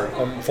är kvar.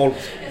 Om folk,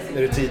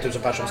 är det 10 000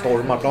 personer som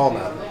stormar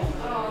planen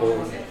och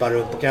bara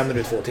runt på Kennedy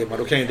i 2 timmar,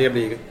 då kan ju det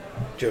bli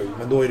kul.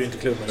 Men då är det inte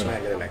klubben som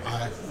äger det längre.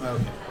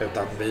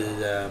 Utan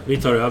vi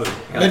tar över.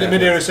 Men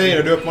det du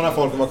säger, du uppmanar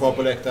folk att vara kvar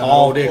på läktaren.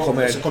 Ja, och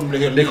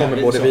det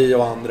kommer både vi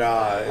och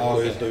andra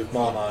gå ut och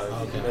utmana.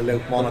 Eller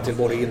uppmana till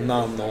både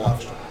innan och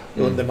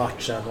under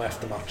matchen och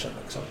efter matchen.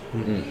 Liksom.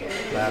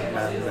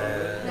 Men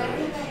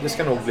det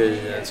ska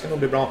nog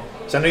bli bra.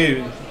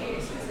 Sen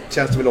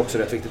känns det väl också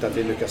rätt viktigt att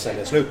vi lyckas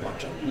sälja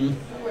slutmatchen.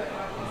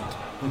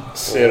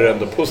 Ser det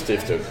ändå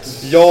positivt ut?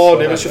 Ja,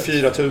 det är väl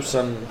 24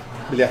 000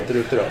 biljetter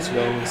ute då, så vi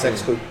har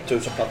 6-7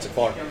 000 platser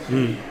kvar.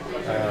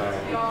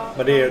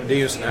 Men det är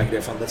ju en sån här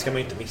grej, fan, det ska man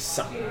ju inte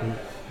missa.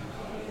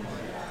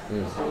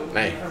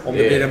 Nej. Om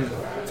det blir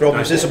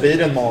förhoppningsvis så blir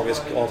det en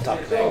magisk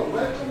avtackning.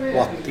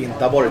 Och att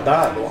inte ha varit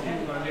där då.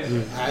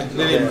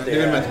 Nej, det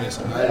vill man inte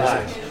missa.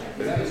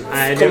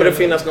 Nej, kommer det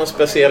finnas någon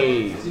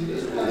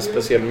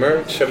speciell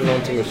merch eller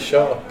någonting att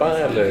köpa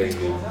eller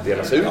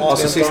delas ut? Ja,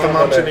 alltså sista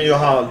matchen är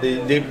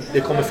ju det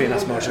kommer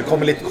finnas merch. Det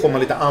kommer komma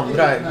lite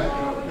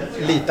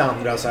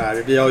andra så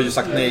här. Vi har ju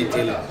sagt nej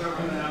till,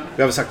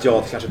 vi har väl sagt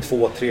ja till kanske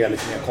 2-3 lite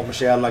mer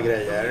kommersiella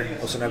grejer,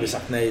 och sen har vi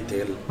sagt nej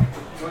till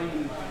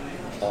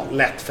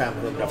lätt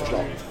 500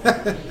 förslag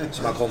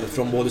som har kommit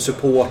från både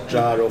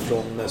supportrar och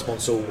från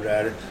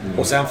sponsorer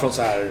och sen från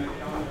så här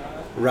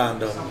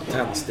random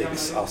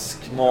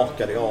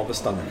tändsticksaskmakare i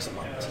Avesta liksom,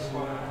 att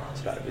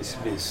sådär,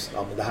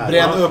 men det här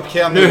bränn upp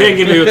nu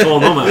hänger vi ut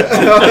honom här.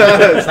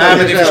 Nej,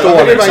 men ni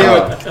förstår liksom,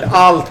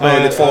 allt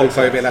möjligt folk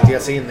har ju velat ge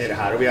sig in i det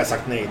här och vi har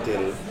sagt nej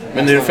till.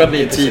 Men är det för att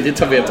ni tidigt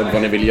har vetat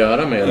vad ni vill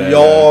göra med det?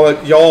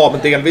 Ja,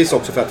 men delvis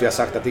också för att vi har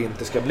sagt att det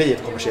inte ska bli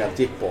ett kommersiellt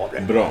jippo av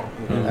det. Bra.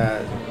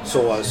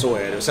 Så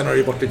är det. Sen har det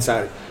ju varit lite så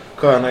här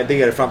sköna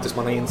idéer fram tills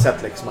man har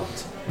insett liksom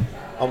att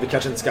om vi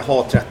kanske inte ska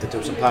ha 30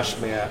 000 pers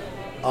med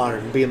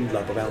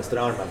armbindlar på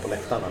vänsterarmen på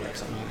läktarna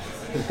liksom.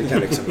 Det kan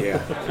liksom ge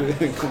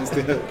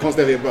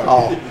konstiga vibbar.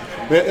 Ja.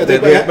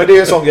 Men det är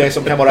en sån grej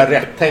som kan vara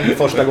rätt tänkt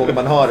första gången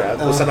man hör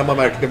det. Och sen när man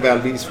verkligen väl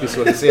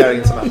visualiserar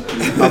in såna,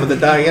 ja men det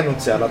där är nog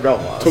inte så jävla bra.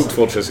 Tog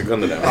 2-3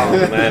 sekunder där. Ja.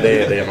 Nej,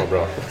 det är nog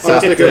bra. Så jag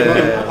sträcker upp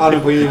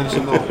armen på given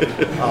signal.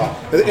 Ja.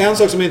 En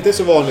sak som inte är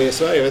så vanlig i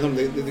Sverige, jag vet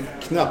inte om det är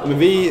knappt,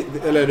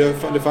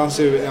 men det fanns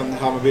ju en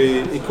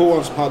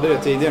Hammarby-ikon som hade det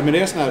tidigare, men det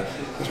är sån här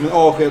som en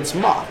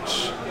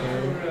avskedsmatch.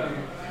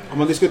 Har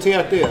man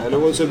diskuterat det?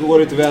 Eller så går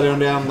det inte väl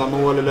under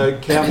ändamål eller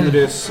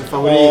Kennedys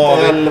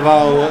favorit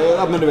 11 och,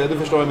 ja men du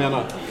förstår vad jag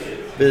menar.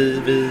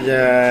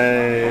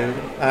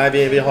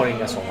 Vi har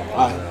inga sådana.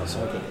 Alltså.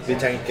 Vi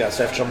tänker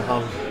alltså, eftersom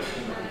han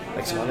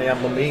är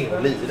ändå med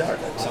och lirar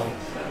liksom,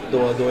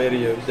 då är det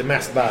ju det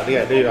mest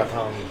värdiga, det är ju att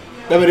han.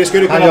 Ja, men det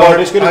skulle kunna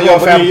vara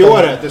på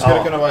nyåret. Det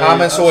skulle kunna vara. Ja,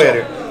 men så är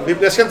det.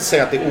 Jag ska inte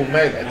säga att det är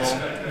omöjligt.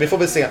 Vi får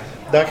väl se.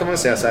 Där kan man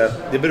säga så här,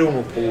 det beror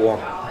nog på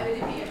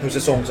hur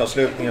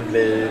säsongsavslutningen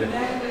blir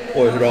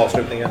och hur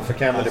avslutningen för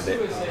Kennedy blir.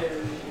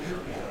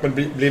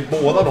 Men blir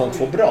båda de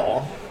två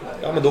bra,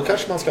 ja men då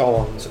kanske man ska ha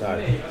en sån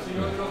här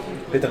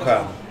lite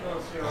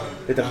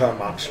skön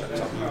match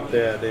liksom.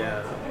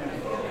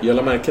 Jag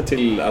lade märke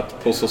till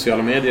att på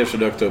sociala medier så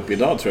dök det upp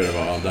idag, tror jag det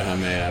var, det här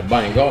med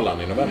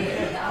Bajengalan i november.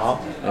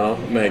 Ja,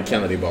 med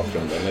Kennedy i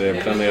bakgrunden. Är det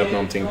planerat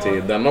någonting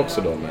till den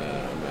också då?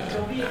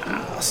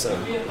 Alltså,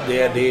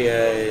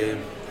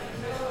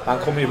 han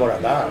kommer ju vara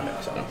där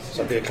liksom.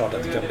 Så det är klart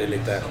att det kan bli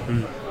lite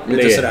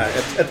sådär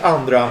ett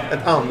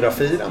andra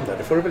firande.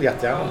 Det får du väl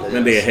jättegärna bli.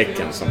 Men det är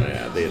Häcken som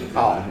är det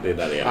är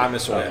där det är. Ja, men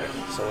så är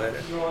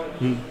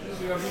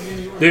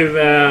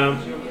det.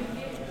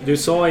 Du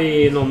sa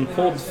i någon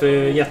podd för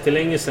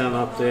jättelänge sedan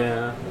att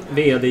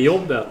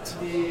vd-jobbet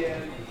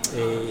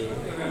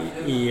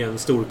i en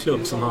stor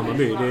klubb som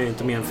Hammarby, det är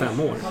inte mer än 5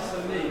 år.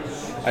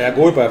 Ja, jag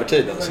går ju på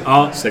övertid alltså.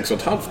 Ja.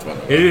 6,5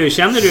 va?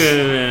 Känner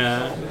du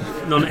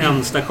någon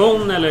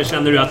ändstation eller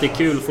känner du att det är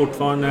kul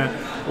fortfarande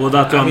och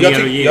att du har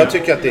mer att ge? Jag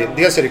tycker att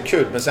dels är det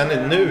kul, men sen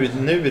nu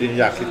är det en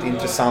jäkligt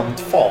intressant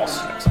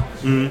fas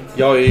liksom.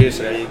 Jag är ju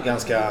sådär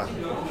ganska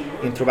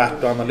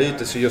introvert och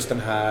analytisk, så just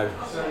den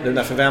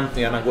där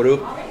förväntningarna går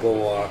upp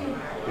och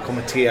det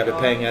kommer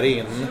tv-pengar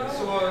in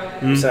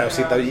och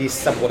sitta och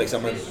gissa på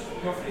liksom,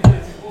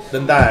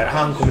 den där,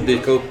 han kommer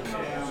dyka upp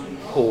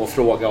och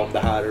fråga om det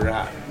här och det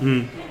här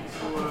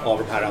av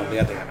de här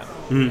anledningarna.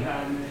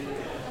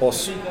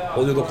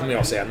 Och då kommer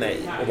jag säga nej,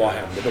 och vad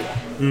händer då?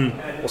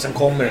 Och sen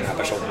kommer den här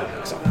personen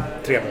liksom,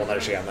 3 månader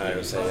senare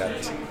och säger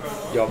att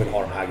jag vill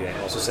ha de här grejerna,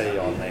 och så säger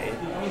jag nej.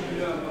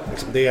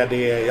 Liksom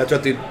jag tror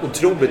att det är en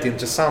otroligt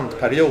intressant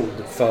period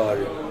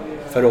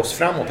för oss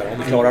framåt här,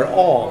 om vi klarar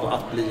av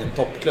att bli en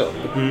toppklubb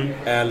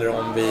eller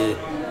om vi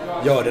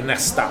gör det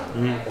nästa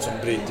och så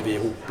bryter vi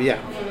ihop igen.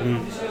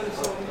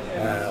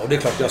 Och det är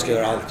klart att jag ska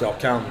göra allt jag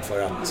kan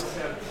för att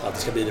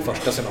det ska bli det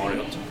första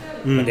scenariot.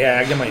 Men det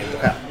äger man ju inte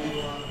själv.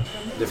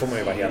 Det får man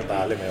ju vara helt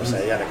ärlig med att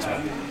säga liksom.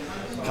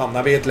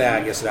 Hamnar vi i ett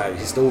läge sådär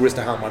historiskt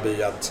i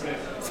Hammarby att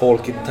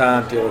folk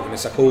internt i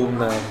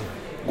organisationen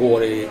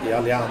går i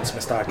allians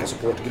med starka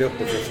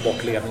supportgrupper för att få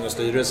bort ledning och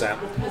styrelse,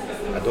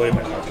 då är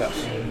man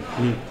chanslös.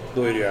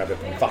 Då är det ju över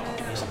på en kvart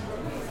liksom.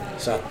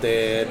 Så att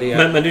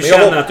men du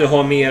känner att du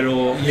har mer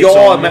och liksom...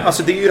 Ja, men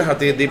alltså det är ju det här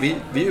att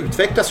vi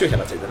utvecklas ju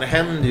hela tiden. Det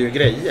händer ju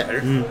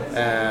grejer.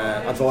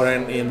 Att vara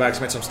i en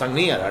verksamhet som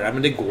stagnerar,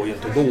 men det går ju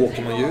inte. Då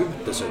åker man ju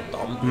ut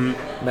dessutom.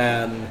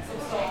 Men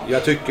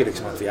jag tycker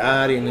liksom att vi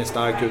är inne i en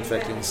stark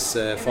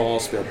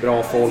utvecklingsfas. Vi har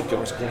bra folk i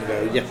organisationen, vi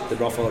har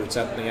jättebra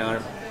förutsättningar.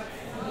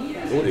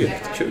 Då är det ju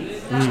jättekul.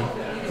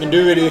 Men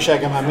du vill ju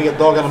käka de här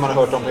middagarna man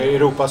har hört om i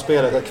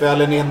Europaspelet. Att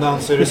kvällen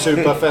innan så är det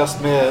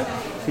superfest med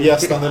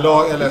gästande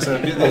lag, eller så. Du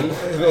vill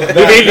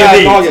ju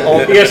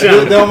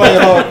dit. Det har man ju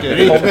hört.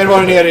 Rickmer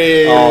var nere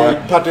i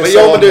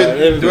Partizan. Ja,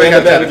 men du är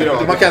helt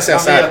rätt. Man kan säga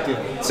så här.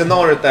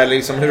 Scenariot är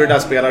liksom hur det där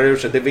spelar ur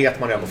sig, det vet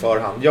man redan på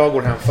förhand. Jag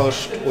går hem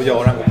först och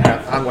Göran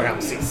går hem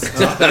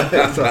sist.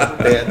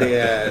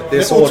 Det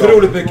är så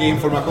otroligt mycket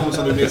information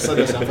som du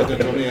missade sen för att du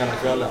inte var med hela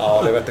kvällen.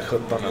 Ja, det vet jag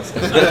 17 alltså.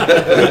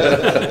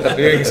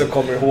 Det är ingen som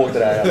kommer ihåg det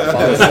där i alla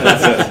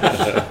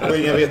fall. Och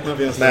inga vittnen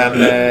finns. Men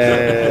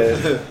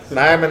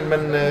nej,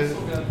 men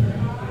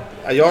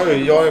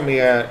jag är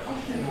med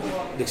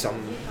liksom,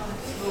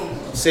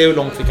 se hur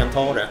långt vi kan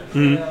ta det.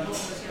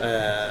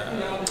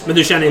 Men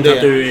du känner inte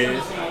att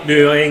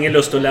du har ingen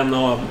lust att lämna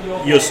av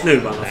just nu i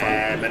alla fall?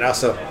 Nej, men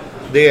alltså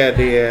det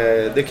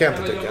kan jag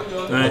inte tycka.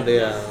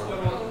 Nej.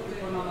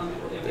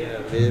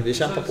 Vi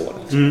kämpar på det.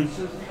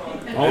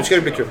 Ja. Nu ska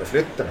det bli kul med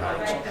flytten här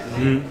också.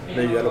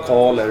 Nya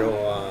lokaler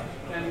och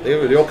det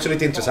är också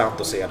lite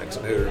intressant att se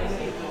liksom,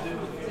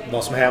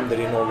 vad som händer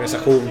i en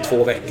organisation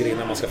 2 veckor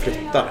innan man ska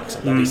flytta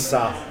liksom,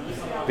 där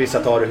vissa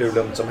tar det hur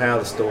lugnt som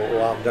helst och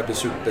andra blir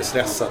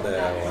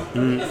superstressade och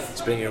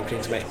springer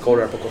omkring som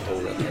ekorrar på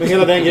kontoret. Men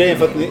hela den grejen,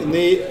 för att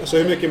ni så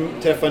hur mycket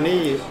träffar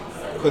ni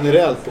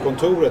generellt på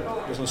kontoret,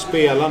 liksom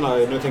spelarna,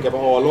 nu tänker jag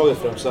på A-laget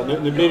främst,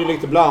 nu blir det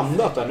lite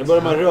blandat där, nu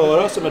börjar man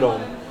röra sig med dem.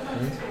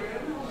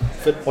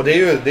 Och det är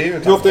ju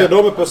hur ofta är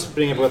de uppe och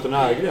springer på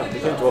veterinärgren? Det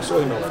kan inte vara så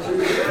himla ofta.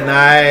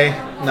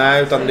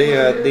 Nej, utan det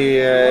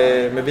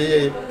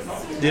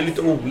är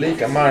lite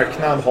olika.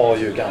 Marknad har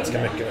ju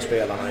ganska mycket med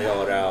spelarna att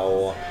göra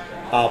och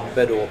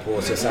Abbe då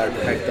på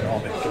CSR-projekten har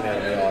mycket med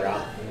att göra.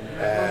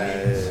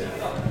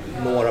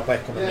 Några på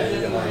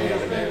ekonomi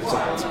har så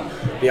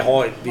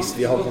att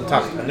vi har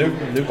kontakt, men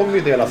nu kommer vi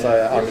dela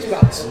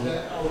arbetsplats.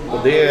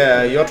 Och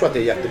jag tror att det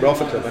är jättebra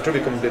för klubben. Jag tror vi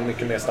kommer bli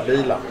mycket mer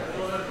stabila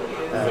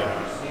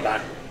där.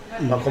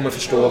 Man kommer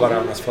förstå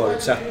varandras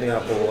förutsättningar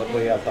på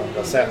helt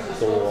andra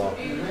sätt och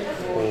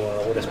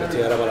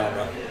respektera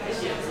varandra.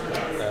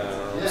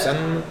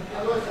 Sen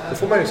då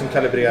får man liksom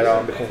kalibrera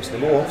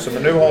ambitionsnivå också.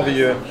 Men nu har vi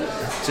ju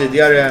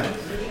tidigare,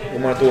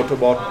 om man ett år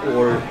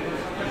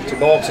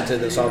tillbaka i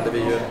tiden, så hade vi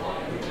ju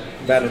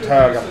väldigt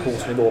hög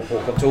ambitionsnivå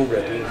på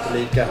kontoret och inte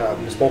lika hög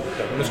med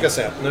sporten. Men nu ska jag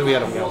säga att nu är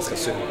de ganska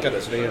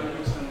synkade, så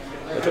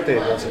jag tror att det är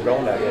ett ganska bra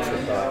läge att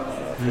flytta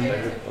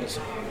ihop. Alltså.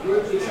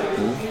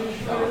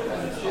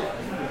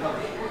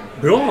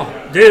 Bra!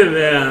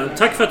 Du,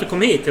 tack för att du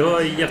kom hit. Det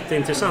var ett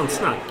jätteintressant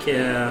snack.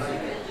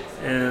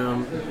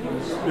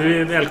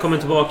 Du är välkommen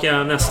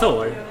tillbaka nästa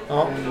år.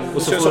 Ja,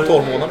 och så får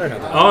 12 månader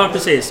heter det. Ja,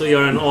 precis. Och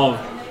göra en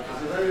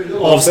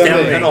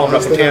avstämning. En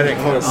avrapportering.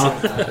 Ja.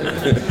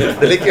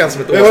 Det är lika grann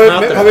som ett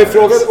årsmöte. Har vi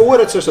frågat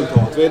årets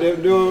resultat? Det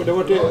har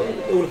varit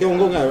olika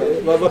omgångar.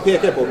 Vad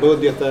pekar jag på?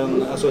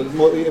 Budgeten, alltså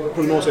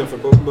prognosen för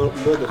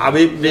budgeten? Ja,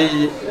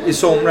 vi i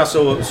somras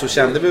så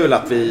kände vi väl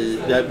att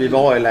vi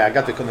var i läge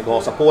att vi kunde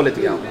gasa på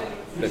lite grann.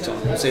 Liksom,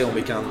 och se om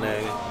vi kan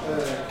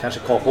kanske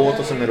kapa åt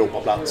oss en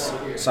Europaplats.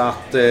 Så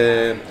att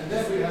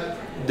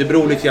det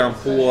beror lite grann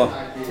på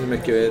hur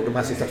mycket de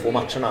här sista 2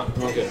 matcherna.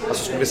 Okay.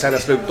 Alltså skulle vi sälja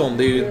slut om,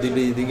 det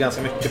är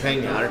ganska mycket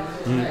pengar.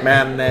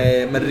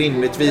 Men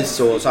rimligtvis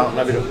så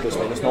hamnar vi runt plus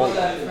minus 0.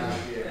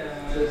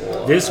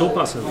 Det är så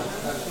pass.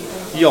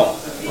 Ja.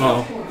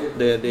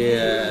 Det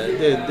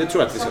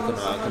tror jag att vi ska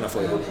kunna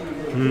få ihop.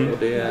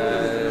 Och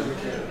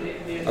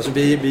alltså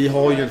vi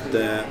har ju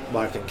inte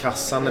varken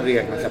kassan eller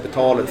egna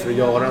kapitalet för att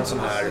göra en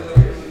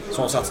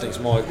sån satsning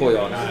som AIK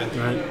gör.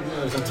 Nej.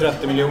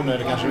 30 miljoner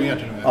eller kanske mer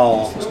till och med.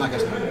 Ja.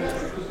 Snackas det.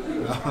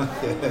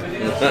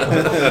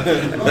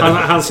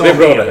 Han sa det är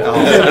bra det. Ja.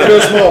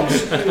 Plus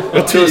moms.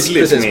 Vad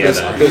tydligt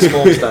plus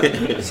moms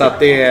där. Så att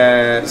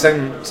det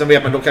sen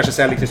vet man, de kanske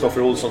säljer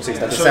Kristoffer Olsson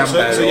sista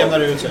december. Så jämnar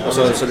det ut sig. Och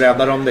så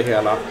räddar de det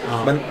hela.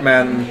 Ja.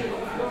 Men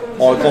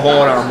AIK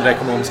har andra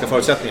ekonomiska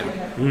förutsättningar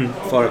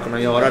för att kunna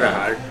göra det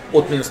här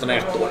åtminstone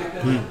 1 år.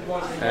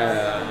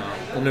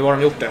 Och nu har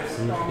de gjort det.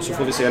 Och så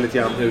får vi se lite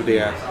grann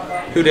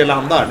hur det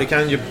landar. Det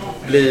kan ju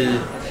bli...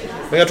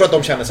 Men jag tror att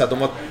de känner sig att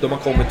de har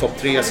kommit topp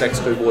 3,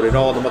 6, 7 år i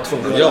rad. De var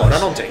tvungna att göra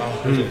någonting.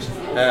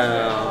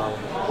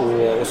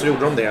 Och så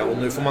gjorde de det. Och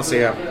nu får man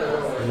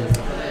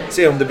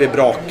se om det blir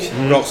bra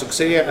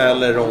succé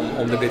eller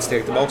om det blir ett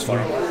steg tillbaka för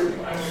dem.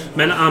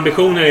 Men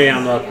ambitionen är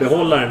ändå att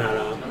behålla den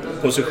här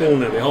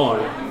positionen vi har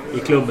i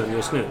klubben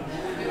just nu.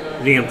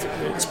 Rent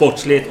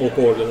sportsligt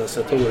och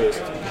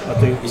organisatoriskt.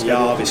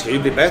 Vi ska ju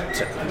bli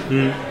bättre.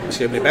 Vi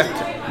ska ju bli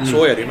bättre.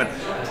 Så är det ju. Men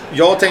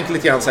jag tänker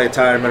lite grann i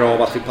termer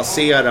av att vi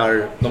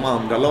passerar de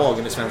andra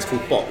lagen i svensk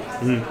fotboll.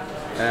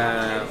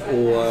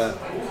 Och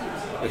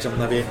liksom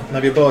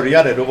när vi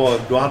började då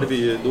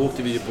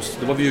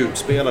var vi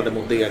utspelade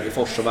mot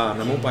Degerfors och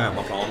Värnamo på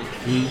hemmaplan.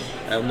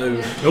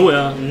 Och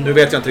nu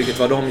vet jag inte riktigt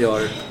vad de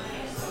gör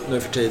nu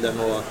för tiden.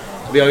 Och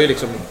vi har ju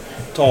liksom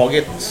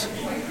tagit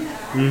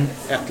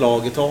ett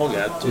lag i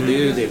taget och det är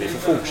ju det vi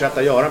får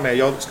fortsätta göra med.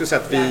 Jag skulle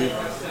säga att vi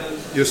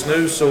just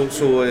nu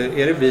så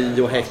är det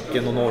vi och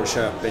Häcken och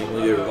Norrköping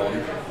och Djurgården.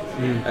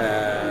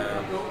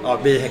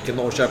 Vi Häcken,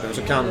 Norrköping och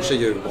så kanske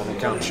Djurgården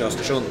och kanske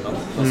Östersund om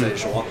man säger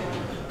så.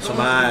 Som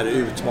är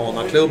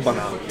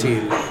utmanarklubbarna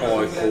till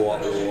AIK och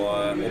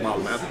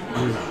Malmö.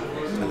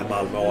 Eller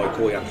Malmö och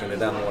AIK egentligen i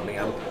den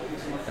ordningen.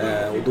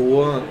 Och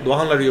då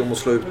handlar det ju om att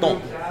slå ut dem.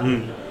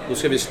 Då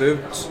ska vi slå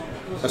ut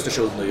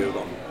Östersund och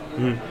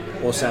Djurgården.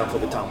 Och sen får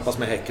vi tampas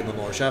med Häcken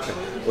och Norrköping.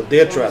 Och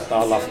det tror jag att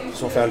alla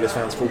som följer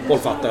svensk fotboll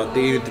fattar att det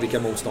är ju inte vilka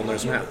motståndare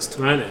som helst.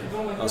 Nej.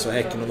 Alltså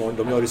Häcken och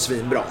Norrköping, de gör det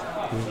svinbra.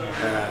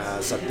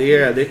 Så att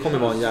det kommer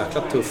vara en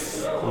jäkla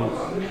tuff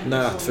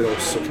nöt för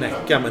oss att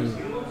knäcka. Men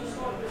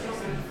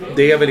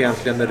det är väl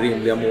egentligen den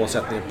rimliga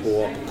målsättningen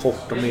på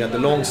kort och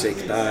medellång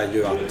sikt. Det är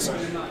ju att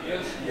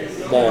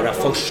vara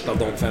först av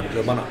de 5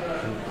 klubbarna.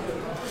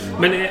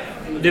 Men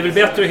det är väl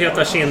bättre att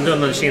heta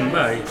Kindlund än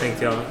Kindberg,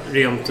 tänkte jag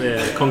rent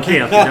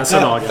konkret i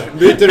dessa dagar.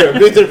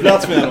 Byter du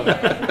plats med honom?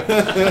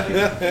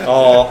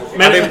 Ja.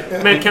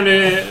 Men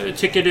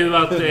tycker du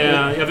att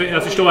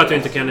jag förstår att du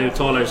inte kan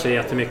uttala dig så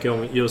jättemycket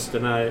om just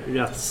den här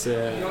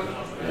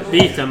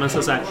rättsbiten, men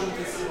så här,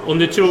 om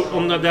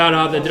det där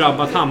hade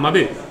drabbat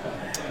Hammarby,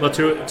 vad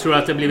tror du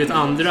att det blivit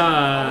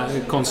andra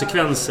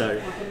konsekvenser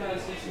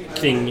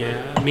kring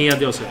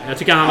media och så? Jag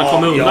tycker han har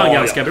kommit undan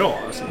ganska bra.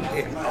 Alltså.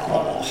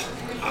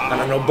 Han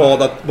har nog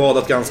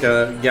badat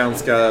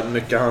ganska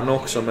mycket han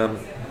också, men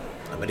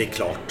det är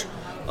klart.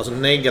 Alltså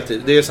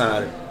negativt, det är så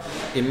här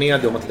i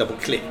media om man tittar på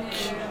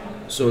klick.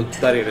 Så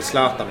där är det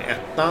Zlatan i 1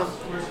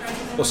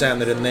 Och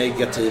sen är det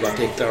negativa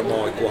artiklar om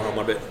AIK och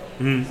Hammarby.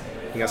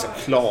 En ganska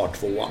klar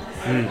 2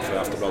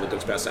 för Aftonbladet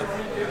Expressen.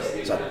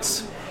 Så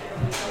att...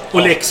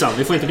 Och Leksand,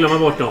 vi får inte glömma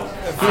bort dem.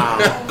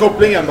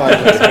 Kopplingen bara.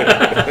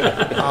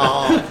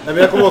 Men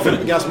jag kommer ihåg för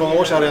ganska många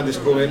år sedan hade jag en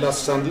diskussion med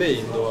Lasse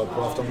Sandlin då,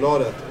 på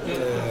Aftonbladet.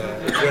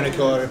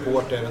 Krönikör,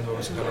 reporter, även vad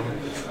man ska kalla honom.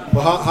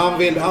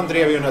 Och han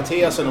drev ju den här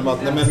tesen om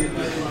att nej, men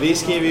vi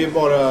skriver ju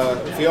bara,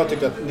 för jag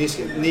tyckte att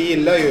ni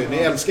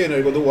älskar ju när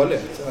det går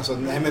dåligt. Alltså,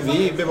 nej men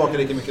vi bevakar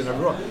lika mycket när det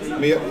är bra.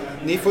 Men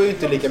ni får ju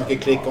inte lika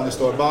mycket klick om det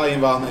står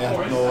Bayern vann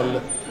 1-0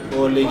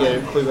 och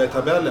ligger 7 i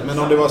tabellen. Men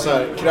om det var så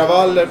här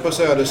kravaller på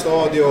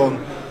Söderstadion,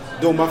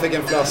 domaren fick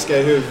en flaska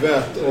i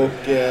huvudet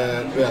och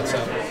vet så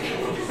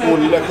här,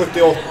 Olle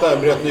 78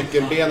 bröt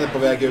nyckelbenet på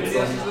väg ut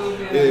från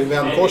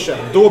vändkorsen.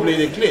 Då blir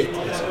det klick.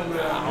 Liksom.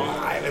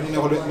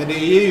 Men det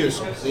är ju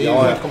så. Det är ju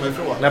att komma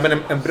ifrån. Nej, men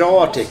en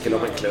bra artikel om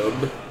en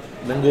klubb,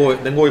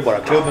 den går ju bara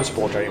klubbens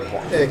supportrar in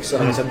på.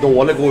 Exakt. Men sen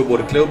dålig går ju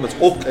både klubbens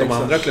och de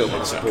andra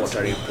klubbens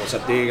supportrar in på. Så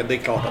att det är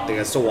klart att det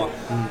är så.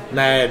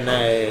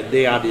 Nej,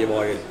 det hade ju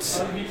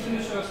varit...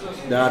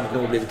 Det hade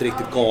nog blivit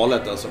riktigt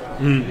galet alltså,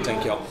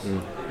 tänker jag.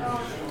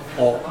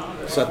 Ja,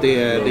 så att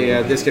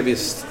det ska vi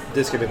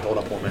inte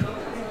hålla på med.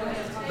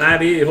 Nej,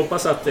 vi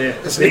hoppas att det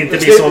inte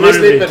blir sådana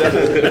rubriker.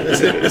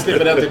 Vi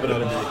slipper den typen av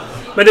rubriker.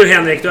 Men du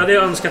Henrik, du hade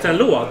önskat en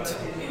låt.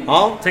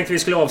 Ja. Tänkte vi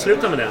skulle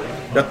avsluta med den.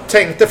 Jag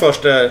tänkte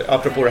först,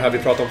 apropå det här vi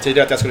pratade om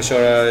tidigare, att jag skulle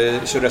köra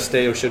Should I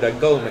Stay or Should I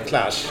Go med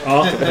Clash.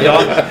 Ja.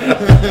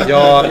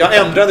 Jag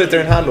ändrade till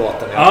den här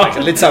låten.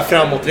 Lite så här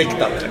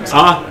framåtriktad. Liksom.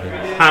 Ja,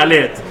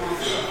 härligt.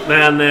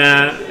 Men,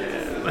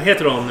 vad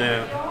heter hon?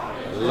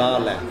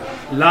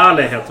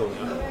 Lale heter hon.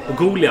 Och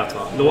Goliat,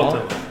 va? Låten.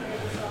 Ja.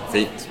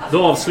 Fint.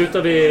 Då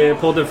avslutar vi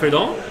podden för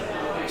idag.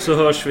 Så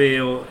hörs vi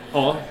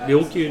och vi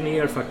åker ju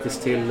ner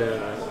faktiskt till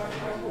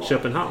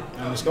Köpenhamn.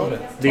 Ja, vi ska det.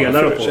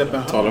 Delar av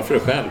podden. Tala för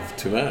dig själv,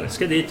 tyvärr.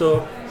 Ska dit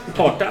och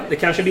parta. Det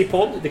kanske blir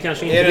podd, det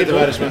kanske inte blir blir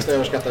podd. Är det inte världens mest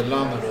överskattade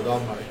land då,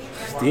 Danmark?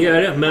 Det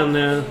är det,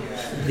 men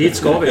dit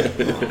ska vi.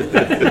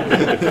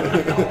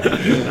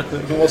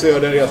 Man måste göra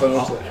den resan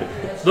också.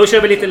 Då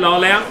kör vi lite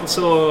Lale och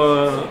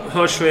så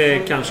hörs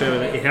vi kanske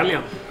i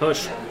helgen.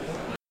 Hörs.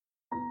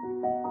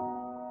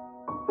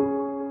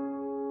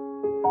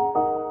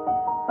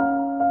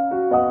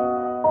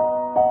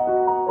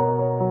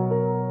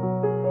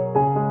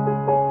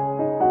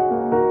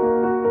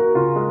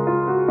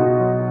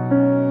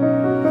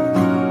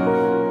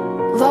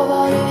 Vad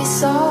var det vi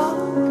sa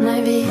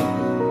när vi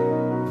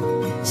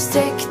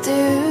sträckte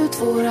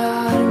ut våra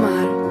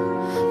armar?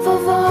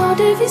 Vad var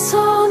det vi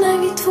sa när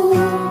vi två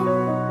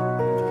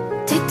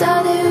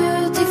tittade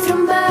ut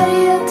ifrån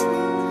berget?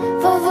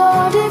 Vad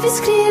var det vi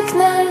skrek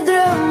när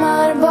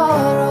drömmar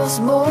bar oss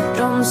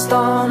bortom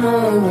stan?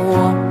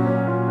 Och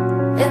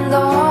en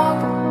dag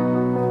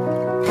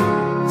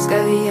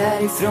ska vi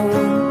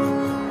härifrån.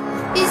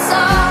 Vi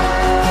sa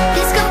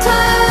vi ska ta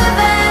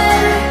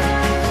över,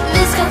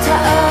 vi ska ta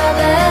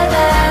över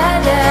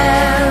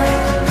världen.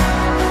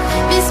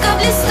 Vi ska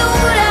bli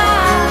stora,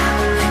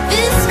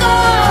 vi ska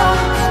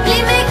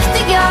bli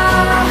mäktiga.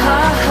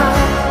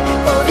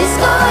 Och vi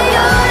ska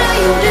göra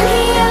jorden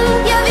hel,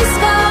 ja vi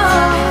ska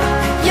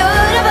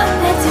göra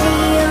vattnet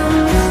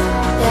rent.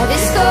 Ja vi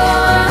ska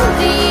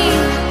aldrig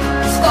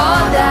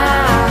skada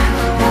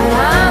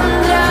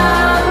varandra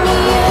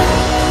mer.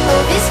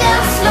 Och vi ska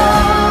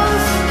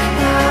slåss,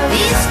 ja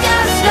vi ska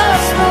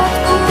slåss mot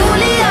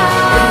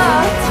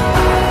Goliat.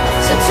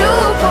 Så tro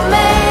på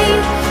mig,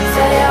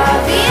 för jag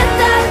vet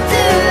att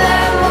du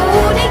är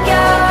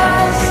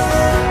modigast.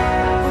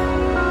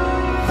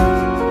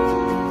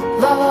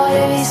 Vad var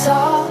det vi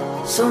sa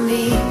som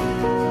vi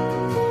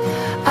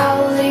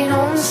aldrig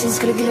någonsin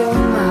skulle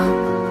glömma?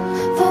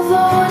 Vad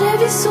var det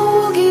vi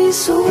såg i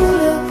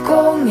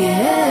soluppgången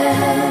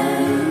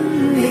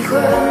vi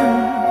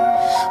sjöng?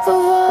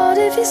 Vad var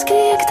det vi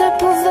skrek där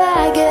på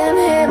vägen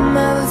hem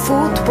över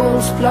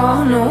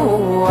fotbollsplan?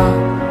 Och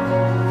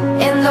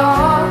en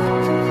dag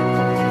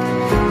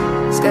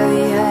ska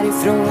vi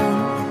härifrån.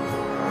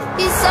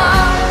 Vi sa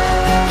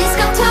vi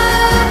ska ta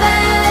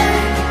över,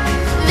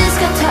 vi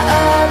ska ta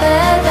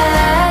över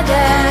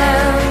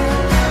världen.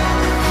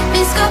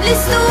 Vi ska bli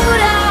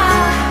stora,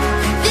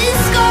 vi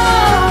ska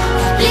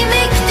bli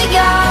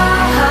mäktiga.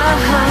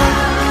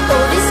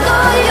 Och vi ska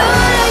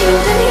göra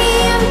jorden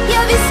hel,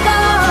 ja vi ska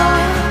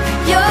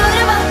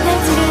göra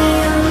vattnet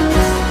rent.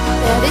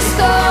 Ja vi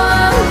ska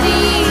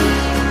aldrig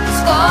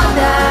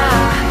skada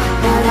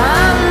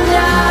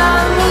varandra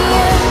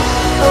mer.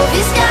 Och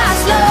vi ska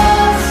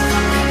slåss,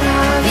 ja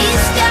vi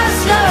ska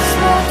slåss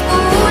mot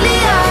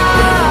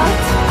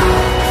Goliat.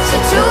 Så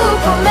tro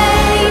på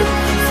mig,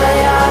 för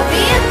jag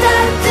vet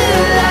att du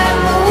är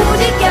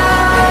modig.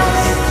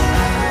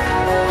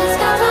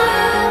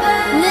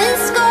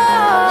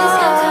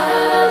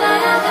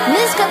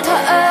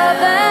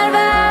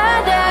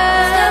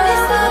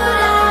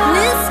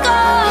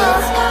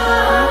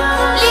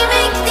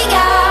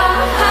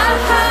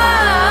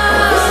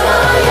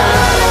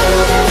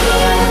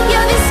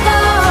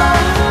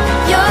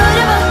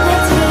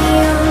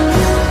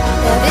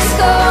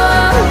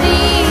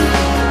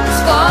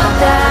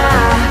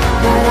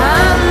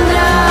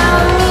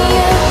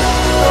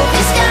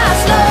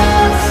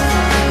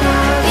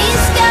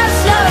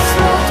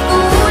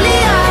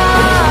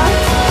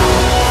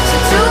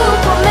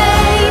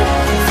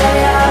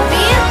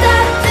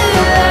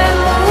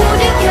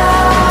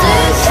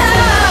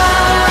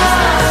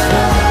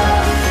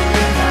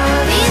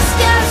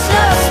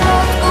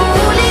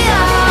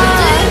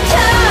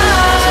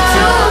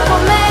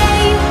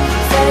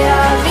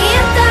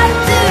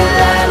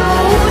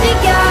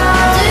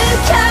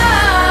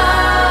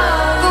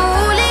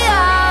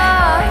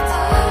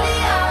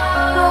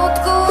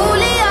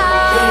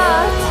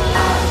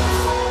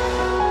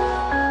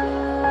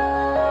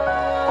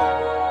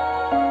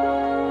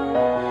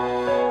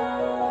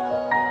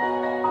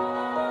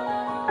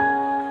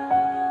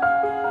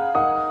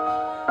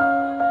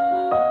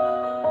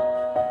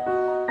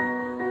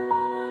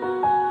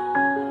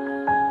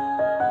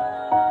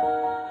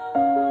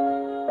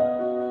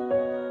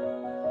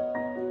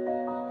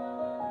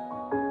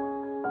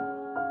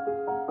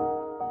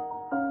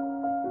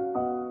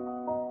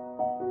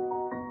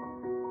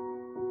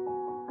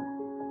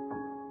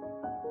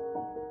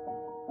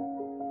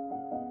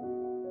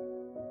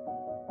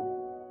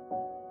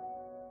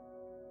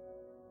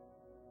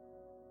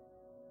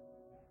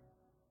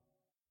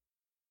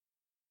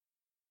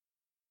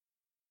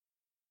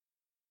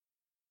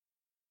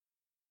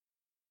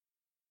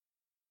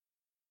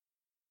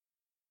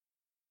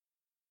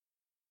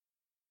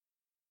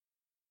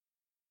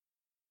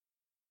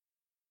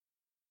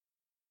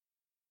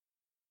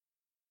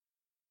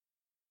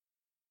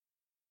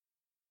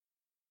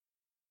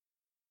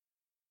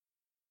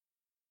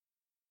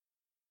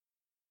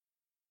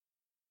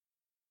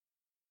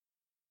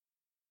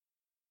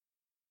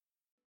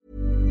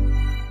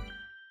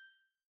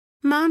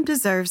 Mom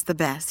deserves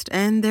the best,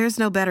 and there's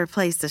no better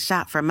place to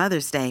shop for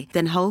Mother's Day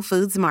than Whole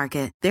Foods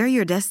Market. They're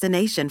your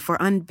destination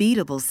for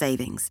unbeatable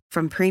savings,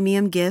 from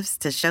premium gifts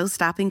to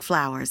show-stopping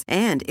flowers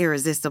and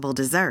irresistible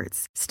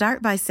desserts.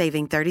 Start by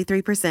saving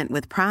 33%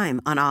 with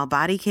Prime on all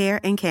body care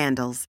and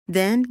candles.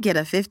 Then get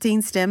a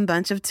 15-stem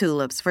bunch of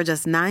tulips for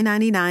just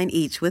 $9.99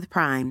 each with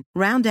Prime.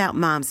 Round out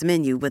Mom's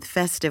menu with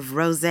festive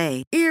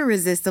rosé,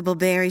 irresistible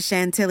berry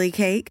chantilly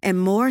cake, and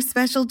more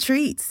special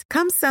treats.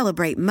 Come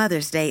celebrate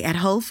Mother's Day at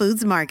Whole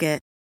Foods Market.